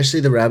 especially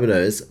the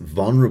Rabbitohs,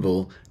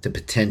 vulnerable to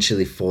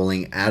potentially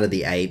falling out of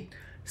the 8.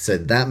 So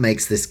that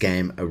makes this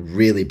game a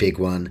really big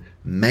one.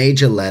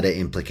 Major ladder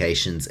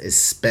implications,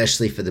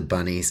 especially for the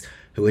Bunnies,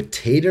 who are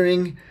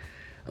teetering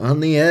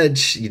on the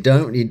edge. You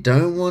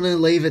don't want to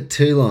leave it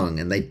too long.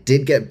 And they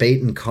did get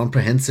beaten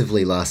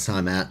comprehensively last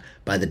time out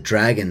by the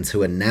Dragons,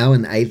 who are now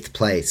in 8th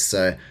place.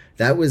 So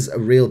that was a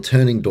real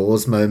turning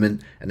doors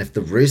moment. And if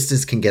the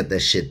Roosters can get their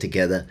shit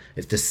together,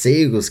 if the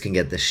Sea Eagles can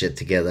get their shit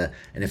together,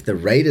 and if the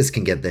Raiders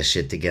can get their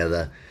shit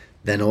together,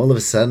 then all of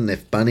a sudden,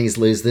 if Bunnies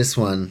lose this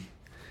one,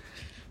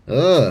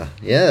 oh,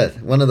 yeah,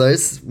 one of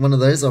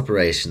those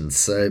operations.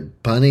 So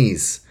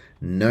Bunnies,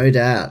 no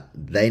doubt,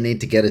 they need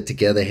to get it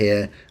together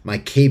here. My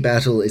key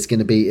battle is going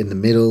to be in the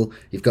middle.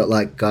 You've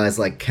got guys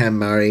like Cam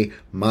Murray,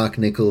 Mark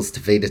Nichols,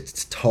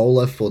 Tavita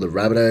Tola for the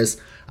Rabbitohs,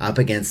 up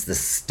against the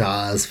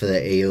stars for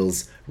the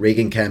Eels,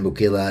 Regan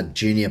Campbell-Gillard,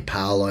 Junior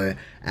Paulo,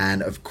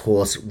 And of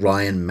course,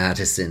 Ryan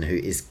Mattison, who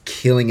is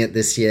killing it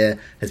this year,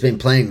 has been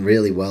playing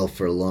really well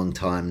for a long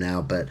time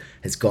now, but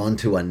has gone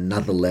to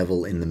another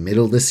level in the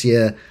middle this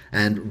year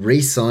and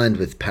re-signed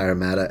with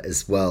Parramatta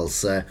as well.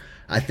 So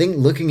I think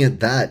looking at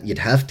that, you'd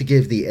have to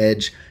give the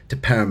edge to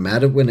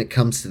Parramatta when it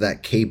comes to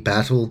that key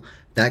battle.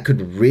 That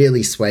could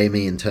really sway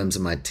me in terms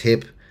of my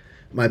tip.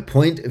 My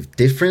point of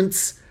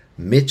difference,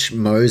 Mitch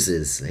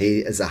Moses. He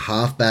is a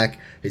halfback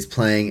who's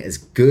playing as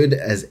good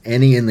as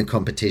any in the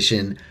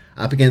competition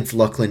up against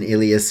Lachlan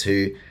Ilias,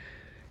 who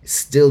is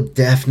still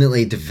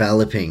definitely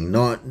developing,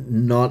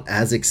 not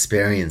as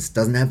experienced,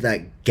 doesn't have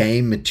that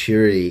game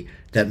maturity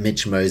that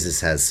Mitch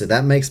Moses has. So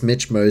that makes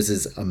Mitch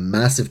Moses a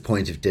massive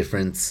point of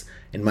difference.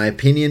 In my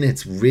opinion,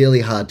 it's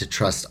really hard to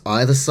trust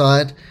either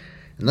side,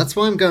 and that's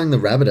why I'm going the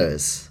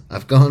Rabbitohs.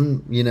 I've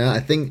gone, I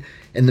think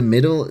in the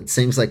middle, it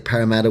seems like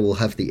Parramatta will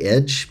have the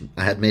edge.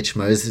 I had Mitch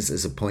Moses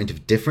as a point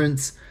of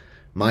difference.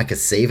 Micah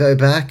Sevo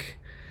back.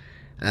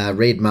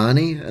 Reed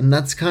Marnie. And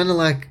that's kind of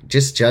like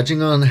just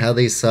judging on how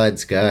these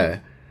sides go.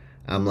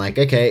 I'm like,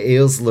 okay,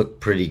 Eels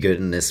look pretty good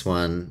in this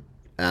one.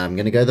 I'm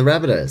going to go the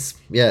Rabbitohs.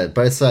 Yeah,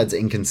 both sides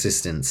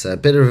inconsistent. So a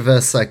bit of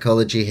reverse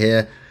psychology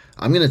here.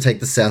 I'm going to take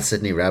the South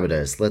Sydney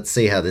Rabbitohs. Let's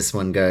see how this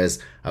one goes.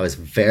 I was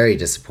very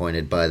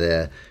disappointed by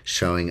their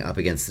showing up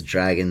against the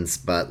Dragons,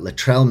 but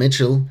Latrell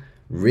Mitchell,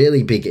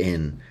 really big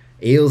in.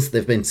 Eels,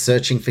 they've been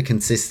searching for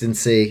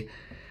consistency.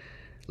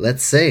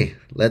 Let's see.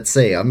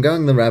 I'm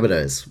going the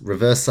Rabbitohs.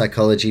 Reverse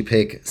psychology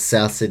pick,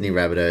 South Sydney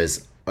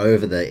Rabbitohs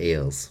over the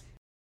Eels.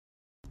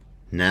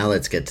 Now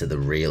let's get to the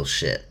real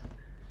shit.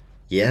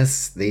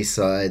 Yes, these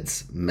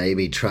sides may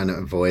be trying to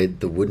avoid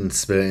the wooden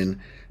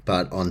spoon,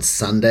 but on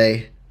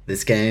Sunday,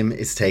 this game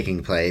is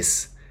taking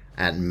place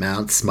at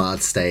Mount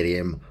Smart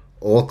Stadium,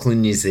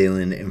 Auckland, New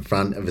Zealand, in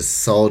front of a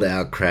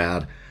sold-out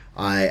crowd.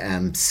 I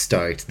am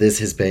stoked. This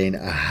has been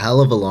a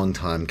hell of a long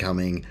time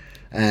coming.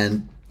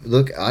 And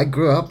look, I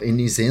grew up in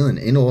New Zealand,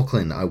 in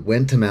Auckland. I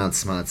went to Mount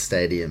Smart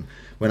Stadium.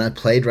 When I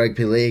played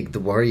rugby league, the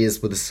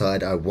Warriors were the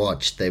side I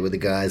watched. They were the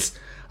guys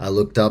I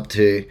looked up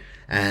to.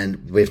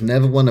 And we've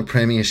never won a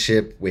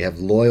premiership. We have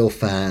loyal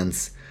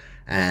fans.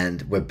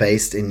 And we're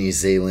based in New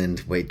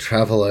Zealand. We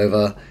travel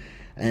over.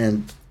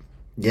 And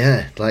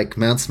yeah, like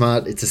Mount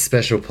Smart, it's a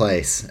special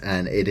place.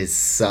 And it has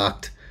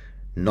sucked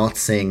not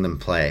seeing them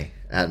play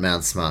at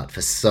Mount Smart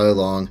for so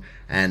long.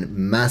 And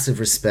massive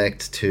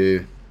respect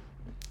to,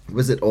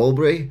 was it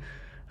Albury?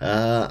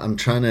 I'm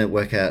trying to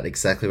work out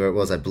exactly where it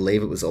was. I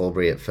believe it was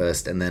Albury at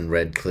first and then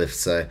Redcliffe.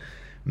 So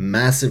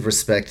massive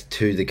respect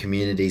to the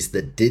communities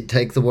that did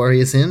take the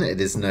Warriors in.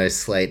 It is no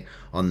slate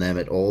on them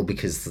at all,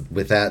 because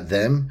without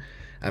them,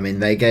 I mean,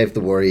 they gave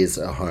the Warriors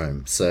a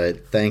home. So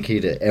thank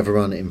you to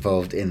everyone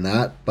involved in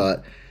that.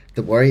 But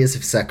the Warriors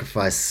have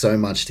sacrificed so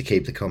much to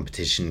keep the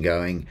competition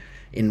going.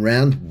 In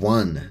round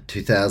 1,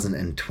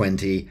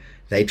 2020,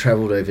 they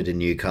travelled over to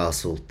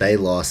Newcastle. They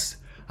lost.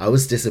 I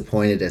was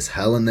disappointed as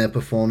hell in their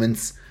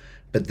performance.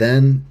 But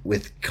then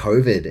with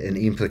COVID and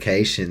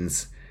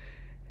implications,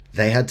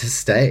 they had to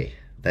stay.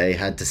 They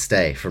had to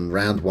stay from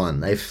round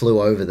 1. They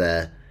flew over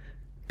there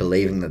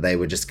believing that they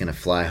were just going to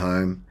fly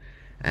home.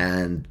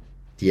 And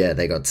yeah,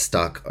 they got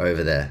stuck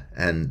over there.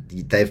 And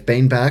they've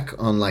been back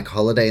on like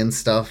holiday and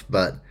stuff,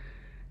 but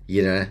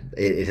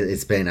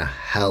it's been a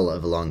hell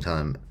of a long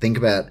time. Think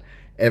about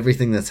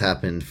everything that's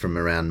happened from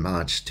around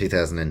March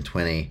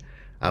 2020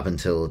 up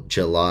until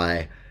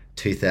July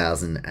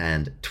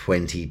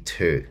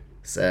 2022.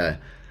 So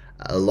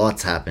a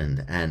lot's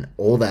happened, and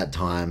all that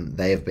time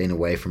they have been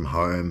away from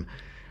home,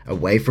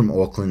 away from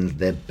Auckland,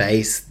 their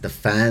base. The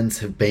fans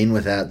have been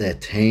without their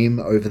team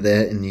over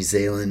there in New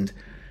Zealand.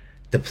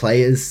 The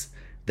players,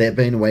 they've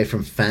been away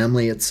from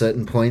family at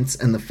certain points,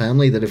 and the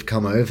family that have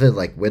come over,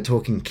 like we're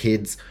talking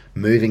kids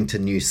moving to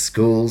new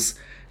schools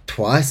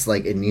twice,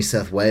 like in New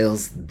South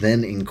Wales,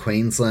 then in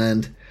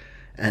Queensland,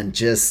 and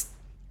just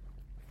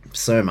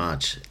so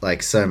much.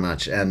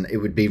 And it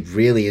would be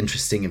really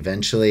interesting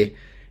eventually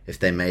if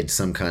they made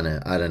some kind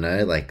of, I don't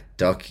know, like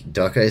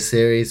doco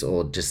series,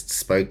 or just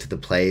spoke to the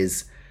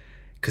players,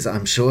 because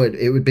I'm sure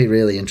it would be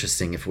really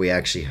interesting if we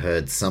actually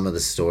heard some of the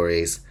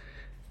stories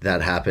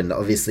that happened.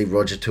 Obviously,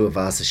 Roger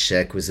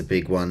Tuivasa-Sheck was a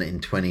big one in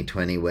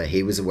 2020, where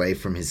he was away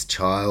from his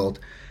child,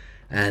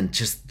 and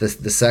just the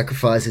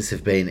sacrifices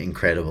have been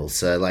incredible.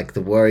 So, like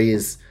the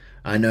Warriors,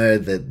 I know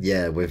that,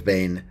 yeah, we've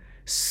been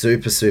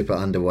super, super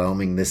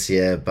underwhelming this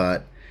year,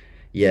 but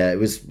yeah, it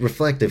was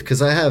reflective,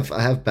 because I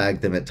have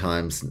bagged them at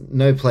times.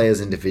 No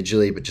players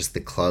individually, but just the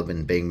club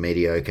and being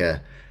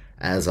mediocre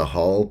as a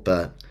whole.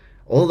 But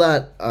all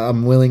that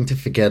I'm willing to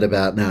forget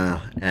about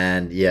now.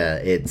 And yeah,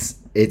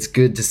 it's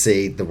good to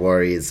see the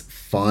Warriors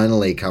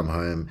finally come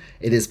home.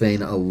 It has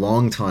been a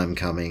long time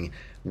coming.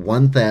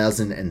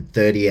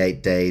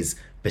 1,038 days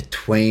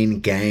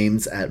between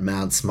games at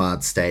Mount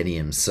Smart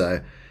Stadium.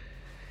 So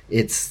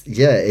it's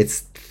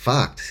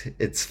fucked.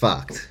 It's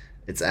fucked.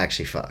 It's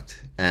actually fucked.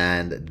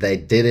 And they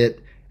did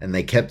it, and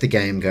they kept the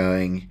game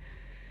going.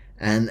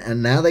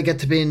 And now they get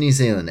to be in New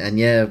Zealand. And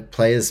yeah,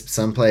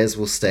 some players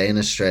will stay in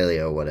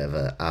Australia or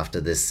whatever after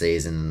this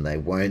season. They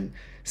won't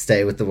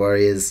stay with the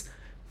Warriors.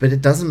 But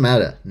it doesn't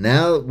matter.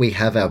 Now we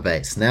have our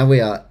base. Now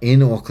we are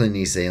in Auckland,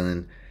 New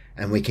Zealand,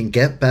 and we can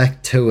get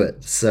back to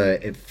it. So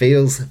it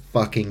feels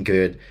fucking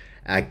good.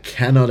 I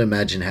cannot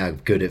imagine how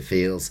good it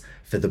feels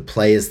for the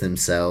players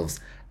themselves.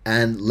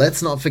 And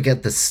let's not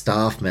forget the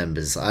staff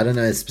members. I don't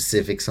know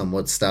specifics on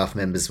what staff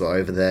members were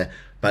over there,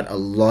 but a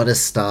lot of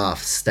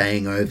staff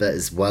staying over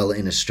as well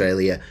in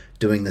Australia,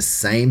 doing the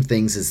same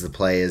things as the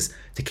players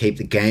to keep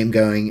the game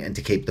going and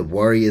to keep the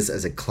Warriors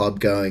as a club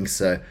going.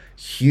 So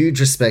huge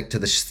respect to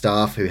the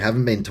staff who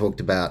haven't been talked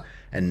about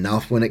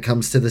enough when it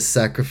comes to the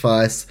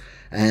sacrifice.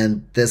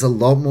 And there's a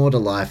lot more to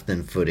life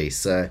than footy.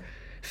 So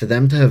for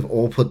them to have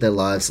all put their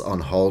lives on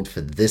hold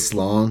for this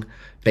long,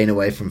 been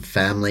away from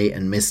family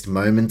and missed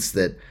moments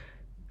that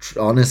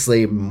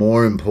honestly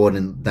more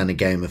important than a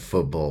game of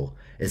football,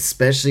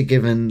 especially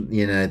given,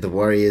 the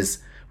Warriors,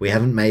 we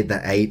haven't made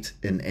the 8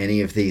 in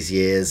any of these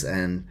years,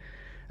 and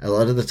a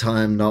lot of the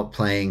time not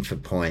playing for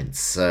points,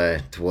 so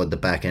toward the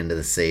back end of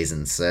the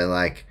season.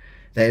 So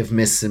they've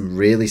missed some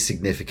really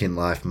significant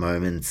life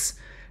moments,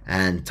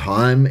 and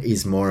time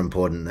is more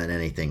important than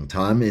anything.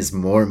 Time is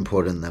more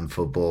important than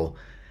football,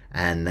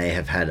 and they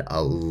have had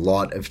a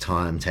lot of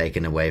time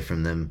taken away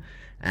from them.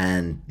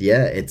 And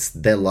yeah, it's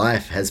their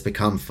life has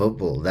become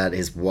football. That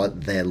is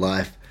what their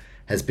life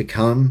has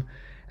become.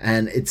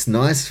 And it's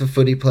nice for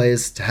footy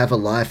players to have a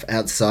life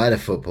outside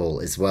of football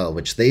as well,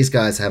 which these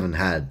guys haven't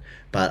had.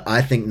 But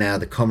I think now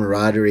the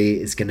camaraderie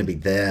is going to be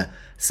there.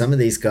 Some of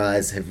these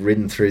guys have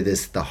ridden through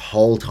this the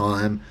whole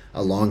time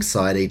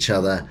alongside each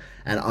other.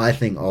 And I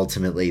think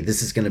ultimately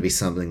this is going to be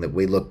something that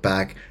we look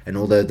back. And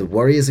although the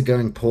Warriors are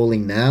going poorly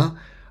now,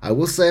 I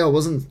will say I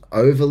wasn't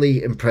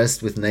overly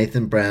impressed with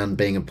Nathan Brown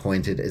being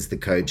appointed as the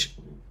coach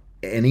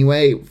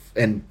anyway.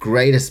 And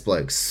greatest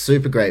bloke,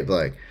 super great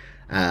bloke.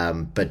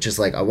 But just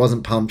I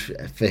wasn't pumped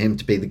for him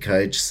to be the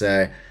coach.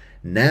 So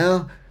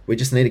now we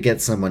just need to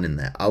get someone in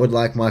there. I would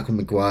like Michael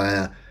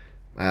Maguire,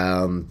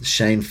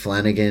 Shane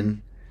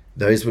Flanagan.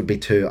 Those would be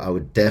two I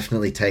would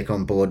definitely take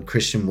on board.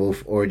 Christian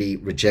Wolf already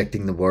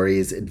rejecting the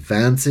Warriors'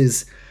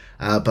 advances,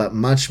 but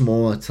much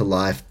more to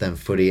life than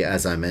footy,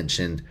 as I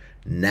mentioned.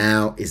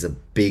 Now is a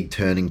big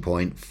turning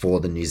point for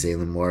the New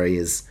Zealand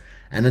Warriors.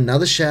 And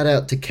another shout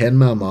out to Ken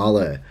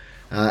Maumalo.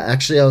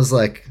 Actually, I was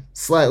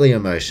slightly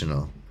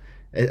emotional.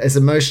 As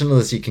emotional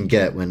as you can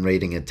get when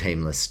reading a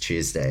Teamless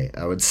Tuesday,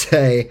 I would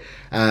say.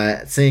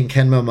 Seeing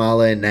Ken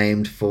Maumalo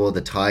named for the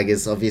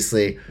Tigers,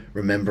 obviously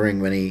remembering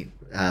when he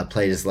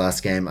played his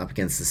last game up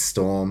against the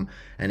Storm,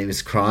 and he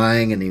was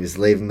crying and he was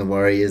leaving the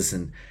Warriors.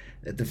 And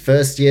the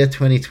first year,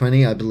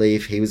 2020, I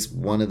believe he was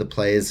one of the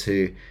players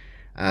who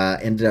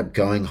ended up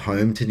going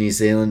home to New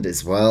Zealand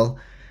as well.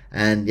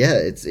 And yeah,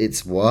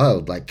 it's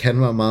wild. Ken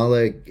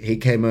Maumalo, he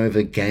came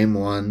over game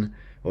 1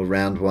 or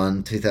round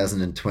 1,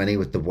 2020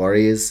 with the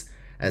Warriors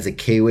as a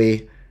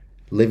Kiwi,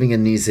 living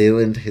in New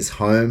Zealand, his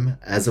home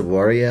as a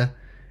Warrior,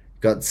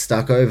 got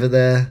stuck over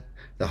there.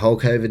 The whole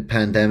COVID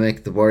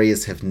pandemic, the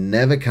Warriors have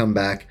never come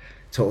back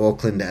to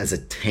Auckland as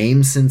a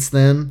team since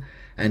then.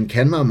 And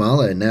Ken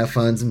Maumalo now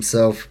finds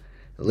himself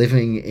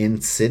living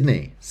in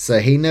Sydney. So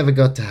he never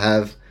got to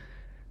have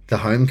the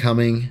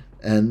homecoming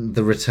and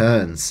the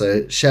return.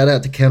 So shout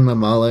out to Ken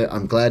Maumalo.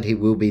 I'm glad he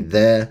will be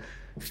there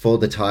for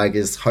the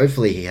Tigers.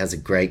 Hopefully he has a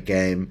great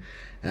game.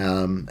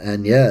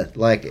 And yeah,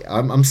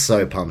 I'm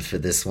so pumped for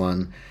this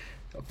one.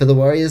 For the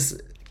Warriors,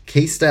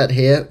 key stat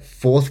here,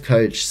 4th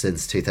coach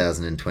since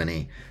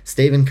 2020.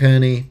 Stephen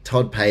Kearney,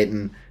 Todd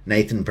Payton,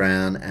 Nathan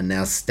Brown, and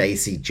now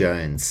Stacey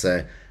Jones.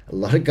 So a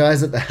lot of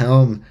guys at the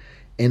helm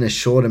in a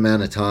short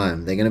amount of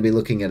time. They're going to be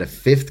looking at a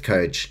 5th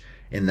coach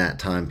in that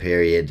time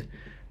period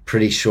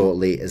pretty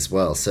shortly as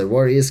well. So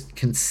Warriors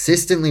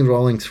consistently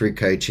rolling through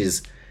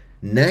coaches.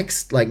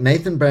 Next,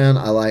 Nathan Brown,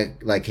 I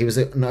like he was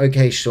an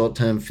okay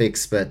short-term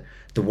fix, but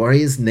the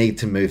Warriors need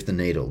to move the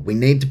needle. We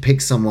need to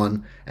pick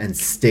someone and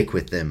stick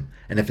with them.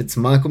 And if it's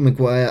Michael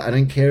Maguire, I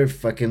don't care if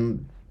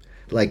fucking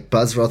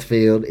Buzz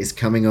Rothfield is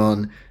coming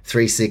on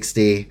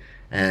 360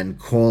 and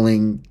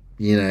calling,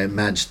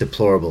 Madge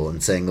deplorable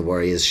and saying the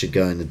Warriors should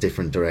go in a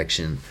different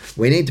direction.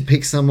 We need to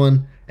pick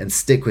someone and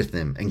stick with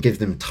them and give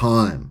them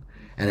time.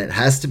 And it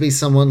has to be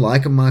someone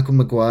like a Michael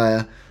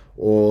Maguire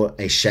or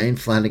a Shane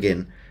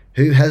Flanagan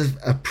who has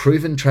a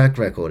proven track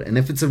record. And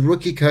if it's a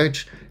rookie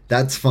coach,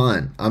 that's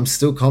fine. I'm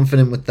still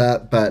confident with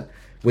that, but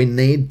we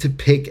need to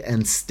pick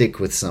and stick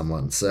with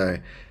someone. So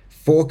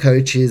 4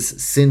 coaches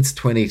since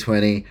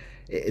 2020.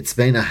 It's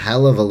been a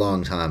hell of a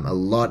long time. A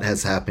lot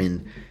has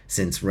happened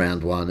since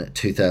round 1,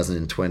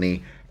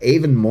 2020.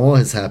 Even more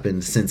has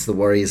happened since the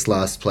Warriors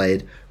last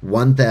played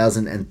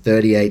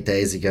 1,038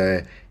 days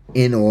ago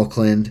in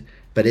Auckland.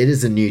 But it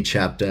is a new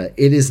chapter.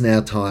 It is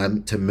now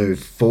time to move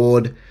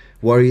forward.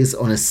 Warriors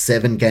on a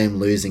 7-game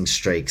losing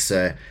streak.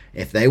 So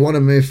if they want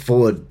to move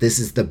forward, this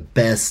is the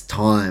best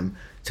time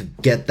to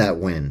get that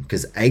win.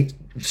 Because 8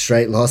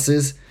 straight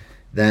losses,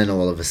 then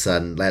all of a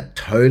sudden that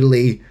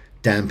totally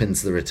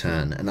dampens the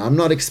return. And I'm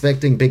not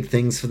expecting big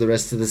things for the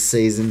rest of the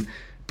season,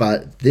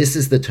 but this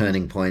is the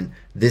turning point.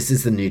 This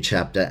is the new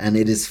chapter. And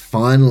it is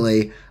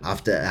finally,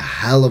 after a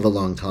hell of a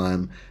long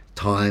time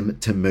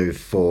to move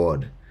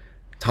forward.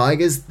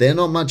 Tigers, they're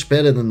not much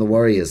better than the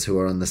Warriors, who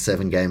are on the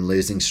 7-game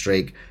losing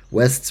streak.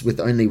 Wests with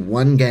only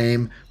 1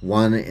 game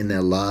won in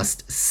their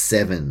last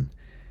 7.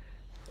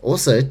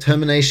 Also,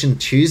 Termination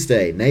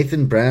Tuesday.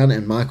 Nathan Brown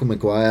and Michael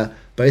Maguire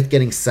both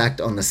getting sacked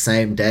on the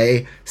same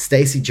day.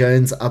 Stacey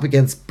Jones up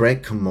against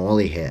Brett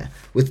Comorley here.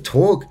 With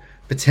talk,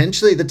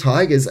 potentially the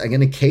Tigers are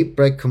going to keep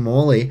Brett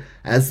Comorley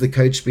as the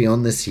coach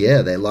beyond this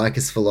year. They like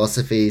his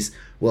philosophies.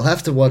 We'll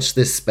have to watch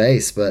this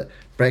space, but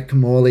Brett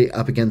Comorley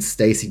up against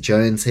Stacey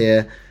Jones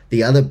here.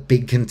 The other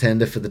big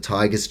contender for the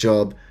Tigers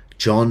job,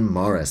 John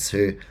Morris,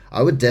 who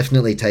I would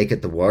definitely take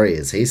at the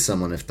Warriors. He's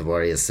someone, if the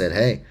Warriors said,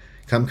 hey,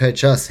 come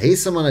coach us,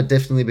 he's someone I'd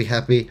definitely be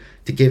happy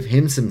to give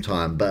him some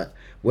time. But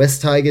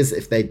West Tigers,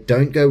 if they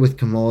don't go with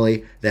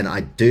Comorley, then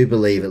I do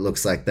believe it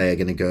looks like they are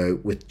going to go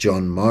with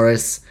John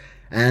Morris.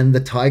 And the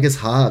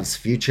Tigers halves,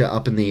 future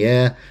up in the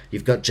air.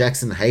 You've got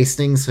Jackson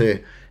Hastings, who,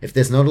 if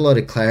there's not a lot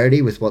of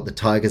clarity with what the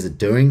Tigers are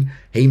doing,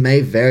 he may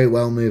very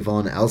well move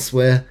on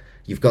elsewhere.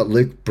 You've got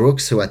Luke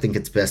Brooks, who I think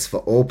it's best for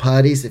all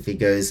parties if he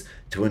goes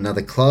to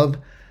another club.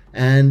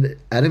 And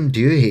Adam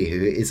Dewey,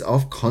 who is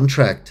off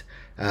contract.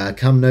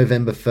 Come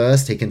November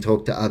 1st, he can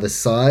talk to other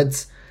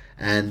sides.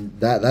 And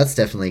that's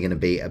definitely going to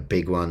be a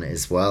big one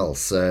as well.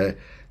 So a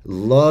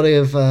lot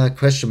of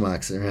question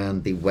marks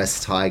around the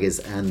West Tigers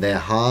and their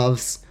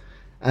halves.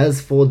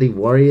 As for the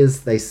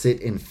Warriors, they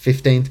sit in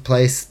 15th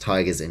place,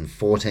 Tigers in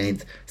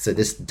 14th. So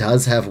this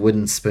does have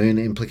wooden spoon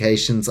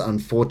implications,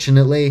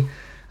 unfortunately.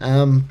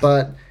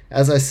 But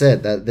as I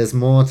said, that there's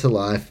more to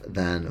life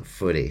than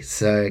footy.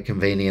 So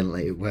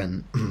conveniently,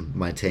 when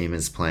my team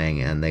is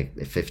playing and they're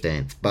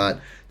 15th. But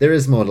there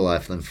is more to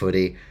life than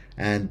footy.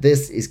 And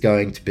this is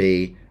going to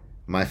be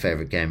my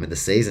favourite game of the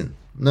season.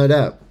 No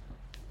doubt.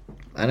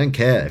 I don't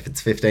care if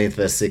it's 15th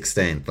versus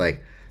 16th.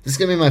 Like, this is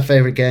going to be my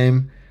favourite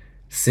game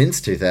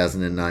since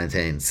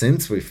 2019,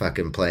 since we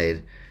fucking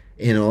played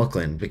in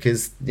Auckland.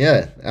 Because,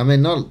 yeah, I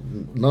mean, not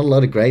a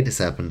lot of great has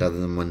happened other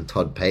than when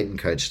Todd Payton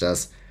coached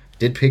us.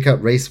 Did pick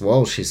up Reece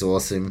Walsh, he's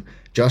awesome.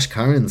 Josh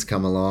Curran's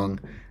come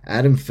along.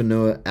 Adam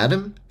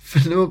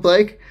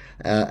Fanua-Blake.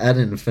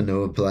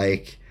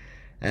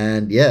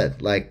 And yeah,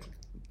 like,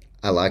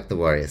 I like the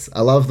Warriors.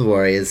 I love the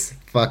Warriors.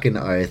 Fucking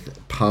oath.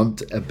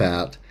 Pumped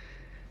about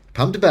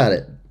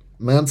it.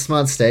 Mount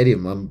Smart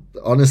Stadium. I'm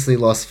honestly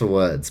lost for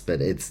words,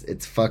 but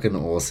it's fucking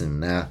awesome.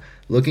 Now,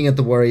 looking at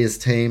the Warriors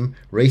team,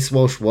 Reece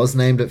Walsh was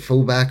named at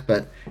fullback,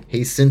 but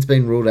he's since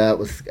been ruled out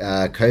with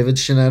COVID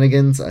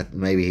shenanigans.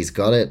 Maybe he's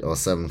got it or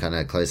some kind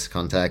of close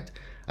contact.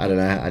 I don't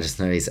know. I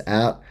just know he's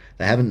out.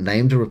 They haven't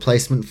named a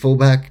replacement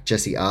fullback.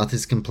 Jesse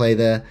Arthurs can play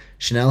there.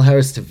 Chanel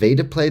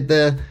Harris-Tavita played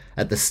there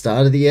at the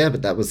start of the year,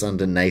 but that was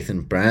under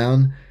Nathan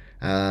Brown.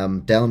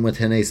 Dallin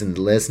Martinez and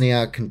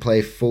Lesniak can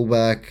play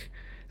fullback.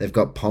 They've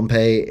got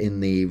Pompey in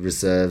the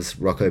reserves,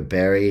 Rocco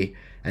Berry,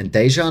 and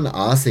Dejan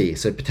Arce.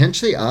 So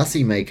potentially Arce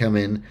may come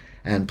in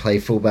and play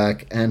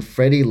fullback. And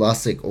Freddie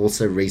Lussick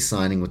also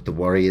re-signing with the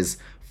Warriors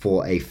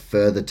for a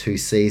further 2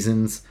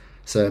 seasons.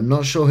 So I'm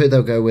not sure who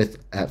they'll go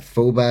with at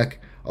fullback.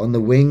 On the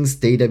wings,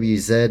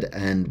 DWZ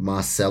and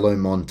Marcelo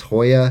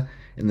Montoya.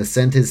 In the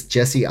centres,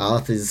 Jesse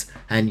Arthurs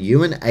and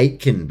Ewan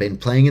Aitken been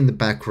playing in the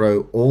back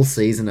row all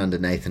season under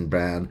Nathan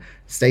Brown.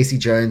 Stacey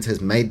Jones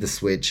has made the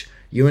switch.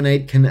 Ewan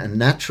Aitken, a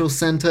natural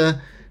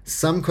centre.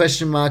 Some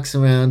question marks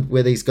around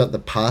whether he's got the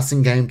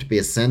passing game to be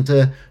a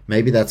centre.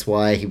 Maybe that's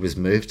why he was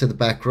moved to the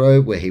back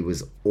row, where he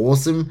was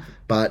awesome.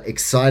 But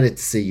excited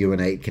to see Ewan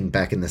Aitken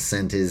back in the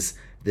centres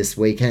this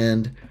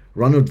weekend.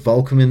 Ronald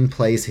Volkman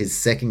plays his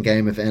second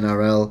game of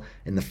NRL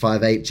in the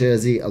 5'8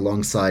 jersey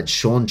alongside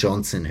Sean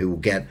Johnson, who will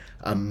get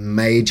a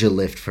major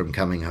lift from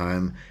coming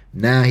home.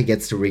 Now he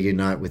gets to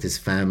reunite with his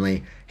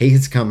family. He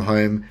has come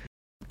home.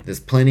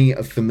 There's plenty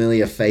of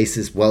familiar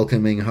faces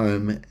welcoming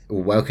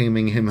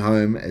him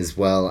home as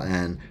well.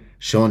 And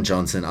Sean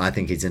Johnson, I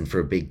think he's in for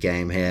a big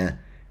game here.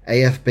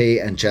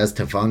 AFB and Jazz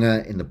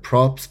Tavanga in the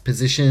props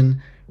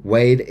position.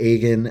 Wade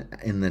Egan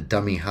in the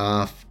dummy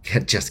half.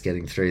 Just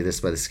getting through this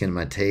by the skin of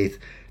my teeth.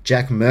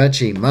 Jack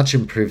Murchie, much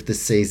improved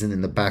this season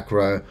in the back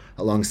row,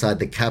 alongside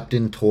the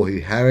captain,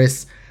 Tohu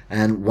Harris,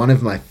 and one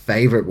of my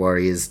favourite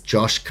Warriors,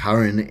 Josh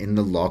Curran in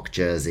the lock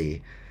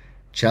jersey.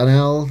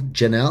 Chanel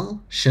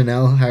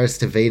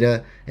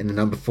Harris-Tavita in the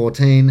number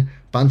 14,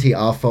 Bunty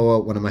Afoa,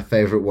 one of my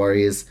favourite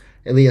Warriors,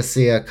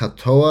 Iliasia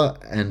Katoa,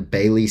 and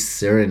Bailey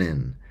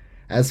Sirinen.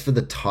 As for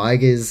the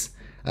Tigers,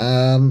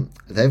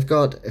 they've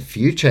got a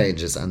few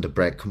changes under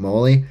Brett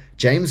Comorley.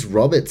 James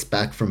Roberts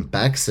back from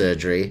back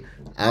surgery.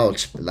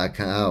 Ouch,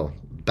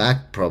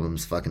 back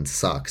problems fucking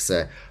suck.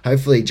 So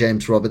hopefully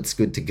James Roberts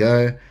good to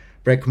go.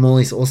 Brett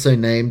Comorley's also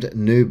named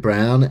New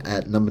Brown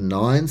at number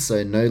 9.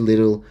 So no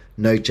Little,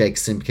 no Jake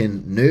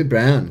Simpkin. New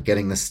Brown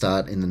getting the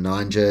start in the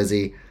 9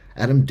 jersey.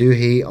 Adam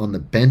Doohy on the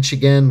bench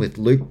again with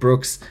Luke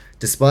Brooks.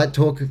 Despite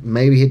talk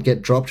maybe he'd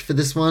get dropped for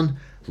this one,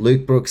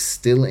 Luke Brooks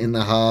still in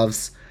the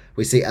halves.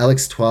 We see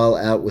Alex Twal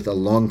out with a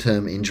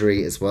long-term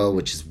injury as well,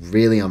 which is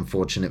really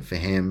unfortunate for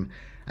him.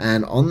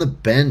 And on the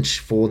bench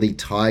for the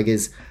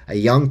Tigers, a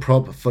young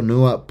prop,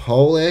 Fonua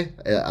Pole,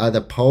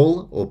 either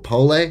Pole or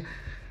Pole.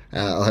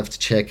 I'll have to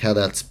check how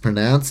that's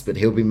pronounced, but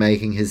he'll be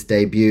making his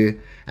debut.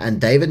 And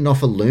David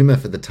Nofaluma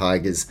for the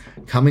Tigers,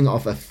 coming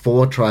off a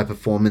 4-try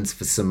performance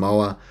for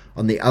Samoa.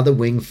 On the other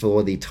wing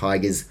for the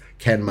Tigers,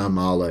 Ken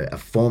Maumalo, a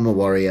former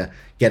Warrior,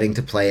 getting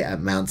to play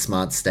at Mount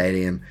Smart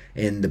Stadium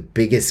in the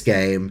biggest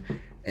game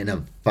in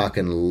a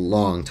fucking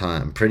long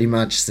time, pretty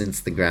much since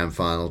the grand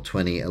final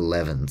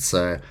 2011.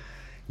 So,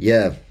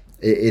 yeah,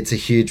 it's a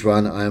huge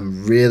one.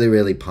 I'm really,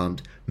 really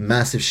pumped.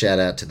 Massive shout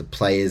out to the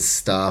players,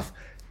 staff,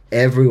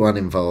 everyone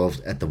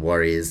involved at the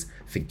Warriors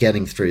for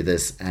getting through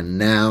this, and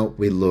now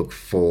we look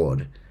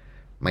forward.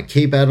 My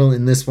key battle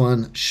in this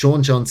one,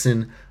 Sean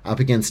Johnson up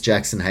against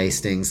Jackson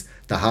Hastings.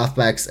 The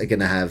halfbacks are going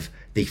to have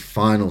the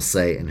final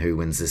say in who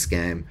wins this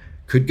game.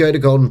 Could go to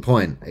Golden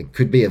Point. It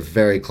could be a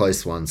very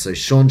close one. So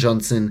Sean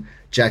Johnson,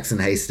 Jackson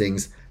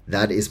Hastings,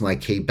 that is my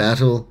key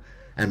battle.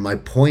 And my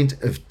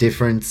point of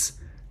difference,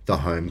 the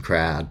home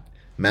crowd.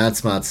 Mount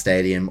Smart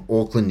Stadium,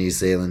 Auckland, New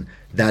Zealand.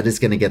 That is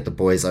going to get the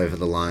boys over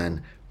the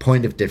line.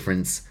 Point of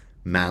difference,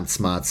 Mount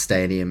Smart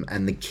Stadium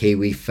and the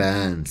Kiwi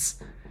fans.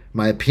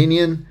 My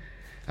opinion,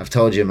 I've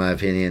told you my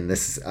opinion.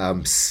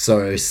 I'm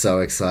so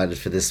excited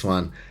for this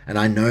one. And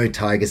I know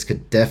Tigers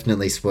could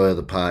definitely spoil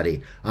the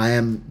party. I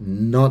am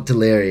not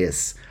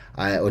delirious,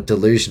 or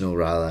delusional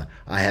rather.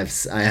 I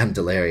am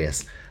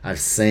delirious.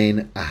 I've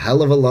seen a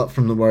hell of a lot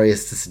from the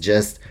Warriors to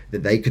suggest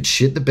that they could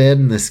shit the bed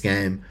in this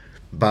game.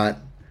 But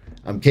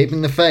I'm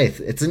keeping the faith.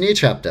 It's a new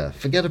chapter.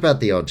 Forget about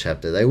the old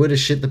chapter. They would have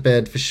shit the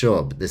bed for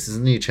sure, but this is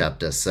a new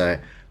chapter. So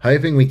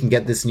hoping we can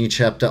get this new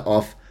chapter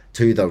off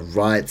to the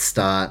right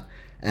start,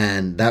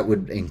 and that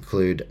would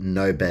include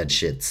no bad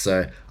shit.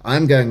 So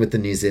I'm going with the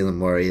New Zealand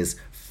Warriors.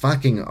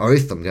 Fucking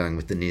oath I'm going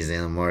with the New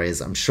Zealand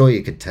Warriors. I'm sure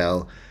you could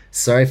tell.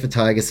 Sorry for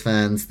Tigers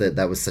fans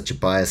that was such a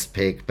biased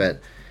pick,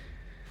 but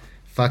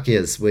fuck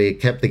yes, we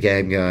kept the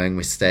game going.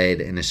 We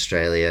stayed in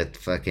Australia.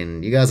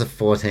 Fucking, you guys are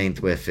 14th,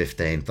 we're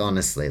 15th,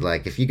 honestly.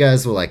 Like, if you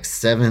guys were like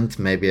 7th,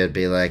 maybe I'd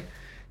be like,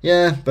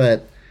 yeah,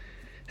 but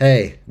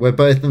hey, we're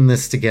both in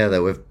this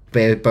together. We've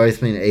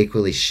both been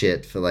equally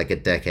shit for like a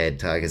decade,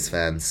 Tigers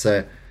fans.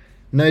 So,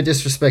 no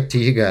disrespect to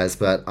you guys,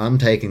 but I'm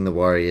taking the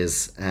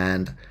Warriors.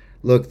 And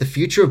look, the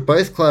future of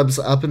both clubs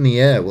up in the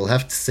air. We'll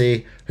have to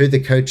see who the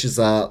coaches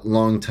are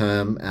long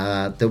term.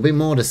 There'll be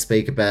more to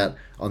speak about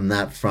on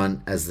that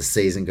front as the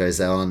season goes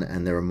on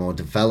and there are more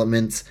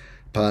developments.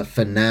 But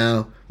for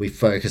now, we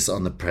focus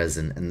on the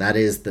present, and that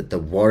is that the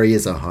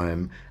Warriors are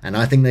home, and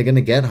I think they're going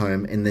to get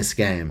home in this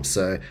game.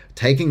 So,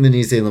 taking the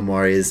New Zealand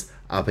Warriors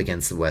up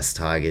against the West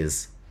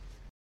Tigers.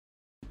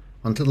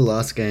 On to the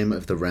last game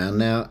of the round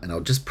now, and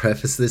I'll just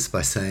preface this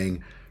by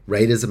saying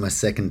Raiders are my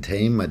second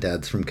team. My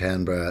dad's from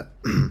Canberra,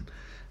 and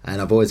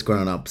I've always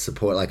grown up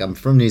I'm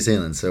from New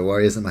Zealand, so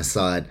Warriors are my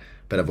side,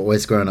 but I've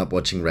always grown up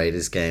watching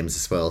Raiders games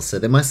as well. So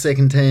they're my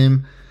second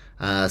team,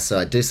 so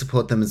I do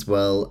support them as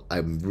well.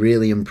 I'm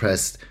really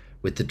impressed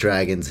with the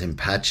Dragons in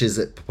patches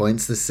at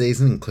points this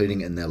season,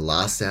 including in their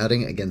last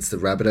outing against the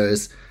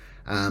Rabbitohs.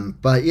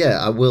 But yeah,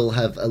 I will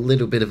have a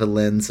little bit of a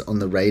lens on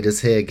the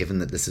Raiders here, given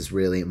that this is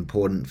really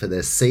important for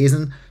their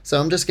season. So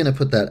I'm just going to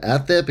put that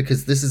out there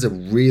because this is a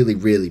really,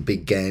 really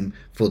big game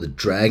for the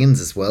Dragons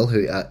as well,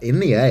 who are in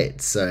the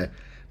 8. So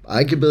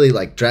arguably,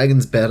 like,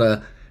 Dragons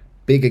better,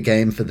 bigger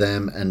game for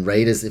them, and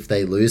Raiders, if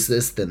they lose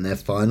this, then their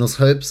finals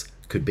hopes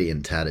could be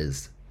in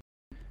tatters.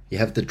 You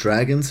have the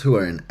Dragons, who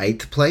are in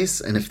 8th place,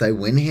 and if they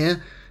win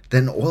here,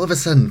 then all of a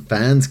sudden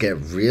fans get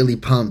really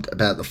pumped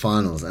about the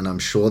finals, and I'm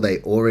sure they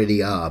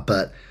already are,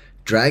 but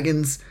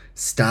Dragons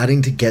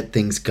starting to get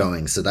things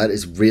going, so that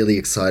is really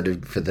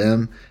exciting for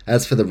them.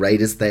 As for the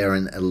Raiders, they are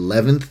in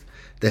 11th.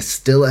 There's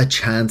still a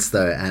chance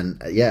though,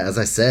 and yeah, as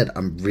I said,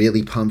 I'm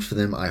really pumped for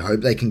them. I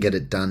hope they can get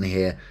it done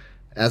here.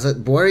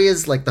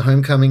 Warriors, like, the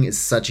homecoming is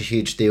such a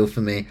huge deal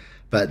for me,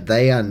 but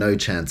they are no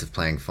chance of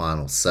playing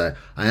finals. So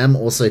I am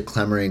also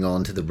clamoring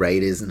on to the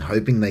Raiders and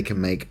hoping they can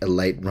make a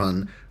late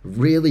run.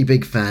 Really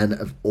big fan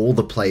of all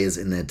the players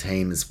in their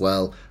team as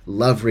well.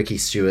 Love Ricky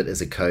Stewart as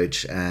a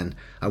coach, and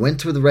I went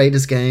to the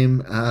Raiders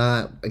game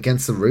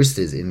against the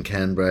Roosters in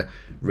Canberra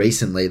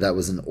recently. That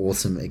was an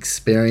awesome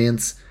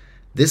experience.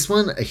 This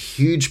one, a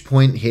huge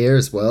point here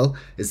as well,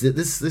 is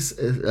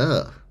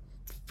that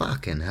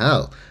fucking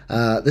hell.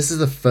 This is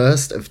the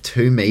first of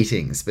 2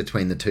 meetings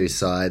between the two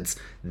sides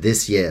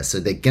this year. So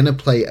they're going to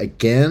play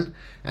again.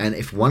 And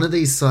if one of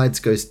these sides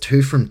goes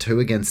 2 from 2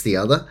 against the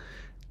other,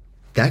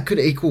 that could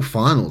equal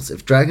finals.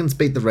 If Dragons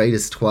beat the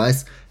Raiders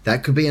twice,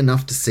 that could be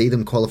enough to see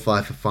them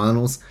qualify for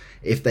finals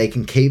if they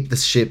can keep the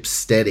ship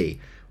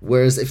steady.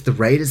 Whereas if the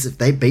Raiders, if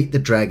they beat the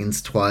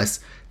Dragons twice,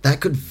 that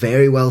could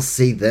very well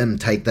see them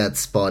take that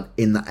spot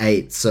in the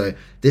 8. So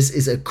this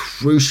is a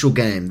crucial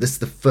game. This is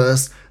the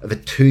first of a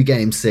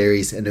 2-game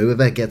series, and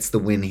whoever gets the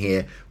win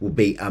here will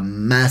be a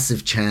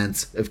massive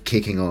chance of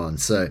kicking on.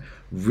 So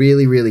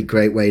really, really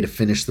great way to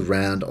finish the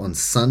round on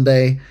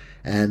Sunday.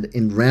 And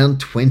in round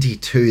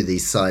 22,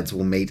 these sides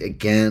will meet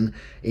again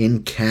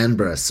in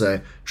Canberra. So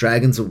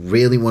Dragons will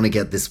really want to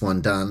get this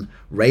one done.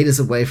 Raiders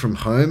away from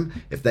home.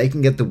 If they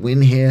can get the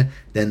win here,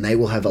 then they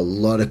will have a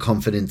lot of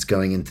confidence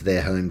going into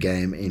their home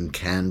game in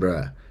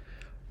Canberra.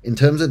 In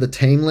terms of the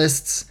team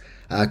lists,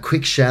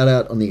 quick shout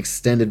out on the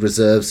extended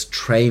reserves,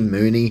 Trey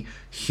Mooney.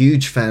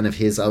 Huge fan of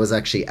his. I was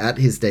actually at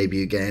his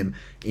debut game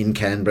in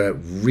Canberra.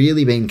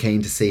 Really been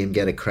keen to see him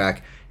get a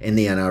crack in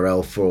the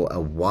NRL for a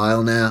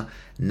while now.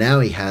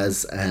 Now he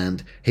has,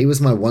 and he was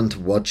my one to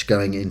watch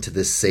going into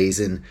this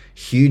season.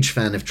 Huge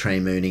fan of Trey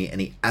Mooney, and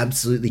he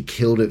absolutely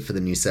killed it for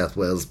the New South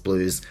Wales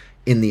Blues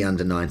in the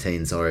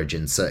under-19s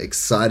origin. So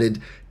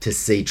excited to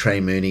see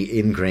Trey Mooney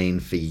in green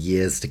for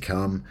years to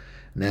come.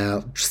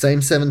 Now,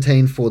 same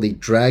 17 for the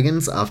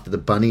Dragons after the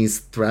Bunnies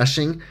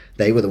thrashing.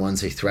 They were the ones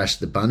who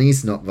thrashed the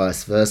Bunnies, not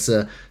vice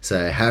versa.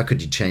 So how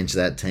could you change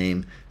that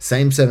team?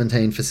 Same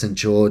 17 for St.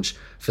 George.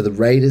 For the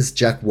Raiders,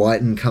 Jack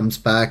Whiten comes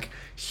back.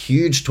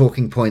 Huge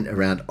talking point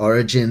around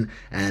Origin,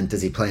 and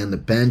does he play on the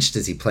bench?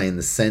 Does he play in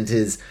the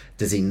centres?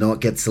 Does he not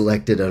get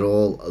selected at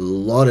all? A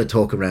lot of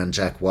talk around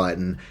Jack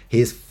Whiten.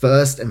 His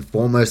first and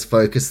foremost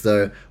focus,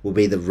 though, will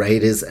be the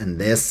Raiders and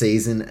their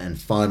season and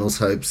finals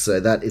hopes, so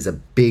that is a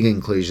big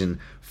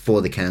inclusion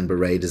for the Canberra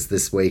Raiders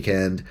this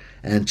weekend.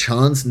 And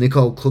Chance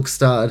Nicole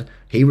Klukstad,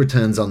 he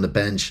returns on the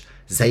bench.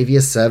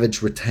 Xavier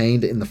Savage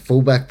retained in the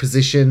fullback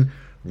position.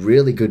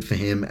 Really good for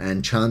him,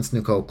 and Chance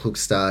Nicole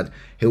Klukstad,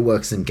 he'll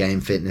work some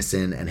game fitness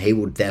in, and he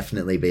will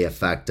definitely be a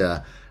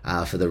factor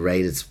for the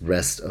Raiders'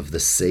 rest of the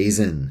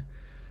season.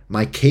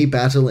 My key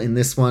battle in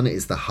this one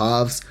is the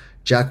halves,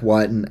 Jack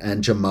Whiten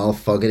and Jamal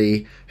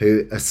Fogarty,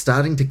 who are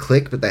starting to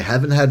click, but they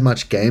haven't had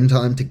much game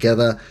time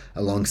together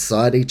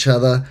alongside each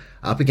other.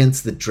 Up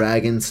against the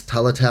Dragons,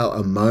 Talatau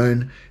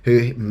Amon,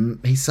 who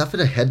he suffered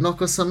a head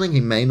knock or something.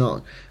 He may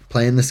not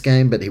play in this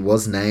game, but he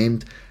was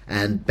named.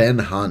 And Ben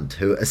Hunt,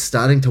 who is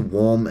starting to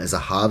warm as a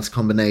halves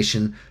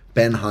combination.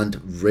 Ben Hunt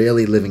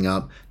really living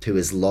up to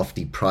his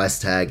lofty price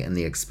tag and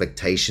the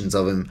expectations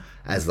of him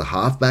as the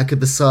halfback of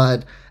the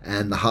side.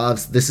 And the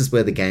halves, this is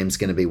where the game's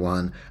going to be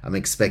won. I'm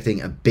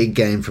expecting a big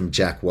game from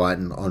Jack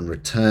Whiten on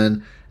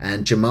return.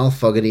 And Jamal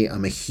Fogarty,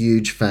 I'm a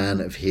huge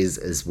fan of his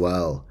as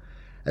well.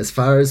 As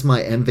far as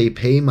my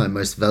MVP, my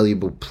most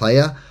valuable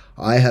player,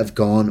 I have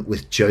gone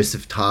with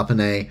Joseph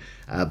Tarpanay,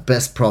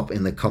 best prop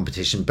in the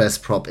competition,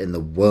 best prop in the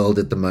world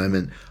at the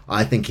moment.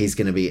 I think he's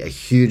going to be a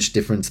huge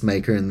difference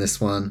maker in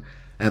this one.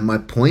 And my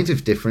point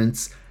of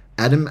difference,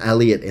 Adam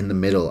Elliott in the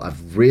middle.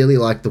 I've really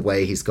liked the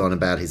way he's gone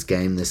about his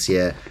game this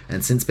year.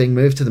 And since being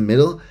moved to the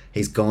middle,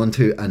 he's gone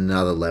to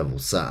another level.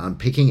 So I'm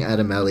picking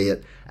Adam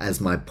Elliott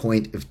as my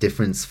point of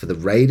difference for the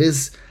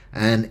Raiders.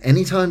 And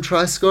anytime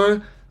try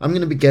scorer, I'm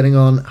going to be getting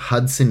on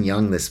Hudson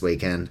Young this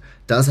weekend.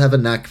 Does have a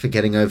knack for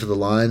getting over the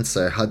line,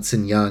 so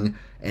Hudson Young,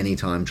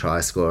 anytime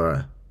try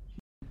scorer.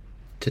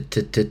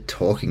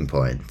 Talking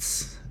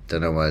points.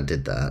 Don't know why I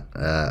did that.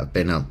 I've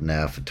been up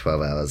now for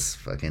 12 hours.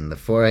 Fucking the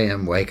 4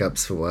 a.m.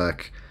 wake-ups for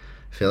work.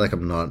 I feel like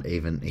I'm not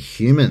even a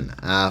human.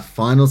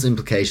 Finals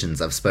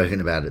implications. I've spoken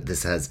about it.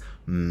 This has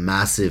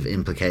massive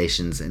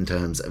implications in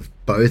terms of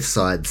both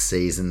sides'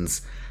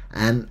 seasons.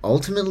 And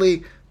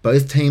ultimately,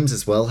 both teams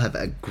as well have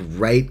a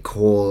great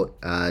core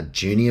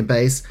junior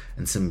base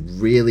and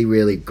some really,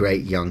 really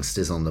great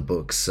youngsters on the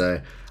books.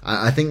 So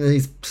I think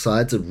these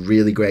sides are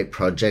really great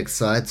project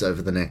sides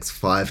over the next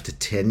 5 to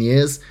 10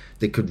 years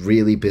that could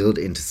really build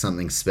into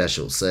something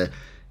special. So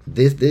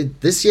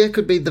this year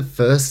could be the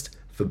first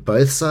for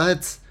both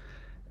sides.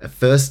 A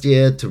first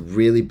year to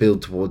really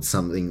build towards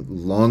something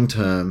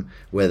long-term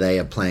where they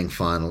are playing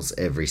finals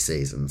every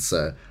season.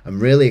 So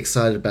I'm really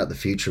excited about the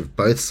future of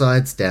both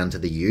sides down to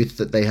the youth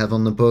that they have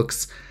on the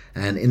books.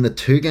 And in the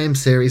 2-game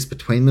series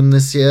between them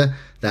this year,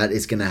 that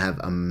is going to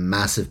have a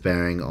massive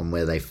bearing on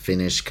where they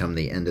finish come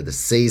the end of the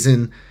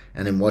season.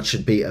 And in what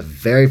should be a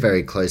very,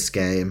 very close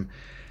game,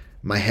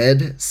 my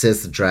head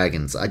says the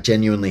Dragons. I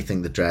genuinely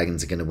think the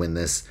Dragons are going to win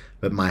this,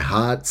 but my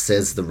heart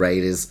says the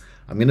Raiders.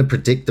 I'm going to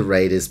predict the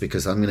Raiders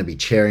because I'm going to be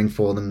cheering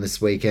for them this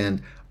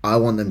weekend. I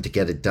want them to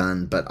get it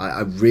done, but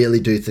I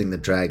really do think the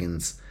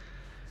Dragons,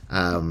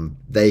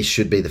 they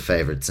should be the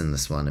favourites in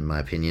this one, in my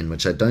opinion,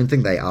 which I don't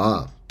think they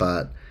are,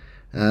 but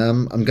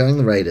I'm going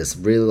the Raiders.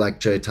 Really like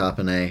Joe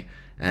Tarpanay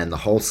and the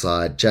whole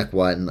side. Jack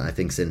Whiten, I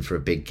think, is in for a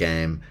big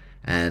game.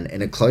 And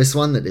in a close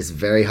one that is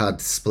very hard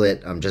to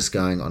split, I'm just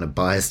going on a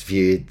biased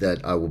view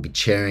that I will be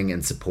cheering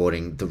and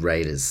supporting the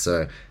Raiders.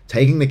 So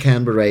taking the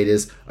Canberra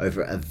Raiders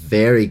over a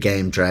very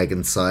game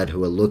Dragons side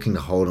who are looking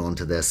to hold on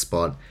to their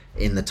spot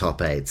in the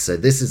top 8. So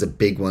this is a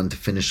big one to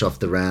finish off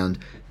the round.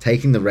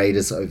 Taking the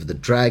Raiders over the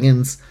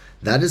Dragons.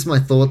 That is my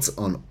thoughts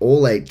on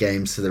all 8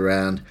 games for the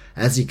round.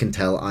 As you can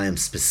tell, I am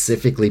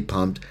specifically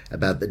pumped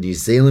about the New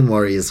Zealand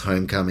Warriors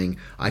homecoming.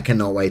 I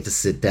cannot wait to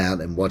sit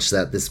down and watch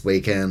that this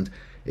weekend.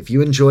 If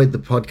you enjoyed the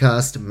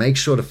podcast, make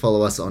sure to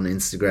follow us on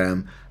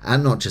Instagram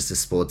at Not Just a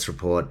Sports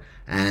Report,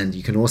 and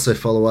you can also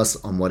follow us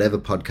on whatever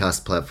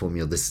podcast platform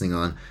you're listening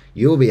on.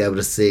 You'll be able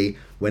to see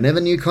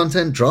whenever new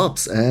content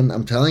drops, and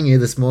I'm telling you,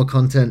 there's more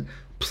content,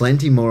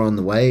 plenty more on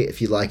the way.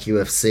 If you like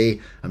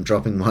UFC, I'm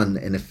dropping one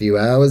in a few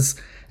hours.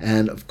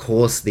 And of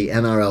course, the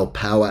NRL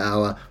Power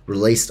Hour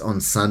released on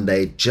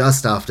Sunday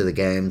just after the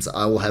games.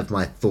 I will have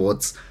my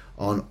thoughts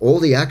on all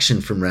the action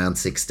from round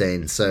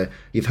 16. So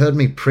you've heard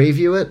me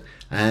preview it,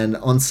 and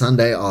on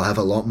Sunday I'll have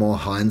a lot more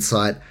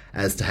hindsight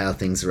as to how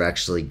things are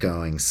actually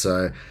going.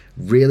 So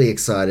really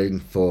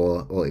exciting,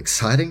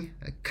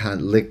 I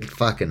can't lick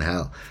fucking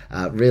hell.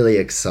 Really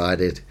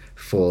excited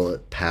for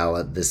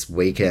Power this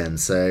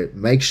weekend. So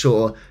make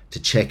sure to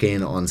check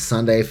in on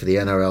Sunday for the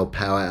NRL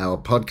Power Hour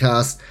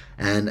podcast.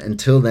 And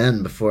until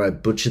then, before I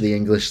butcher the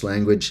English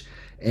language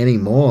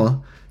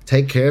anymore,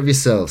 take care of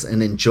yourselves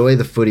and enjoy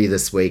the footy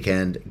this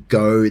weekend.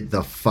 Go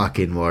the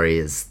fucking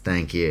Warriors.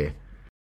 Thank you.